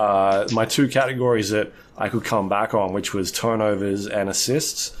my 2 categories that I could come back on, which was turnovers and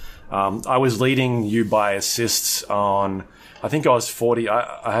assists. I was leading you by assists on, I think I was 40.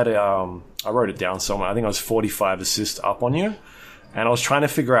 I wrote it down somewhere. I think I was 45 assists up on you. And I was trying to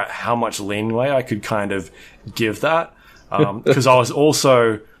figure out how much leeway I could kind of give that. Because I was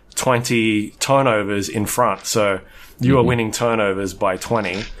also 20 turnovers in front. So you were winning turnovers by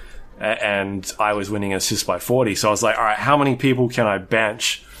 20 and I was winning assists by 40. So I was like, all right, how many people can I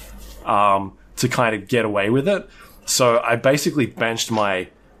bench to kind of get away with it? So I basically benched my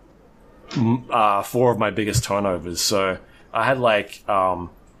 4 of my biggest turnovers. So I had like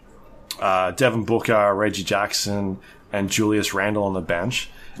Devin Booker, Reggie Jackson, and Julius Randle on the bench.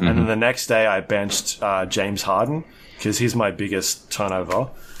 And then the next day I benched James Harden because he's my biggest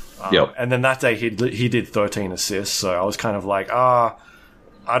turnover. And then that day he did 13 assists. So I was kind of like, I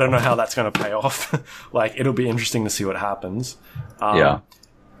don't know how that's going to pay off. Like, it'll be interesting to see what happens.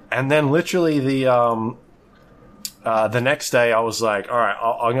 And then literally the next day I was like, all right,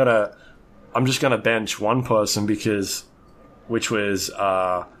 I'm just going to bench one person which was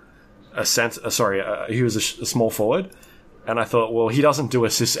he was a small forward, and I thought, well, he doesn't do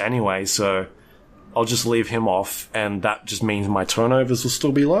assists anyway, so I'll just leave him off, and that just means my turnovers will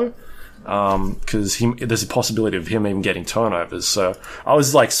still be low, because there's a possibility of him even getting turnovers. So I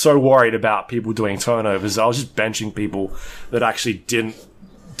was like so worried about people doing turnovers, I was just benching people that actually didn't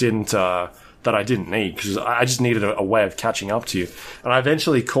that I didn't need, because I just needed a way of catching up to you. And I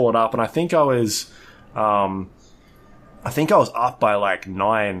eventually caught up, and I think I was up by like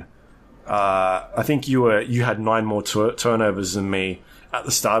 9. I think you had 9 more turnovers than me at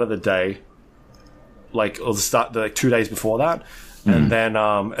the start of the day, like 2 days before that. And then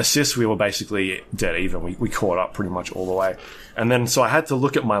assists, we were basically dead even. We caught up pretty much all the way. And then so I had to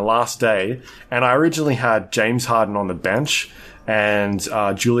look at my last day, and I originally had James Harden on the bench and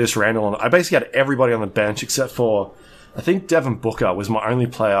Julius Randle I basically had everybody on the bench except for, I think Devin Booker was my only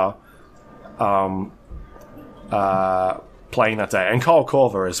player playing that day, and Kyle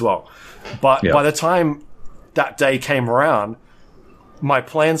Korver as well. But by the time that day came around, my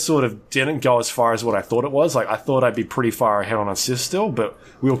plan sort of didn't go as far as what I thought it was. Like, I thought I'd be pretty far ahead on assists still, but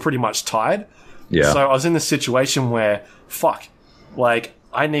we were pretty much tied. So I was in this situation where, like,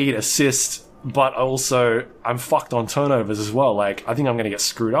 I need assists, but also I'm fucked on turnovers as well. Like, I think I'm going to get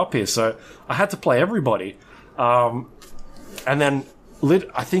screwed up here. So I had to play everybody. And then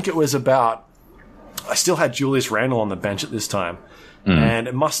I think it was about, I still had Julius Randle on the bench at this time. And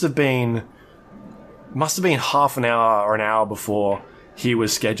it must have been half an hour or an hour before he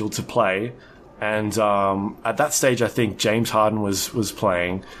was scheduled to play. And at that stage, I think James Harden was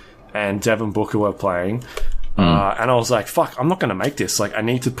playing and Devin Booker were playing. And I was like, fuck, I'm not going to make this. Like, I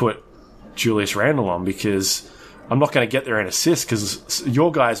need to put Julius Randle on because I'm not going to get there in assists, because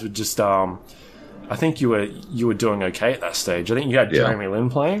your guys would just... I think you were doing okay at that stage. I think you had Jeremy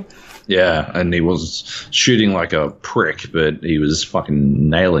Lin playing. Yeah, and he was shooting like a prick, but he was fucking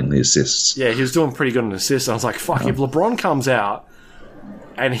nailing the assists. Yeah, he was doing pretty good on assists. I was like, fuck, if LeBron comes out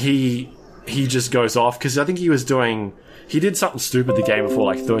and he just goes off, because I think he did something stupid the game before,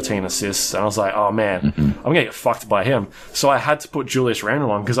 like 13 assists, and I was like, oh man, I'm going to get fucked by him. So I had to put Julius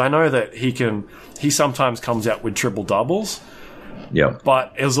Randle on, because I know that he sometimes comes out with triple doubles. Yeah,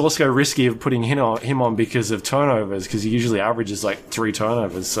 but it was also risky of putting him on because of turnovers, because he usually averages like 3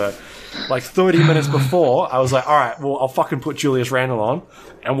 turnovers. So, like 30 minutes before, I was like, all right, well, I'll fucking put Julius Randle on,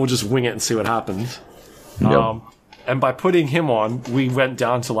 and we'll just wing it and see what happens. Yep. And by putting him on, we went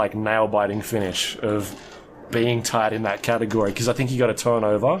down to like nail-biting finish of being tied in that category because I think he got a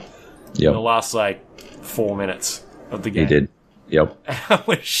turnover in the last like 4 minutes of the game. He did. Yep. I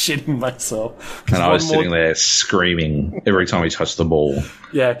was shitting myself. And I was sitting there screaming every time he touched the ball.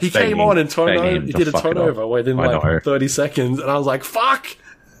 Yeah, he came on and he did a turnover within like 30 seconds, and I was like, fuck!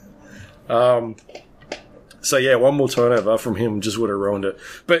 So yeah, one more turnover from him just would have ruined it.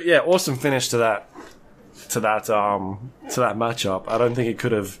 But yeah, awesome finish to that matchup. I don't think it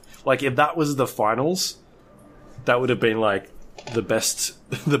could have, like, if that was the finals, that would have been like the best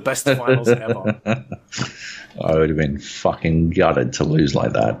finals ever. I would have been fucking gutted to lose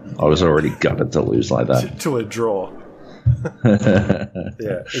like that. I was already gutted to lose like that. To a draw.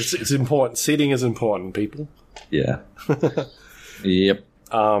 Yeah, it's important. Seeding is important, people. Yeah. Yep.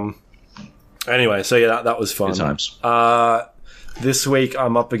 Anyway, so yeah, that was fun. Good times. This week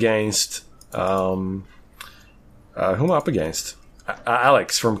I'm up against who am I up against?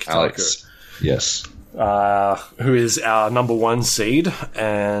 Alex from Kotaku. Alex. Yes. Who is our number 1 seed,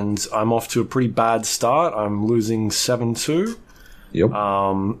 and I'm off to a pretty bad start. I'm losing 7-2. Yep.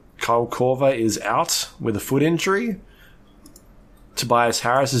 Kyle Korver is out with a foot injury. Tobias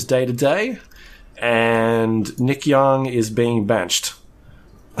Harris is day-to-day, and Nick Young is being benched.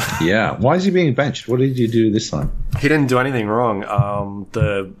 Yeah. Why is he being benched? What did you do this time? He didn't do anything wrong.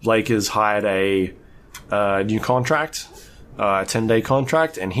 The Lakers hired a new contract, a 10-day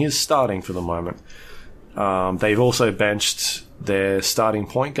contract, and he is starting for the moment. They've also benched their starting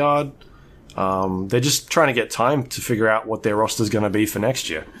point guard. They're just trying to get time to figure out what their roster's going to be for next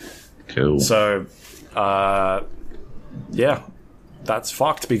year. Cool. So, yeah, that's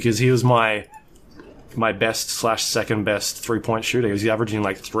fucked because he was my best / second best 3-point shooter. He was averaging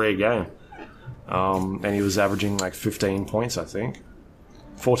like 3 a game. And he was averaging like 15 points, I think.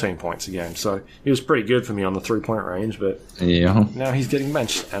 14 points a game. So he was pretty good for me on the 3-point range, but now he's getting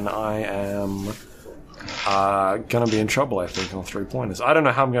benched, and I am going to be in trouble, I think, on 3-pointers. I don't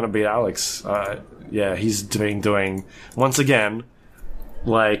know how I'm going to beat Alex. Yeah, he's doing once again,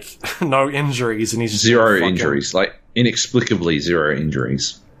 like, no injuries, and he's just 0 injuries, like inexplicably 0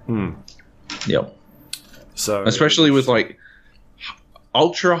 injuries. Yep. So especially with like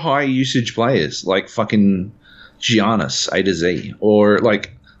ultra high usage players like fucking Giannis A to Z, or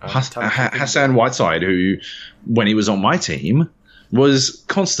like Hassan Whiteside, who when he was on my team was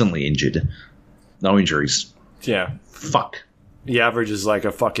constantly injured. No injuries. Yeah. Fuck. He averages like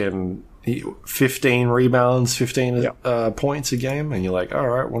a fucking 15 rebounds, 15 points a game, and you're like, all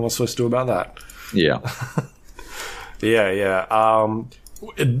right, what am I supposed to do about that? Yeah. Yeah.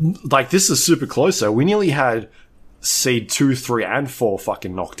 Like, this is super close, though. We nearly had seed 2, 3, and 4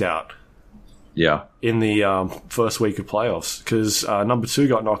 fucking knocked out. Yeah. In the first week of playoffs, because number 2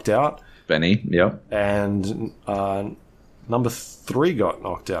 got knocked out. Benny, yeah. And number 3 got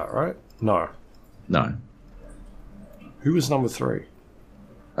knocked out, right? No. Who was number 3?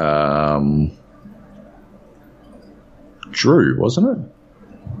 Drew, wasn't it?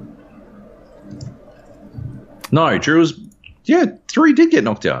 No, Drew was... Yeah, 3 did get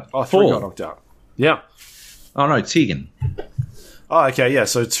knocked out. Oh, 3 got knocked out. Yeah. Oh, no, Tegan. Oh, okay, yeah,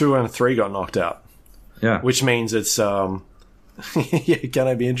 so 2 and 3 got knocked out. Yeah. Which means it's going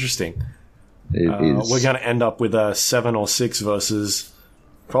to be interesting. It is. We're going to end up with a 7 or 6 versus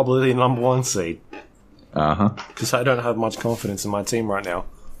probably the number 1 seed. Uh-huh. Because I don't have much confidence in my team right now.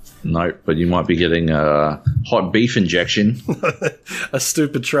 No, but you might be getting a hot beef injection. A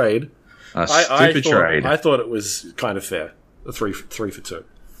stupid trade. Trade. I thought it was kind of fair. A 3 for 2.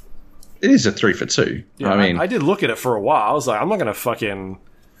 It is a 3 for 2. Yeah, I mean, I did look at it for a while. I was like, I'm not going to fucking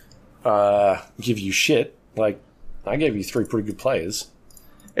give you shit. Like, I gave you 3 pretty good players.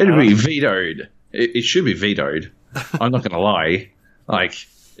 It'd be vetoed. It should be vetoed. I'm not going to lie. Like,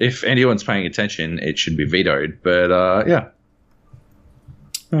 if anyone's paying attention, it should be vetoed. But, yeah.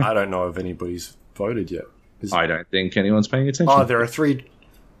 I don't know if anybody's voted yet. I don't think anyone's paying attention. Oh, there are 3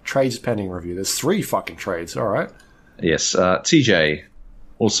 trades pending review. There's 3 fucking trades. All right. Yes. TJ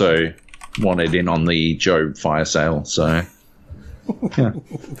also wanted in on the Job fire sale, so... Yeah.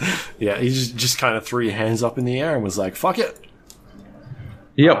 Yeah, he just kind of threw your hands up in the air and was like, fuck it.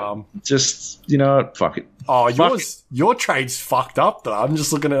 Yep. Just, fuck it. Oh, your trade's fucked up, though. I'm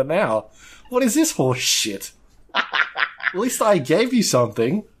just looking at it now. What is this horse shit? At least I gave you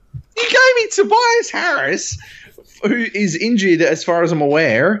something. You gave me Tobias Harris, who is injured as far as I'm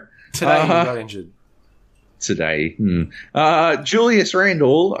aware. Today he got injured. Today. Julius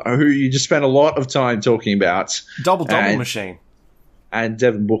Randle, who you just spent a lot of time talking about. Double machine. And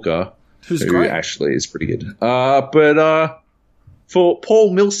Devin Booker, who great. actually is pretty good. But for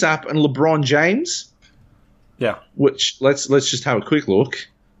Paul Millsap and LeBron James, Yeah. Which let's just have a quick look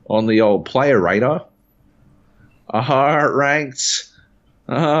on the old player radar. Ranked.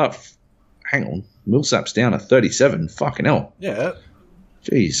 Hang on. Millsap's down at 37. Fucking hell. Yeah.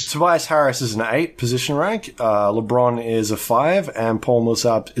 Jeez. Tobias Harris is an 8 position rank. LeBron is a 5, and Paul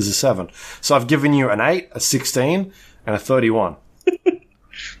Millsap is a 7. So I've given you an 8, a 16, and a 31.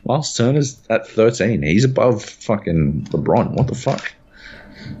 Miles Turner's at 13. He's above fucking LeBron. What the fuck?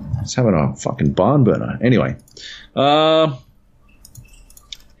 He's having a fucking barn burner. Anyway. Yeah.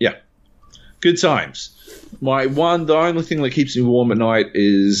 Good times. The only thing that keeps me warm at night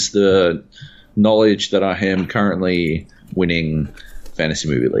is the knowledge that I am currently winning Fantasy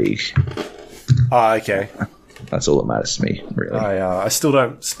Movie League. Okay. That's all that matters to me, really. I still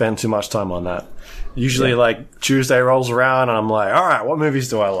don't spend too much time on that. Usually, like, Tuesday rolls around and I'm like, all right, what movies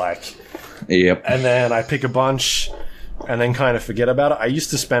do I like? Yep. And then I pick a bunch and then kind of forget about it. I used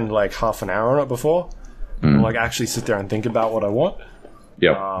to spend, like, half an hour on it before. And, like, actually sit there and think about what I want.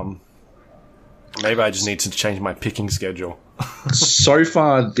 Yep. Maybe I just need to change my picking schedule. So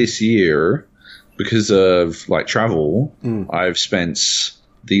far this year, because of, like, travel, I've spent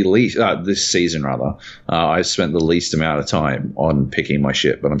the least, this season rather, I've spent the least amount of time on picking my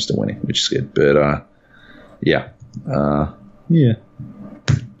shit, but I'm still winning, which is good. But, yeah. Yeah.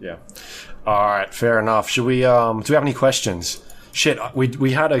 Yeah. All right, fair enough. Should we, do we have any questions? Shit,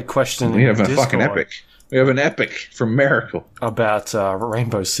 we had a question. We have a fucking epic. We have an epic from Miracle. About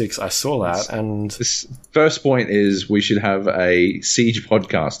Rainbow Six. I saw that. And this first point is we should have a Siege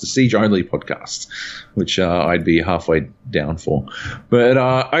podcast, a Siege-only podcast, which I'd be halfway down for. But,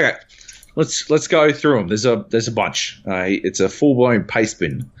 okay, let's go through them. There's a bunch. It's a full-blown paste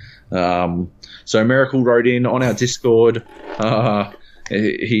bin. So Miracle wrote in on our Discord.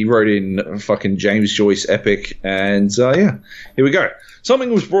 He wrote in fucking James Joyce epic. And, yeah, here we go.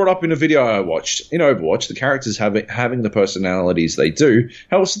 Something was brought up in a video I watched. In Overwatch, the characters having the personalities they do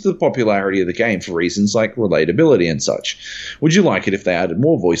helps with the popularity of the game for reasons like relatability and such. Would you like it if they added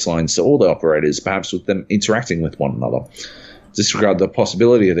more voice lines to all the operators, perhaps with them interacting with one another? Disregard the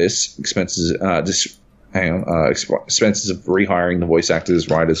possibility of this, expenses of rehiring the voice actors,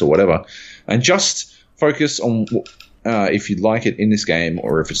 writers, or whatever, and just focus on if you'd like it in this game,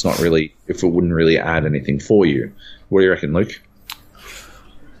 or if it wouldn't really add anything for you. What do you reckon, Luke?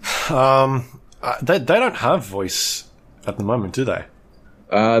 They don't have voice at the moment, do they?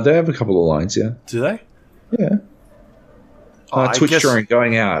 They have a couple of lines, yeah. Do they? Yeah. Twitch during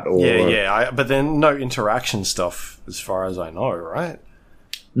going out. Or, but then no interaction stuff as far as I know, right?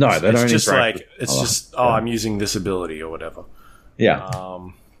 No, they don't just interact. Like, it's just, I'm using this ability or whatever. Yeah.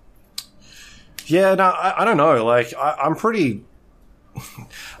 Yeah, no, I don't know. Like, I'm pretty...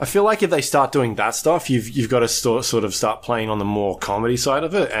 I feel like if they start doing that stuff, you've got to sort of start playing on the more comedy side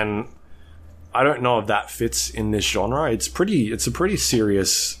of it, and I don't know if that fits in this genre. It's a pretty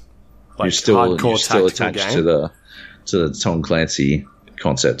serious, like, hardcore you're still attached game. to the Tom Clancy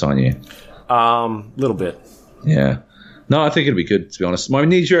concept, aren't you? Little bit. Yeah. No, I think it'd be good, to be honest. My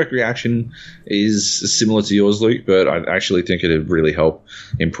knee-jerk reaction is similar to yours, Luke, but I actually think it'd really help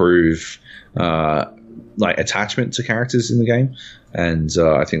improve like attachment to characters in the game. And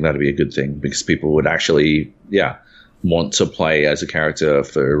I think that'd be a good thing because people would actually, want to play as a character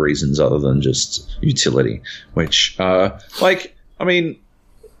for reasons other than just utility. Which,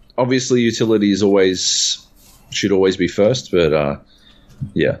 obviously utility should always be first, but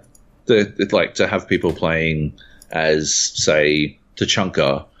like to have people playing as, say,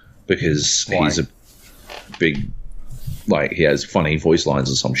 Tachanka because he's a big, like, he has funny voice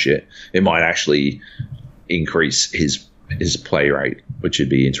lines or some shit. It might actually increase his play rate, which would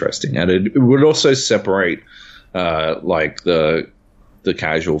be interesting, and it would also separate like the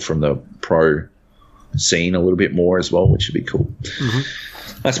casual from the pro scene a little bit more as well, which would be cool.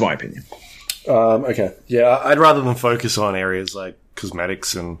 That's my opinion. Okay, yeah, I'd rather than focus on areas like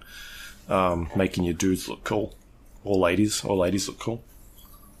cosmetics and making your dudes look cool, or ladies look cool.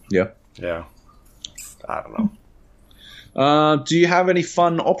 Yeah, I don't know. Do you have any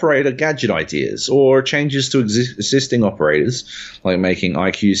fun operator gadget ideas or changes to existing operators, like making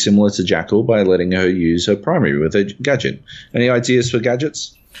IQ similar to Jackal by letting her use her primary with a gadget? Any ideas for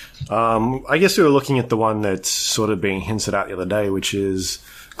gadgets? I guess we were looking at the one that's sort of being hinted at the other day, which is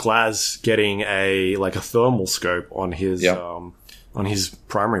Glaz getting a thermal scope on his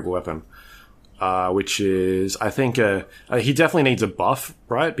primary weapon, which is, I think, he definitely needs a buff,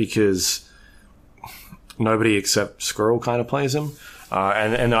 right? Because nobody except Squirrel kind of plays him.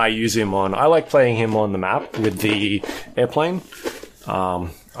 And I use him I like playing him on the map with the airplane. I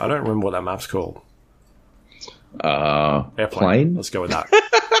don't remember what that map's called. Airplane? Let's go with that.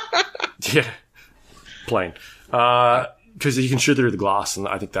 Yeah. plane. Because you can shoot through the glass, and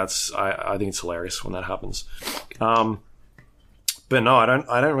I think I think it's hilarious when that happens. But no, I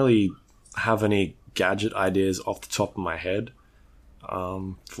don't really have any gadget ideas off the top of my head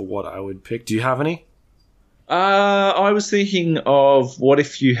for what I would pick. Do you have any? I was thinking of what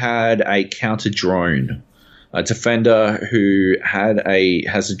if you had a counter drone, a defender who has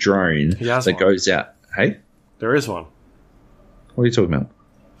a drone that goes out. Hey, there is one. What are you talking about?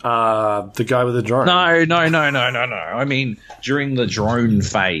 The guy with the drone. No. I mean, during the drone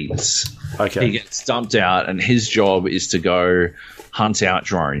phase, he gets dumped out, and his job is to go hunt out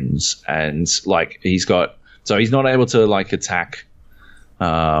drones, and like he's not able to like attack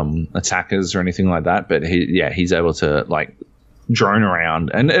attackers or anything like that, but he's able to like drone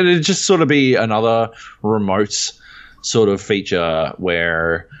around, and it'd just sort of be another remote sort of feature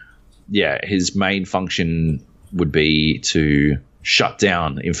where his main function would be to shut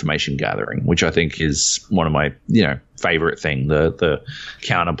down information gathering, which I think is one of my favorite thing. The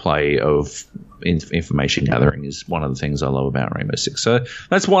counterplay of information gathering is one of the things I love about Rainbow Six. So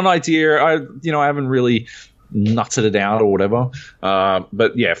that's one idea. I haven't really nutted it out or whatever,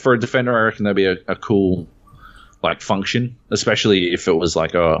 but for a defender, I reckon that'd be a cool like function, especially if it was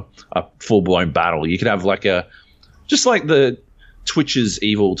like a full blown battle. You could have like just like the Twitch's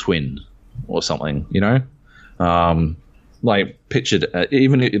evil twin or something, like pictured,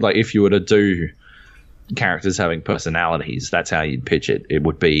 even if you were to do characters having personalities, that's how you'd pitch it. It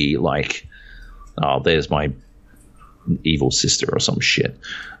would be like, oh, there's my evil sister or some shit.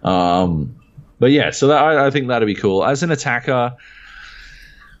 But so I think that'd be cool. As an attacker,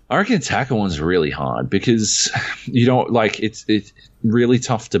 I reckon attacker one's really hard because you don't like it's really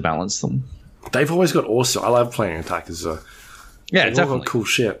tough to balance them. They've always got awesome. I love playing attackers. They've definitely all got cool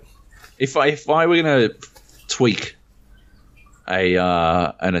shit. If I were gonna tweak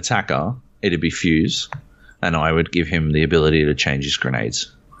an attacker, it'd be Fuse, and I would give him the ability to change his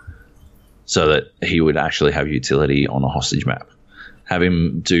grenades so that he would actually have utility on a hostage map. Have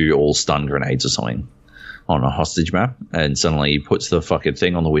him do all stun grenades or something on a hostage map, and suddenly he puts the fucking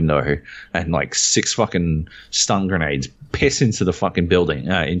thing on the window, and like 6 fucking stun grenades piss into the fucking building,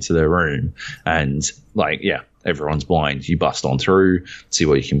 into the room, and like everyone's blind. You bust on through, see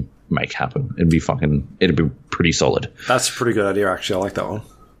what you can make happen. It'd be pretty solid. That's a pretty good idea, actually. I like that one.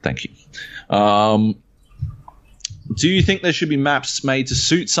 Thank you. Do you think there should be maps made to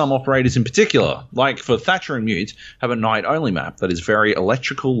suit some operators in particular? Like for Thatcher and Mute, have a night-only map that is very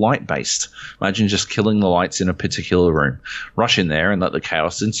electrical light-based. Imagine just killing the lights in a particular room. Rush in there and let the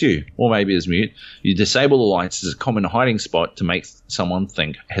chaos ensue. Or maybe as Mute, you disable the lights as a common hiding spot to make someone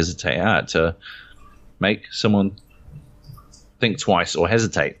think twice or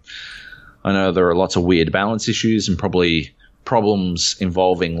hesitate. I know there are lots of weird balance issues and probably problems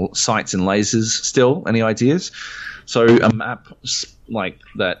involving sights and lasers still. Any ideas? So a map like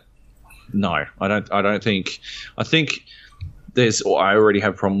that, no, I don't think. I think I already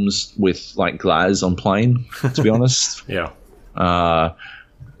have problems with like Glaz on plane, to be honest. I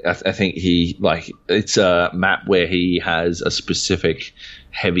think it's a map where he has a specific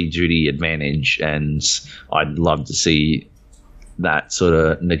heavy duty advantage, and I'd love to see that sort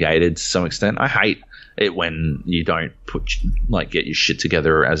of negated to some extent. I hate it when you don't get your shit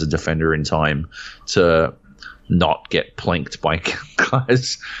together as a defender in time to not get planked by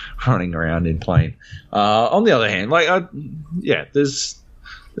guys running around in plane. On the other hand, there's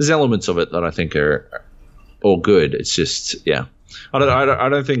elements of it that I think are all good. It's just I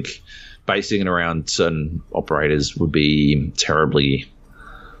don't think basing it around certain operators would be terribly,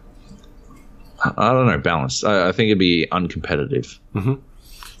 I don't know, balanced. I think it'd be uncompetitive. Mm-hmm.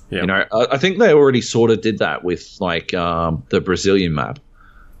 Yeah. I think they already sort of did that with like the Brazilian map,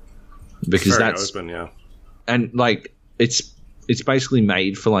 because that's open, and like it's basically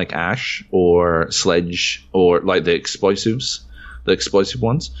made for like Ash or Sledge or like the explosive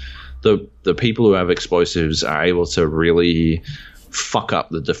ones. The people who have explosives are able to really fuck up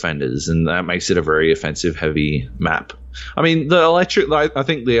the defenders, and that makes it a very offensive heavy map. I mean, I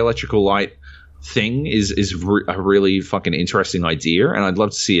think the electrical light thing is a really fucking interesting idea, and I'd love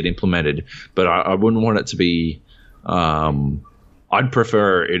to see it implemented, but I wouldn't want it to be I'd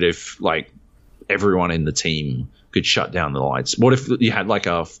prefer it if like everyone in the team could shut down the lights. What if you had like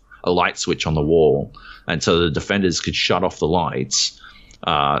a light switch on the wall, and so the defenders could shut off the lights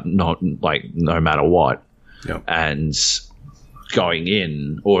no matter what, and going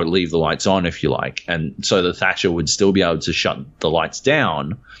in, or leave the lights on if you like, and so the Thatcher would still be able to shut the lights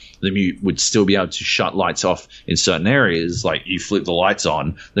down. The Mute would still be able to shut lights off in certain areas. Like you flip the lights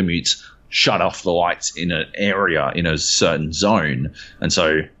on, the Mutes shut off the lights in an area in a certain zone, and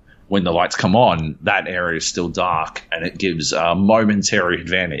so when the lights come on, that area is still dark, and it gives a momentary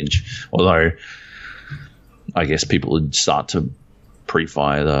advantage. Although, I guess people would start to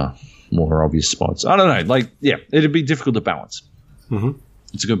pre-fire the more obvious spots. I don't know. Like, yeah, it'd be difficult to balance. Mm-hmm.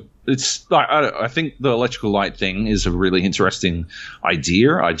 I think the electrical light thing is a really interesting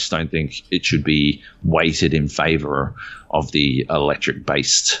idea. I just don't think it should be weighted in favor of the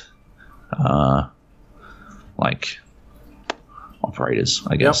electric-based, operators,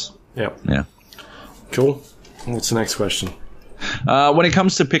 I guess. Yep. Yeah. Cool. What's the next question? When it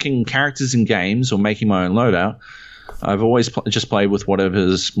comes to picking characters in games or making my own loadout, I've always just played with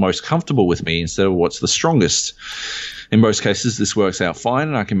whatever's most comfortable with me instead of what's the strongest. In most cases, this works out fine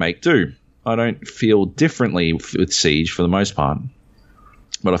and I can make do. I don't feel differently with Siege for the most part,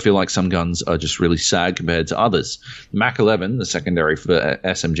 but I feel like some guns are just really sad compared to others. Mac 11, the secondary for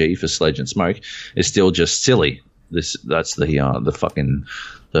SMG for Sledge and Smoke, is still just silly. That's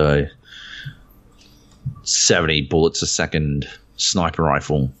the 70 bullets a second sniper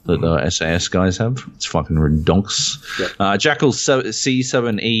rifle that the SAS guys have. It's fucking redonks. Yep. Jackal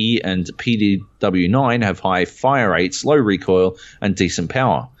C7E and PDW9 have high fire rates, low recoil, and decent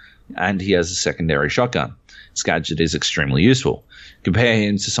power. And he has a secondary shotgun. His gadget is extremely useful. Compare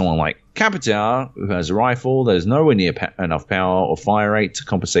him to someone like Capital, who has a rifle that has nowhere near enough power or fire rate to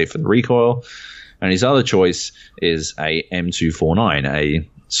compensate for the recoil. And his other choice is a M249, a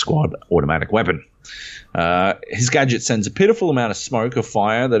squad automatic weapon. His gadget sends a pitiful amount of smoke or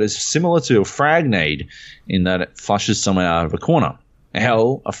fire that is similar to a frag nade in that it flushes someone out of a corner.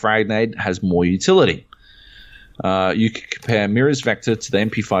 Hell, a frag nade has more utility. You could compare Mirror's Vector to the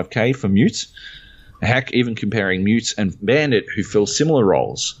MP5K for Mute. Heck, even comparing Mute and Bandit, who fill similar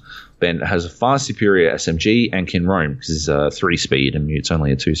roles. Bandit has a far superior SMG and can roam because he's a 3-speed and Mute's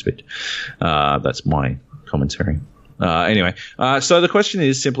only a 2-speed. That's my commentary. Anyway, so the question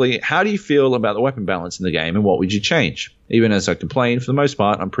is simply, how do you feel about the weapon balance in the game and what would you change? Even as I complain, for the most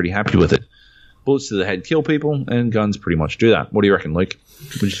part, I'm pretty happy with it. Bullets to the head kill people, and guns pretty much do that. What do you reckon, Luke?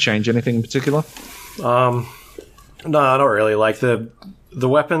 Would you change anything in particular? No, not really. Like, the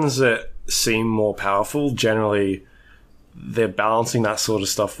weapons that seem more powerful, generally, they're balancing that sort of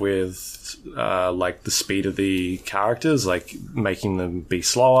stuff with, like, the speed of the characters, like making them be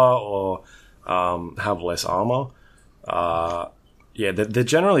slower or have less armor. Yeah, they're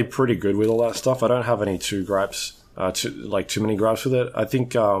generally pretty good with all that stuff. I don't have any too many gripes with it. I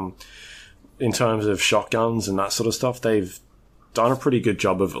think in terms of shotguns and that sort of stuff, they've done a pretty good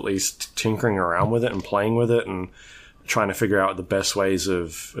job of at least tinkering around with it and playing with it and trying to figure out the best ways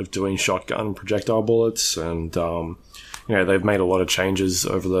of doing shotgun projectile bullets. And they've made a lot of changes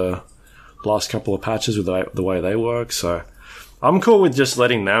over the last couple of patches with the way they work. So I'm cool with just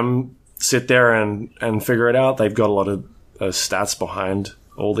letting them sit there and figure it out. They've got a lot of stats behind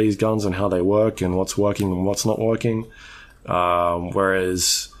all these guns and how they work and what's working and what's not working.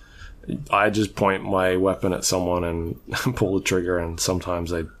 Whereas I just point my weapon at someone and pull the trigger, and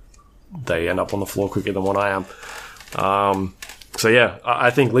sometimes they end up on the floor quicker than what I am. So yeah, I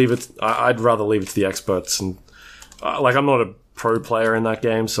think I'd rather leave it to the experts. And I'm not a pro player in that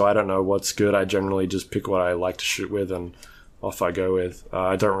game, so I don't know what's good. I generally just pick what I like to shoot with and off I go with.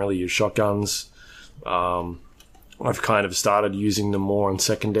 I don't really use shotguns. I've kind of started using them more on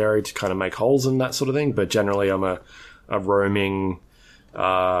secondary to kind of make holes and that sort of thing, but generally I'm a roaming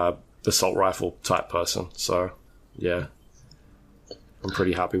assault rifle type person. So, yeah, I'm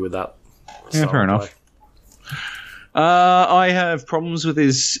pretty happy with that. Yeah, fair enough. I have problems with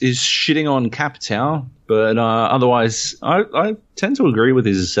his shitting on Capital, but otherwise I tend to agree with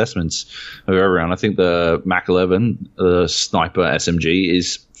his assessments of everyone. I think the Mac 11, the sniper SMG,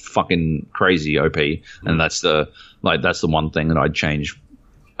 is fucking crazy OP, and that's the one thing that I'd change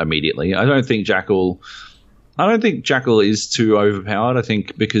immediately. I don't think Jackal is too overpowered. I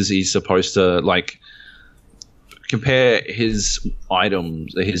think because he's supposed to compare his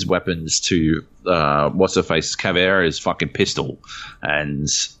items, his weapons to what's her face Caveira's fucking pistol, and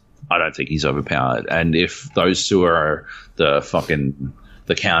I don't think he's overpowered. And if those two are the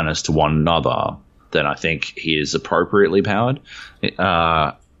counters to one another, then I think he is appropriately powered.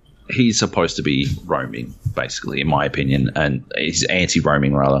 He's supposed to be roaming, basically, in my opinion, and he's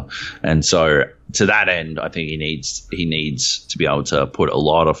anti-roaming rather. And so, to that end, I think he needs to be able to put a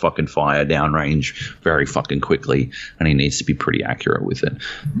lot of fucking fire downrange very fucking quickly, and he needs to be pretty accurate with it.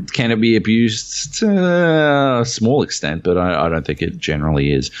 Can it be abused to a small extent? But I don't think it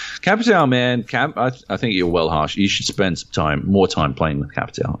generally is. Capital, man, I think you're well harsh. You should spend some more time playing with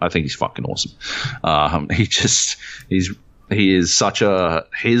Capital. I think he's fucking awesome. His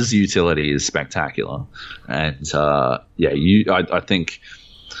utility is spectacular, and I think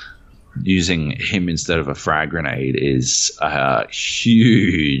using him instead of a frag grenade is a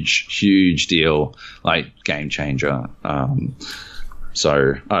huge deal, like game changer.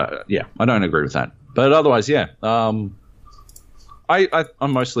 So I don't agree with that. But otherwise, I'm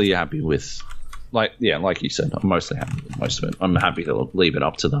mostly happy with, like you said, I'm mostly happy with most of it. I'm happy to leave it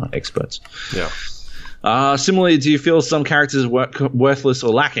up to the experts. Yeah. Similarly, do you feel some characters are worthless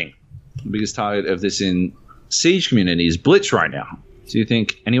or lacking? The biggest target of this in Siege community is Blitz right now. Do you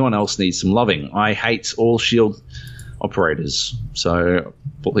think anyone else needs some loving? I hate all shield operators, so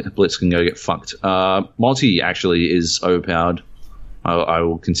Blitz can go get fucked. Multi actually is overpowered. I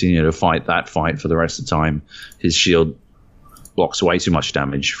will continue to fight that fight for the rest of the time. His shield blocks way too much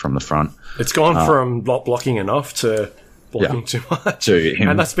damage from the front. It's gone from blocking enough to blocking too much.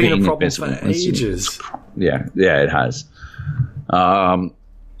 And that's been a problem for ages. Yeah, it has.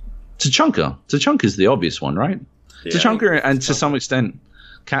 Tachanka's the obvious one, right? Yeah, Tachanka and to some extent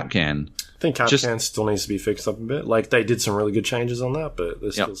Capcan. I think Capcan still needs to be fixed up a bit. Like, they did some really good changes on that, but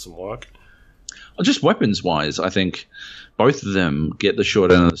there's still some work. Just weapons-wise, I think both of them get the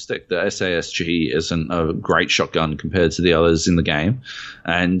short end of the stick. The SASG isn't a great shotgun compared to the others in the game,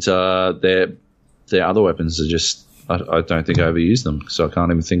 and their other weapons are just, I don't think I ever use them, so I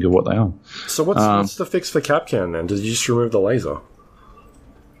can't even think of what they are. So what's the fix for Capcan then? Did you just remove the laser?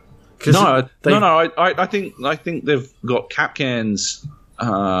 No. I think they've got Capcan's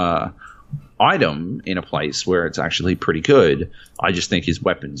item in a place where it's actually pretty good. I just think his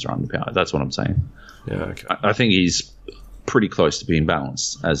weapons are underpowered. That's what I'm saying. Yeah, okay. I think he's pretty close to being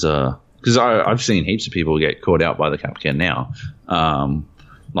balanced because I've seen heaps of people get caught out by the Capcan now,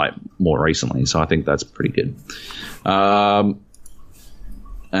 like more recently. So I think that's pretty good.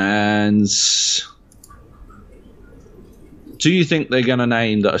 And do you think they're going to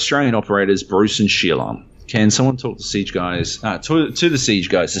name the Australian operators Bruce and Sheila? Can someone talk to Siege guys to the Siege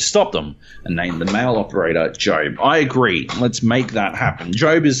guys to stop them and name the male operator Joab? I agree. Let's make that happen.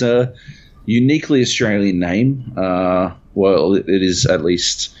 Joab is a uniquely Australian name. Well, it is at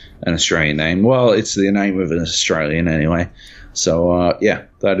least an Australian name. Well, it's the name of an Australian anyway. So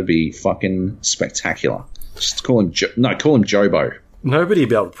that'd be fucking spectacular. Just call him call him Jobo. Nobody'd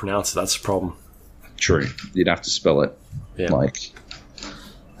be able to pronounce it. That's the problem. True. You'd have to spell it like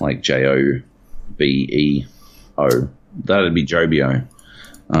Jobeo. That'd be Jobio.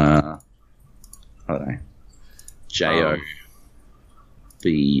 I don't know. Jobbo.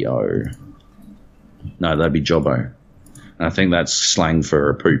 No, that'd be Jobbo. And I think that's slang for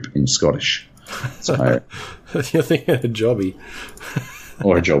a poop in Scottish. So you're thinking of a jobby.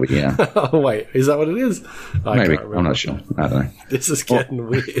 Or a jobby, yeah. Oh, wait, is that what it is? Maybe. I'm not sure. I don't know. This is getting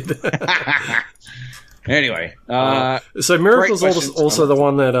weird. Anyway. So Miracle's also the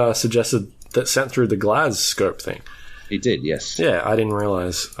one that suggested that sent through the Glaz scope thing. He did, yes. Yeah, I didn't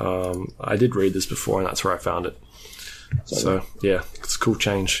realize. I did read this before, and that's where I found it. So yeah, it's a cool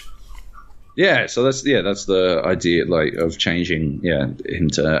change. Yeah, so that's the idea, like, of changing, him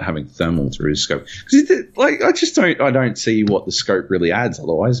to having thermal through his scope. Because I don't see what the scope really adds.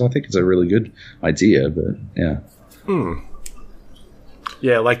 Otherwise, I think it's a really good idea. But yeah.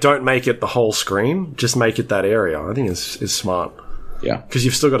 Yeah, like, don't make it the whole screen. Just make it that area. I think is smart. Yeah, because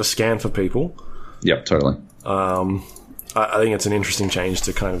you've still got to scan for people. Yep, totally. I think it's an interesting change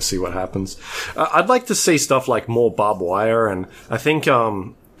to kind of see what happens. I'd like to see stuff like more barbed wire, and I think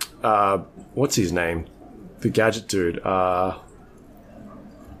what's his name? The gadget dude.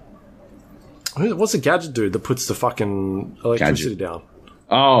 What's the gadget dude that puts the fucking electricity down?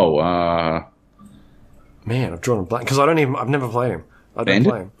 Oh, man, I've drawn a blank because I've never played him. I don't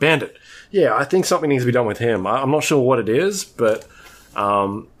play him. Bandit. Yeah, I think something needs to be done with him. I'm not sure what it is, but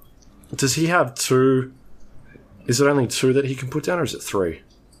does he have two? Is it only two that he can put down, or is it three?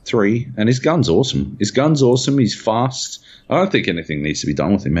 Three, and his gun's awesome. He's fast. I don't think anything needs to be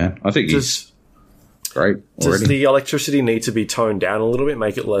done with him, man. I think he's great already. Does the electricity need to be toned down a little bit,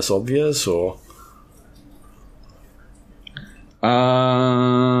 make it less obvious, or?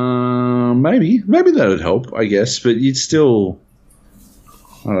 Maybe that would help, I guess, but you'd still,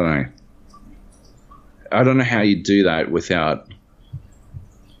 I don't know. I don't know how you do that without,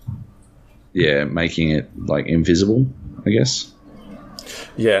 making it, like, invisible, I guess.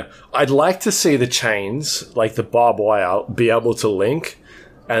 Yeah, I'd like to see the chains, like the barbed wire, be able to link,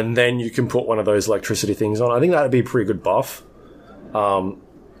 and then you can put one of those electricity things on. I think that would be a pretty good buff. So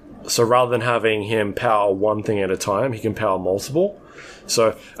rather than having him power one thing at a time, he can power multiple.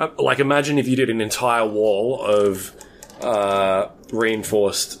 So, like, imagine if you did an entire wall of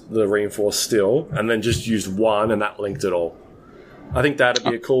reinforced steel, and then just used one, and that linked it all. I think that'd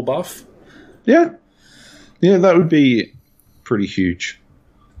be a cool buff. Yeah, that would be pretty huge.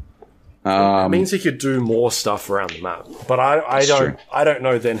 It means he could do more stuff around the map, but I don't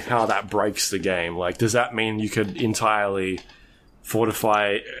know then how that breaks the game. Like, does that mean you could entirely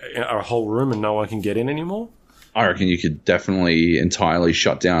fortify a whole room and no one can get in anymore? I reckon you could definitely entirely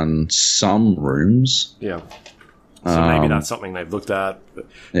shut down some rooms. Yeah. So maybe that's something they've looked at.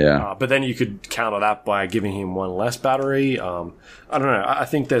 But then you could counter that by giving him one less battery. I don't know. I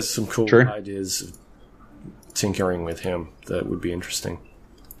think there's some cool ideas of tinkering with him that would be interesting.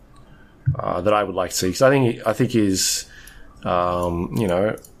 That I would like to see, because I think he's annoying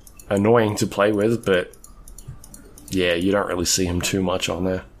to play with, but yeah, you don't really see him too much on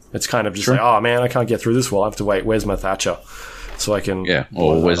there. It's kind of just like, oh man, I can't get through this wall. I have to wait. Where's my Thatcher? So I can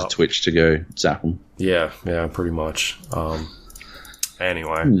or where's a Twitch to go zap them? Yeah, pretty much.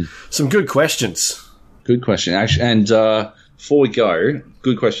 Anyway, some good questions. Good question, actually. And before we go,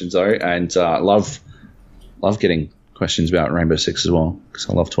 good questions though, and love getting questions about Rainbow Six as well, because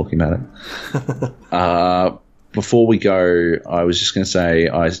I love talking about it. Before we go, I was just going to say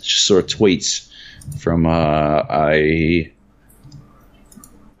I just saw a tweet from a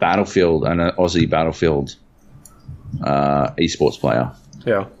Battlefield, an Aussie Battlefield esports player.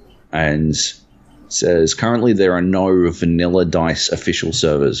 Yeah. And says, currently there are no vanilla DICE official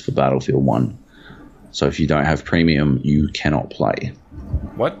servers for Battlefield 1. So if you don't have premium, you cannot play.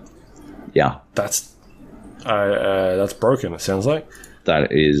 What? Yeah. That's broken, it sounds like.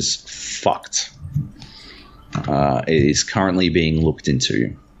 That is fucked. It is currently being looked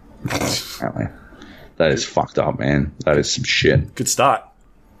into. Apparently. That is fucked up, man. That is some shit. Good start.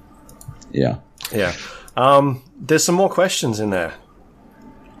 Yeah. Yeah. There's some more questions in there.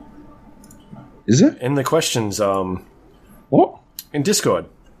 Is it? In the questions, what? In Discord.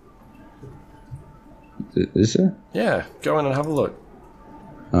 Is there? Yeah, go in and have a look.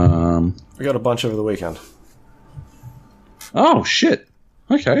 We got a bunch over the weekend. Oh, shit.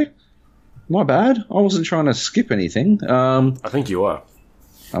 Okay. My bad. I wasn't trying to skip anything. I think you were.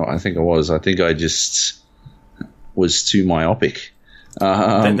 Oh, I think I was. I think I just was too myopic.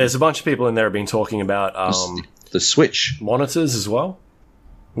 There's a bunch of people in there who've been talking about the Switch monitors as well,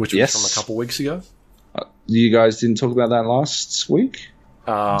 which was from a couple weeks ago. You guys didn't talk about that last week?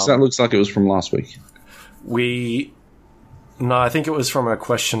 So that looks like it was from last week. No, I think it was from a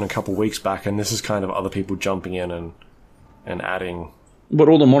question a couple weeks back, and this is kind of other people jumping in and adding. But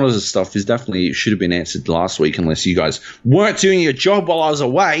all the monitor stuff should have been answered last week, unless you guys weren't doing your job while I was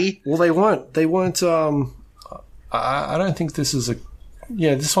away. Well, they weren't. They weren't. I don't think this is a.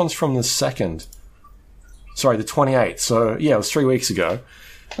 Yeah, this one's from the 2nd. Sorry, the 28th. So yeah, it was 3 weeks ago.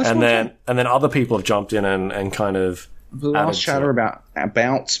 And then other people have jumped in and kind of. The last chatter about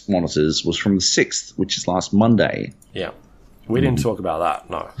monitors was from the 6th, which is last Monday. Yeah, we didn't talk about that.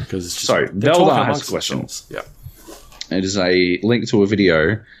 No, because it's just. Sorry, Velda has a question. Yeah. It is a link to a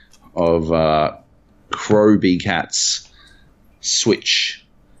video of Crow Cat's Switch.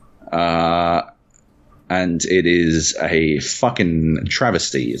 And it is a fucking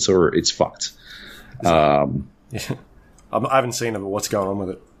travesty. It's fucked. I haven't seen it, but what's going on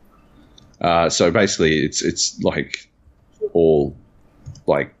with it? So basically, it's like all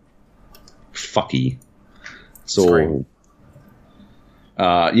like fucky. It's all.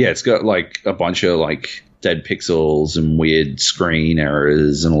 It's got like a bunch of like dead pixels and weird screen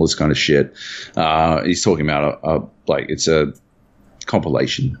errors and all this kind of shit. He's talking about it's a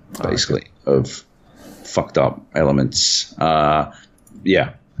compilation basically of fucked up elements. How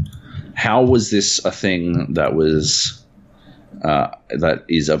was this a thing that was that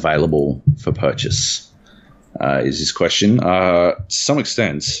is available for purchase? Is his question. To some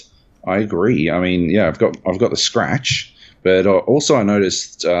extent, I agree. I mean, I've got the scratch, but also I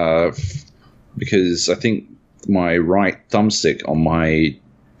noticed because I think my right thumbstick on my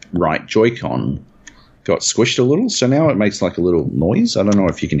right Joy-Con got squished a little, so now it makes like a little noise. I don't know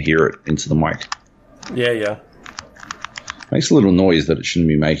if you can hear it into the mic. Yeah. Makes a little noise that it shouldn't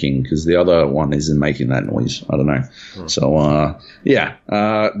be making because the other one isn't making that noise. I don't know. So,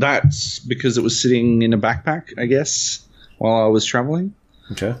 that's because it was sitting in a backpack, I guess, while I was traveling.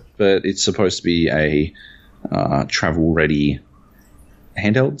 Okay. But it's supposed to be a travel-ready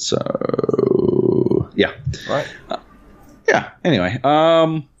handheld, so yeah. Right. Anyway,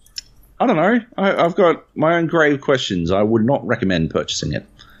 I don't know. I've got my own grave questions. I would not recommend purchasing it.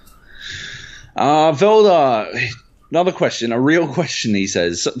 Velda, another question, a real question, he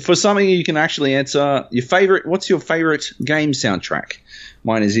says. For something you can actually answer, what's your favorite game soundtrack?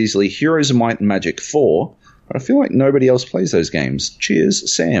 Mine is easily Heroes of Might and Magic 4, but I feel like nobody else plays those games.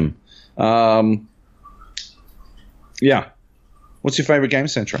 Cheers, Sam. What's your favorite game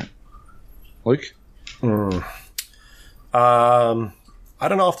soundtrack? Luke? I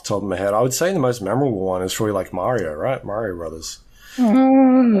don't know off the top of my head. I would say the most memorable one is probably like Mario, right? Mario Brothers. Yeah.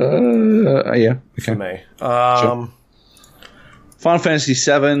 Okay. For me. Sure. Final Fantasy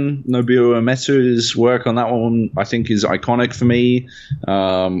VII, Nobuo Uematsu's work on that one, I think, is iconic for me.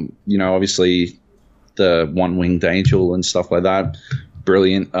 Obviously, the One-Winged Angel and stuff like that,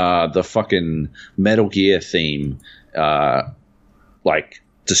 brilliant. The fucking Metal Gear theme,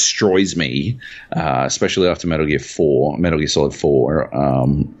 destroys me, especially after Metal Gear Solid 4.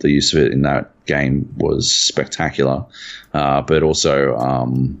 The use of it in that game was spectacular. But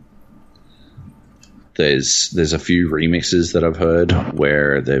also... There's a few remixes that I've heard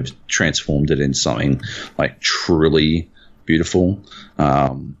where they've transformed it into something like truly beautiful,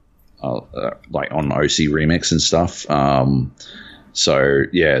 like on OC Remix and stuff. So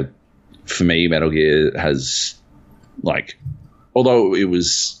yeah, for me, Metal Gear has although it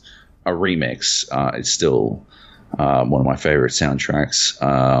was a remix, it's still one of my favorite soundtracks.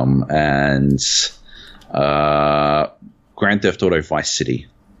 And Grand Theft Auto Vice City.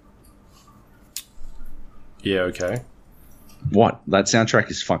 Yeah, okay. What? That soundtrack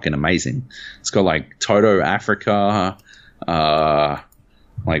is fucking amazing. It's got Toto Africa,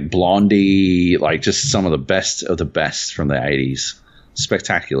 Blondie, just some of the best from the 80s.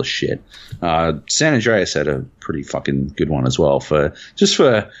 Spectacular shit. San Andreas had a pretty fucking good one as well for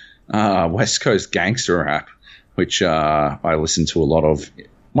West Coast gangster rap, which I listened to a lot of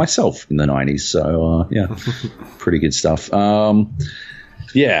myself in the 90s. So, yeah, pretty good stuff.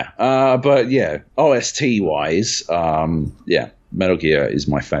 But OST wise, Metal Gear is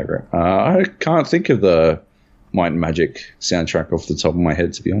my favorite. I can't think of the Might and Magic soundtrack off the top of my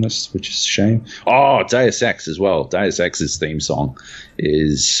head, to be honest, which is a shame. Oh, Deus Ex as well. Deus Ex's theme song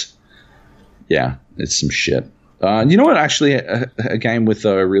is, it's some shit. You know what? Actually, a game with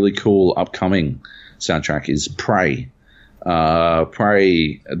a really cool upcoming soundtrack is Prey.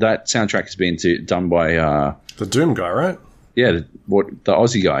 Prey. That soundtrack is being done by the Doom guy, right? Yeah, the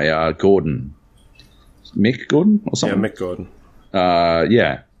Aussie guy, Gordon. Mick Gordon or something? Yeah, Mick Gordon.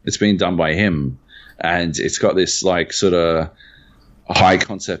 It's been done by him. And it's got this sort of high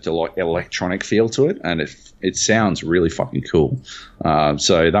concept electronic feel to it. And it sounds really fucking cool.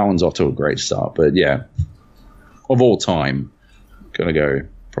 So that one's off to a great start. But yeah, of all time, gonna go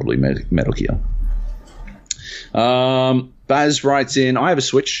probably Metal Gear. Baz writes in, I have a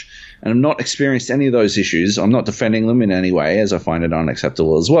Switch and have not experienced any of those issues. I'm not defending them in any way, as I find it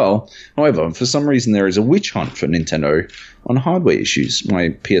unacceptable as well. However, for some reason, there is a witch hunt for Nintendo on hardware issues. My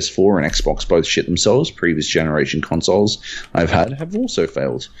PS4 and Xbox both shit themselves. Previous generation consoles I've had have also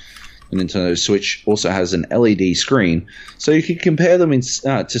failed. The Nintendo Switch also has an LED screen, so you can compare them to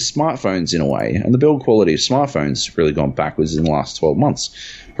smartphones in a way, and the build quality of smartphones has really gone backwards in the last 12 months.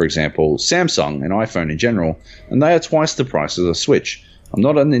 For example, Samsung and iPhone in general, and they are twice the price of the Switch. I'm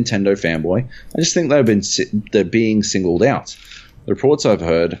not a Nintendo fanboy. I just think they're being singled out. The reports I've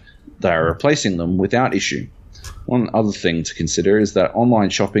heard, they are replacing them without issue. One other thing to consider is that online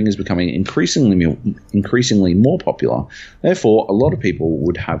shopping is becoming increasingly more popular. Therefore, a lot of people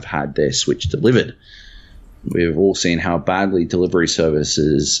would have had their Switch delivered. We've all seen how badly delivery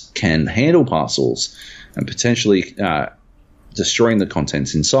services can handle parcels and potentially destroying the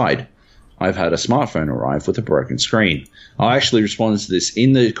contents inside. I've had a smartphone arrive with a broken screen. I actually responded to this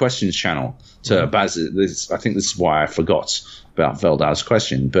in the questions channel to Baz. I think this is why I forgot about Veldar's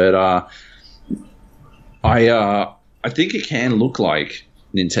question. But I think it can look like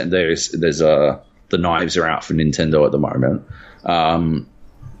Nintendo. The knives are out for Nintendo at the moment.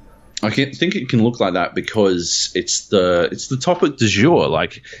 I think it can look like that because it's the topic du jour.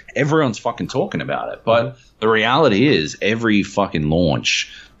 Like, everyone's fucking talking about it. But the reality is, every fucking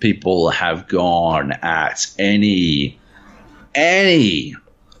launch, people have gone at any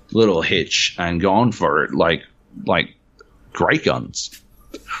little hitch and gone for it like great guns.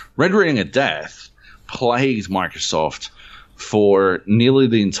 Red Ring of Death plagued Microsoft for nearly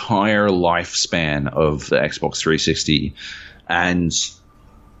the entire lifespan of the Xbox 360 and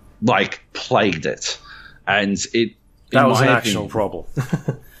plagued it. And that was an actual problem.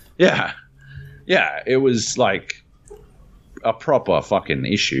 Yeah, it was a proper fucking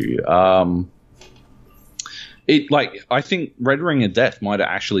issue. I think Red Ring of Death might have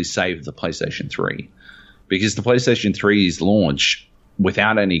actually saved the PlayStation 3, because the PlayStation 3's launch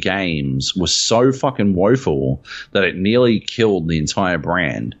without any games was so fucking woeful that it nearly killed the entire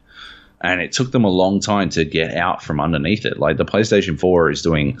brand, and it took them a long time to get out from underneath it. Like, the PlayStation 4 is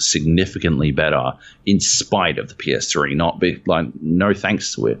doing significantly better in spite of the PS3, no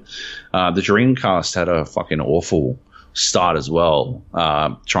thanks to it. The Dreamcast had a fucking awful start as well,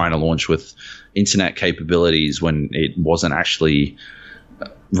 trying to launch with internet capabilities when it wasn't actually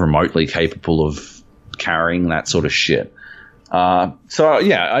remotely capable of carrying that sort of shit. So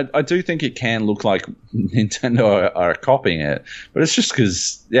yeah, I do think it can look like Nintendo are copying it, but it's just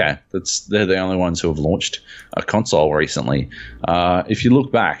because they're the only ones who have launched a console recently. If you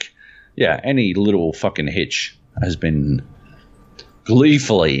look back, any little fucking hitch has been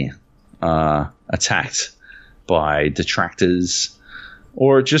gleefully attacked by detractors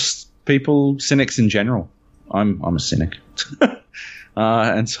or just people, cynics in general. I'm a cynic,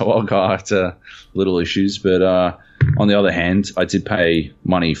 and so I'll go after little issues, but. On the other hand, I did pay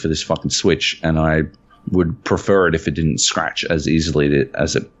money for this fucking Switch, and I would prefer it if it didn't scratch as easily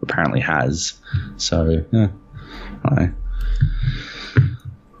as it apparently has. So, yeah, I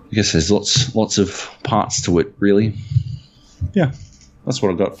guess there's lots of parts to it, really. Yeah, that's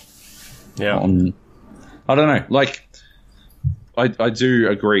what I got. Yeah. I don't know. Like, I do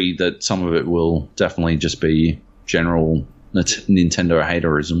agree that some of it will definitely just be general Nintendo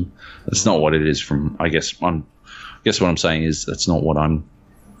haterism. That's not what it is from, I guess what I'm saying is that's not what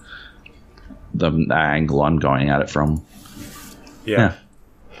the angle I'm going at it from. Yeah.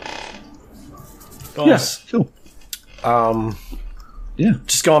 Nice. Yeah, cool.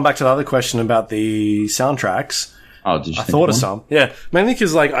 Just going back to the other question about the soundtracks. Oh, did you? I thought of some. Yeah, mainly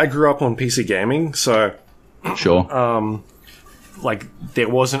because I grew up on PC gaming, so sure. There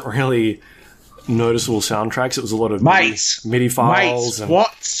wasn't really noticeable soundtracks. It was a lot of MIDI files and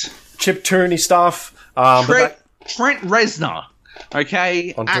what chiptune stuff. Trent Reznor,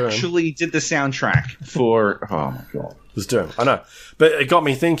 actually did the soundtrack for. Oh my god, it was Doom. I know, but it got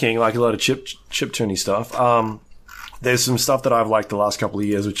me thinking. Like a lot of chiptuney stuff. There's some stuff that I've liked the last couple of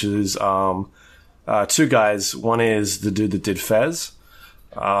years, which is two guys. One is the dude that did Fez.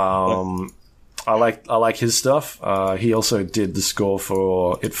 I like his stuff. He also did the score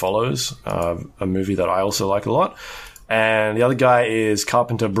for It Follows, a movie that I also like a lot. And the other guy is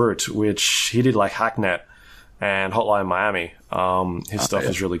Carpenter Brute, which he did like Hacknet and Hotline Miami. His stuff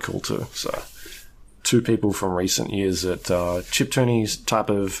is really cool too. So, two people from recent years that chiptuney type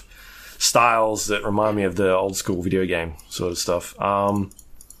of styles that remind me of the old school video game sort of stuff. But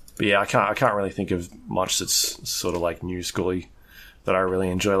yeah, I can't really think of much that's sort of like new schooly that I really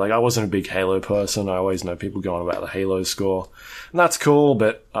enjoy. Like, I wasn't a big Halo person. I always know people going about the Halo score, and that's cool.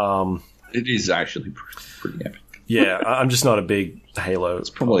 But it is actually pretty epic. Yeah, I'm just not a big Halo. It's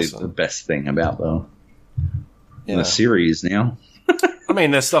probably the best thing about the series now. I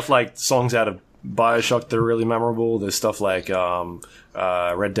mean, there's stuff like songs out of BioShock that are really memorable. There's stuff like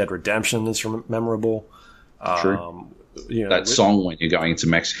Red Dead Redemption that's memorable. True. That song when you're going to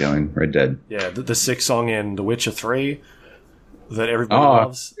Mexico in Red Dead. Yeah, the sick song in The Witcher 3 that everybody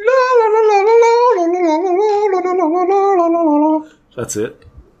loves. That's it.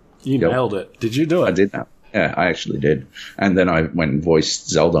 You nailed it. Did you do it? I did that. Yeah, I actually did. And then I went and voiced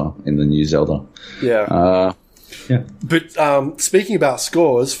Zelda in the new Zelda. Yeah. Yeah. But speaking about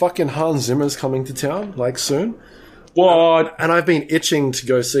scores, fucking Hans Zimmer's coming to town, like, soon. What? And I've been itching to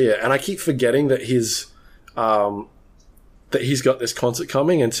go see it. And I keep forgetting that he's got this concert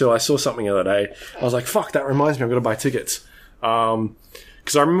coming until I saw something the other day. I was like, fuck, that reminds me, I'm going to buy tickets.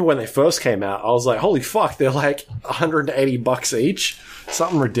 Because I remember when they first came out, I was like, holy fuck, they're like $180 each.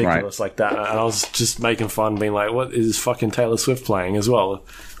 Something ridiculous like that. And I was just making fun, being like, what is fucking Taylor Swift playing as well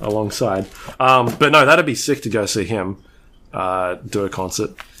alongside? But no, that'd be sick to go see him do a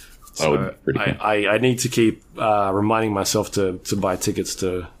concert. So I need to keep reminding myself to buy tickets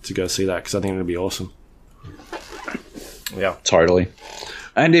to go see that, because I think it'll be awesome. Yeah. Totally.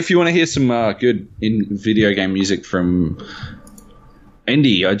 And if you want to hear some good video game music from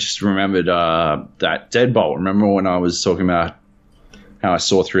indie, I just remembered that Deadbolt. Remember when I was talking about how I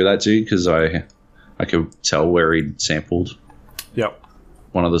saw through that dude because I could tell where he'd sampled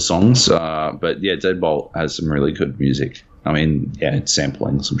one of the songs. But yeah, Deadbolt has some really good music. I mean, yeah, it's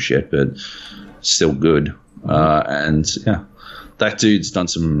sampling some shit, but still good. And yeah, that dude's done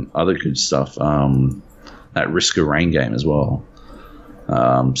some other good stuff. That Risk of Rain game as well.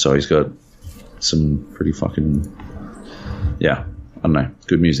 So he's got some pretty fucking, I don't know,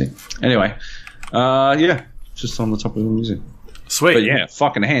 good music. Anyway, just on the top of the music. Sweet. But yeah,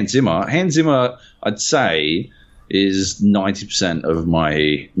 fucking Hans Zimmer. Hans Zimmer, I'd say, is 90% of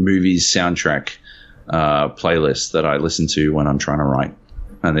my movies soundtrack playlist that I listen to when I'm trying to write.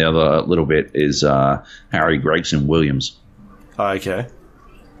 And the other little bit is Harry Gregson Williams. Okay.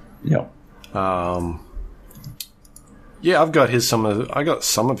 Yeah. Yeah, I got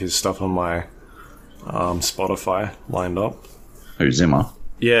some of his stuff on my Spotify lined up. Who's Zimmer?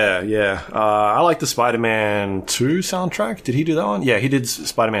 Yeah. I like the Spider-Man 2 soundtrack. Did he do that one? Yeah, he did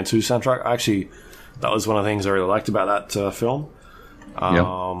Spider-Man 2 soundtrack. Actually, that was one of the things I really liked about that film.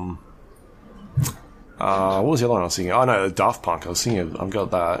 What was the other one I was singing? Oh no, Daft Punk. I was singing. I've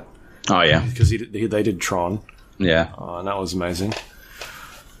got that. Oh yeah, because they did Tron. Yeah, and that was amazing.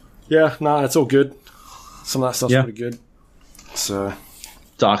 Yeah, no, it's all good. Some of that stuff's pretty good. So,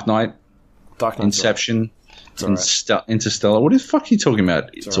 Dark Knight, Inception, Interstellar. What the fuck are you talking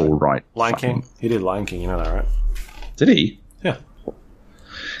about? It's all right. Lion King. He did Lion King. You know that, right? Did he? Yeah.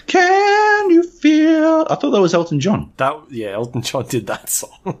 Can you feel? I thought that was Elton John. Elton John did that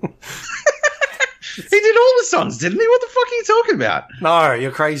song. He did all the songs, didn't he? What the fuck are you talking about? No,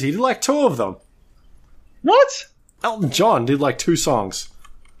 you're crazy. He did like 2 of them. What? Elton John did like 2 songs.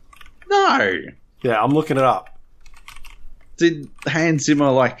 No. Yeah, I'm looking it up. Did Hans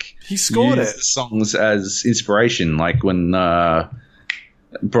Zimmer he scored use it the songs as inspiration, like when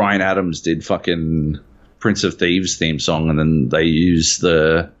Bryan Adams did fucking Prince of Thieves theme song, and then they used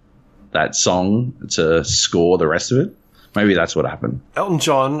that song to score the rest of it? Maybe that's what happened. Elton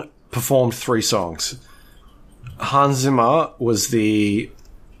John performed 3 songs. Hans Zimmer was the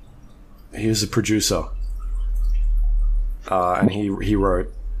producer, and he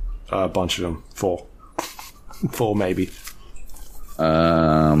wrote a bunch of them. 4 maybe.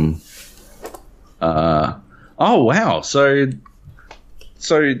 Oh wow! So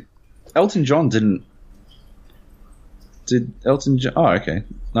Elton John didn't. Did Elton John? Oh, okay.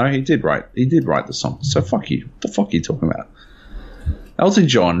 No, he did write the song. So fuck you. What the fuck are you talking about? Elton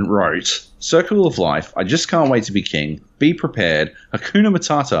John wrote "Circle of Life," "I Just Can't Wait to Be King," "Be Prepared," "Hakuna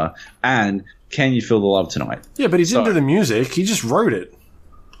Matata," and "Can You Feel the Love Tonight?" Yeah, but he didn't do the music. He just wrote it.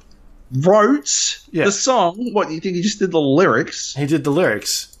 Wrote the song? What, you think he just did the lyrics? He did the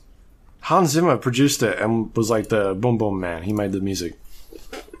lyrics. Hans Zimmer produced it and was like the boom boom man. He made the music.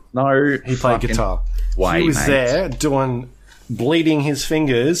 No, he played guitar. Way, he was mate. there bleeding his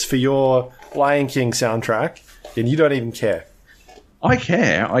fingers for your Lion King soundtrack, and you don't even care. I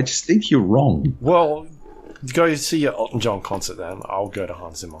care. I just think you're wrong. Well, go see your Elton John concert then. I'll go to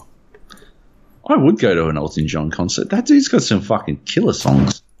Hans Zimmer. I would go to an Elton John concert. That dude's got some fucking killer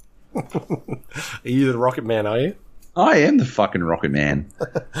songs. Are you the Rocket Man, are you? I am the fucking Rocket Man.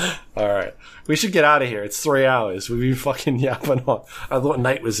 Alright. We should get out of here. It's 3 hours. We've been fucking yapping on. I thought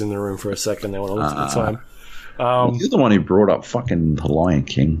Nate was in the room for a second there when I looked at the time. You're the one who brought up fucking The Lion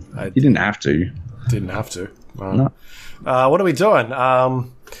King. You didn't have to. Didn't have to. No. What are we doing?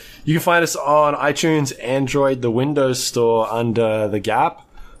 You can find us on iTunes, Android, the Windows Store under The Gap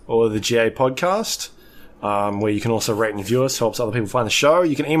or the GA Podcast. Where you can also rate and review us, helps other people find the show.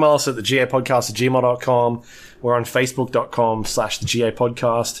 You can email us at thegapodcast@gmail.com. We're on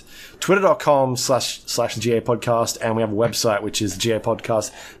facebook.com/thegapodcast, twitter.com/thegapodcast, and we have a website, which is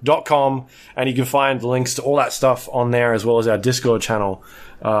thegapodcast.com, and you can find the links to all that stuff on there, as well as our Discord channel,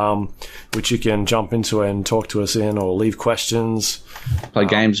 which you can jump into and talk to us in, or leave questions. Play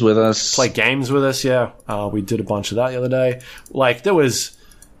games with us. Yeah. We did a bunch of that the other day. There was,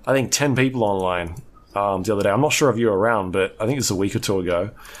 I think, 10 people online the other day. I'm not sure if you were around, but I think it's a week or 2 ago,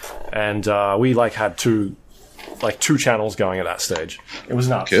 and we had two channels going at that stage. It was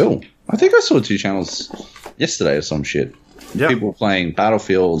nuts. Cool. I think I saw 2 channels yesterday or some shit. Yep. People were playing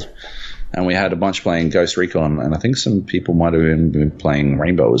Battlefield, and we had a bunch playing Ghost Recon, and I think some people might have been playing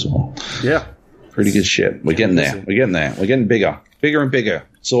Rainbow as well. Yeah, pretty good shit. We're getting there. We're getting bigger and bigger.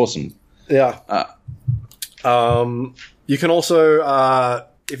 It's awesome. Yeah. You can also,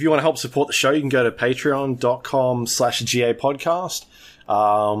 if you want to help support the show, you can go to patreon.com/GA podcast.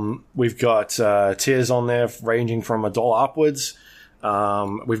 We've got tiers on there ranging from $1 upwards.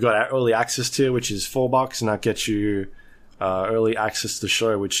 We've got our early access tier, which is $4, and that gets you early access to the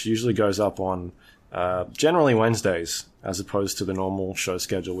show, which usually goes up on generally Wednesdays, as opposed to the normal show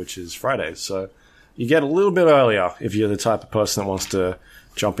schedule, which is Fridays. So you get a little bit earlier if you're the type of person that wants to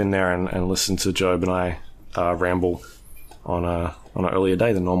jump in there and listen to Job and I ramble on an earlier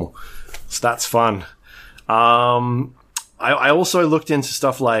day than normal. So that's fun. I also looked into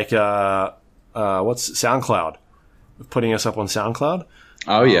stuff like what's SoundCloud, putting us up on SoundCloud.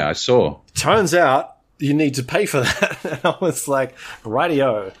 Oh yeah, I saw. Turns out you need to pay for that. And I was like,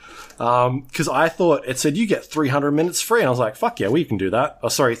 rightio. Because I thought it said you get 300 minutes free, and I was like, fuck yeah, we can do that. Oh,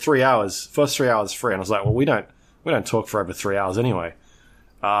 sorry, 3 hours. First 3 hours free, and I was like, well, we don't talk for over 3 hours anyway.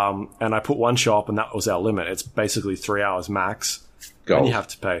 And I put one show up, and that was our limit. It's basically 3 hours max, and you have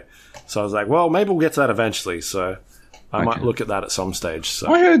to pay. So I was like, well, maybe we'll get to that eventually. So I might look at that at some stage.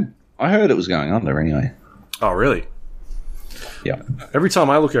 So I heard it was going under anyway. Oh, really? Yeah. Every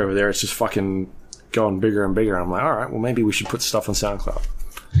time I look over there, it's just fucking going bigger and bigger. I'm like, all right, well, maybe we should put stuff on SoundCloud.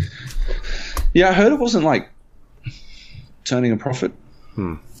 Yeah, I heard it wasn't turning a profit.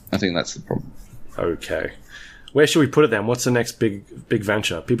 I think that's the problem. Okay. Where should we put it then? What's the next big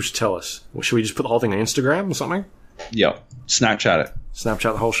venture? People should tell us. Well, should we just put the whole thing on Instagram or something? Yep. Snapchat it.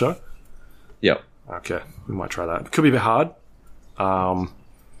 Snapchat the whole show? Yep. Okay, we might try that. It could be a bit hard.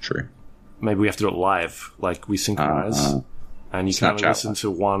 True. Maybe we have to do it live, like we synchronize, and you can only listen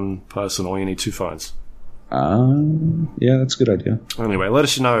to one person, or you need 2 phones. Yeah, that's a good idea. Anyway, let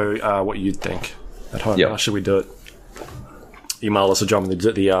us know what you'd think at home. Yep. How should we do it? Email us or jump in the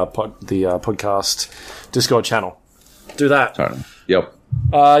podcast Discord channel. Do that. Totally. Yep.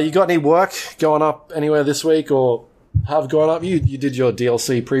 You got any work going up anywhere this week, or have gone up? You did your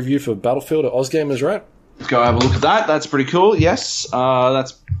DLC preview for Battlefield at Ozgamers, right? Go have a look at that. That's pretty cool. Yes,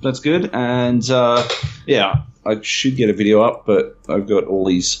 that's good. And yeah, I should get a video up, but I've got all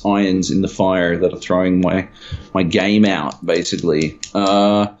these irons in the fire that are throwing my game out, basically.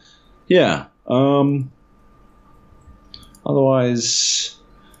 Yeah. Otherwise,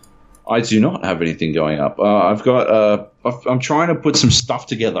 I do not have anything going up. I've got. I'm trying to put some stuff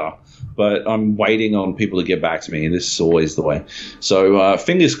together, but I'm waiting on people to get back to me, and this is always the way. So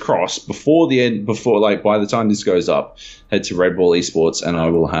fingers crossed. By the time this goes up, head to Red Bull Esports, and I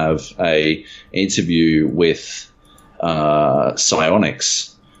will have a interview with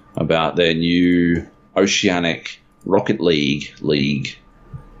Psyonix about their new Oceanic Rocket League,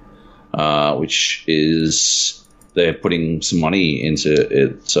 which is. They're putting some money into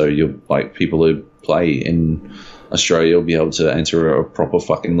it, so people who play in Australia will be able to enter a proper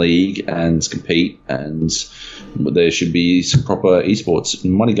fucking league and compete, and there should be some proper esports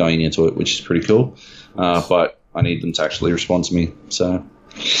and money going into it, which is pretty cool. But I need them to actually respond to me. So,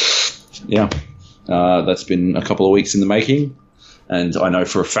 yeah, that's been a couple of weeks in the making, and I know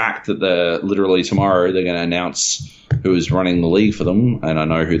for a fact that literally tomorrow they're going to announce who is running the league for them, and I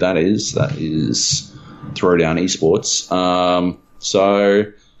know who that is. That is Throwdown Esports. So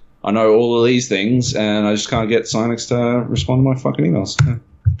I know all of these things, and I just can't get Psyonix to respond to my fucking emails. Yeah.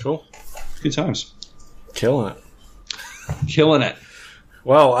 Cool. Good times. Killing it.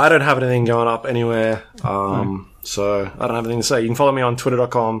 Well, I don't have anything going up anywhere, so I don't have anything to say. You can follow me on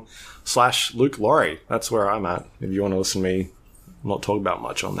twitter.com/Luke Lawrie. That's where I'm at. If you want to listen to me not talk about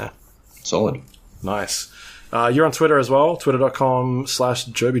much on there. Solid. Nice. You're on Twitter as well,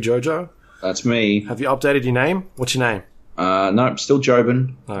 twitter.com/JobyJojo. That's me. Have you updated your name? What's your name? No, still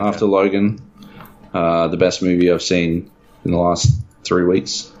Jobin after Logan. The best movie I've seen in the last 3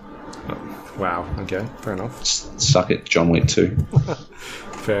 weeks. Wow, okay, fair enough. Suck it, John Wick 2.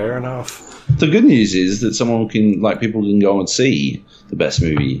 Fair enough. The good news is that people can go and see the best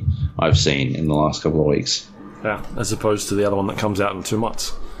movie I've seen in the last couple of weeks. Yeah, as opposed to the other one that comes out in 2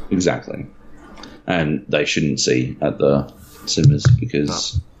 months. Exactly. And they shouldn't see at the cinemas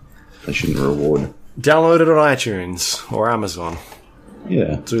because... No. They shouldn't reward. Download it on iTunes or Amazon.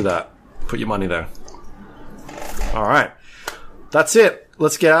 Yeah. Do that. Put your money there. All right. That's it.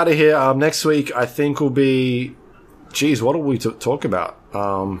 Let's get out of here. Next week, I think will be... Geez, what will we talk about?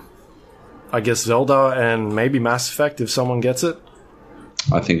 I guess Zelda and maybe Mass Effect if someone gets it.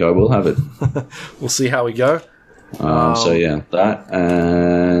 I think I will have it. We'll see how we go. So, yeah, that.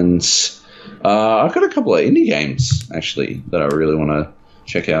 And I've got a couple of indie games, actually, that I really want to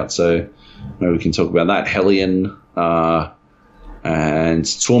check out, so maybe we can talk about that. Hellion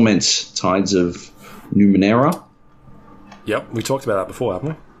and Torment, Tides of Numenera. Yep, we talked about that before, haven't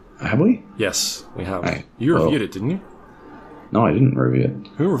we? Have we? Yes, we have. Hey, you reviewed it, didn't you? No, I didn't review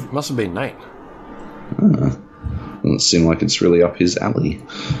it. Must have been Nate. Doesn't seem like it's really up his alley.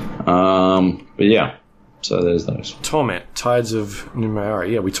 But yeah, so there's those. Torment, Tides of Numenera.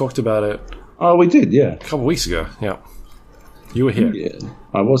 Yeah, we talked about it. Oh, we did, yeah. A couple of weeks ago, yeah. You were here. Yeah,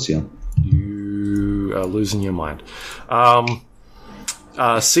 I was here. You are losing your mind.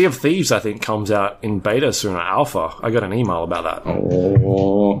 Sea of Thieves, I think, comes out in beta soon, or alpha. I got an email about that.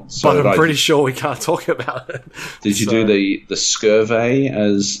 Oh, so but I'm pretty sure we can't talk about it. Did you do the survey,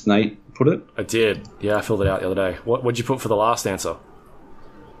 as Nate put it? I did. Yeah, I filled it out the other day. What'd you put for the last answer?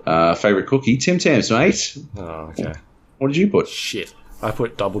 Favorite cookie? Tim Tams, mate. Oh, okay. What did you put? Shit. I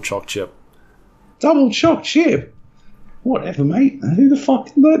put double choc chip. Double choc chip? Whatever, mate. Who the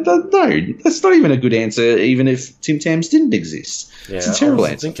fuck? No, that's not even a good answer, even if Tim Tams didn't exist. Yeah, it's a terrible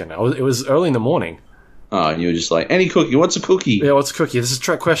answer. It was early in the morning. Oh, and you were just like, any cookie. What's a cookie? Yeah, what's a cookie? This is a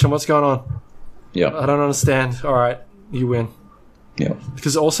trick question. What's going on? Yeah. I don't understand. All right, you win. Yeah.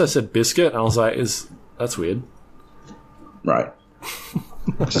 Because it also said biscuit, and I was like, that's weird. Right.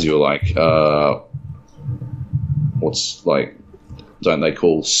 Because you were like, what's like... Don't they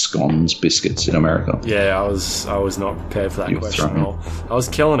call scones biscuits in America? Yeah, I was not prepared for that question at all. I was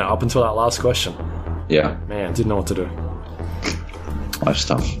killing it up until that last question. Yeah. Man, didn't know what to do. life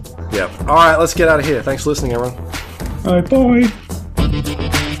stuff. Yeah. All right, let's get out of here. Thanks for listening, everyone. All right, bye.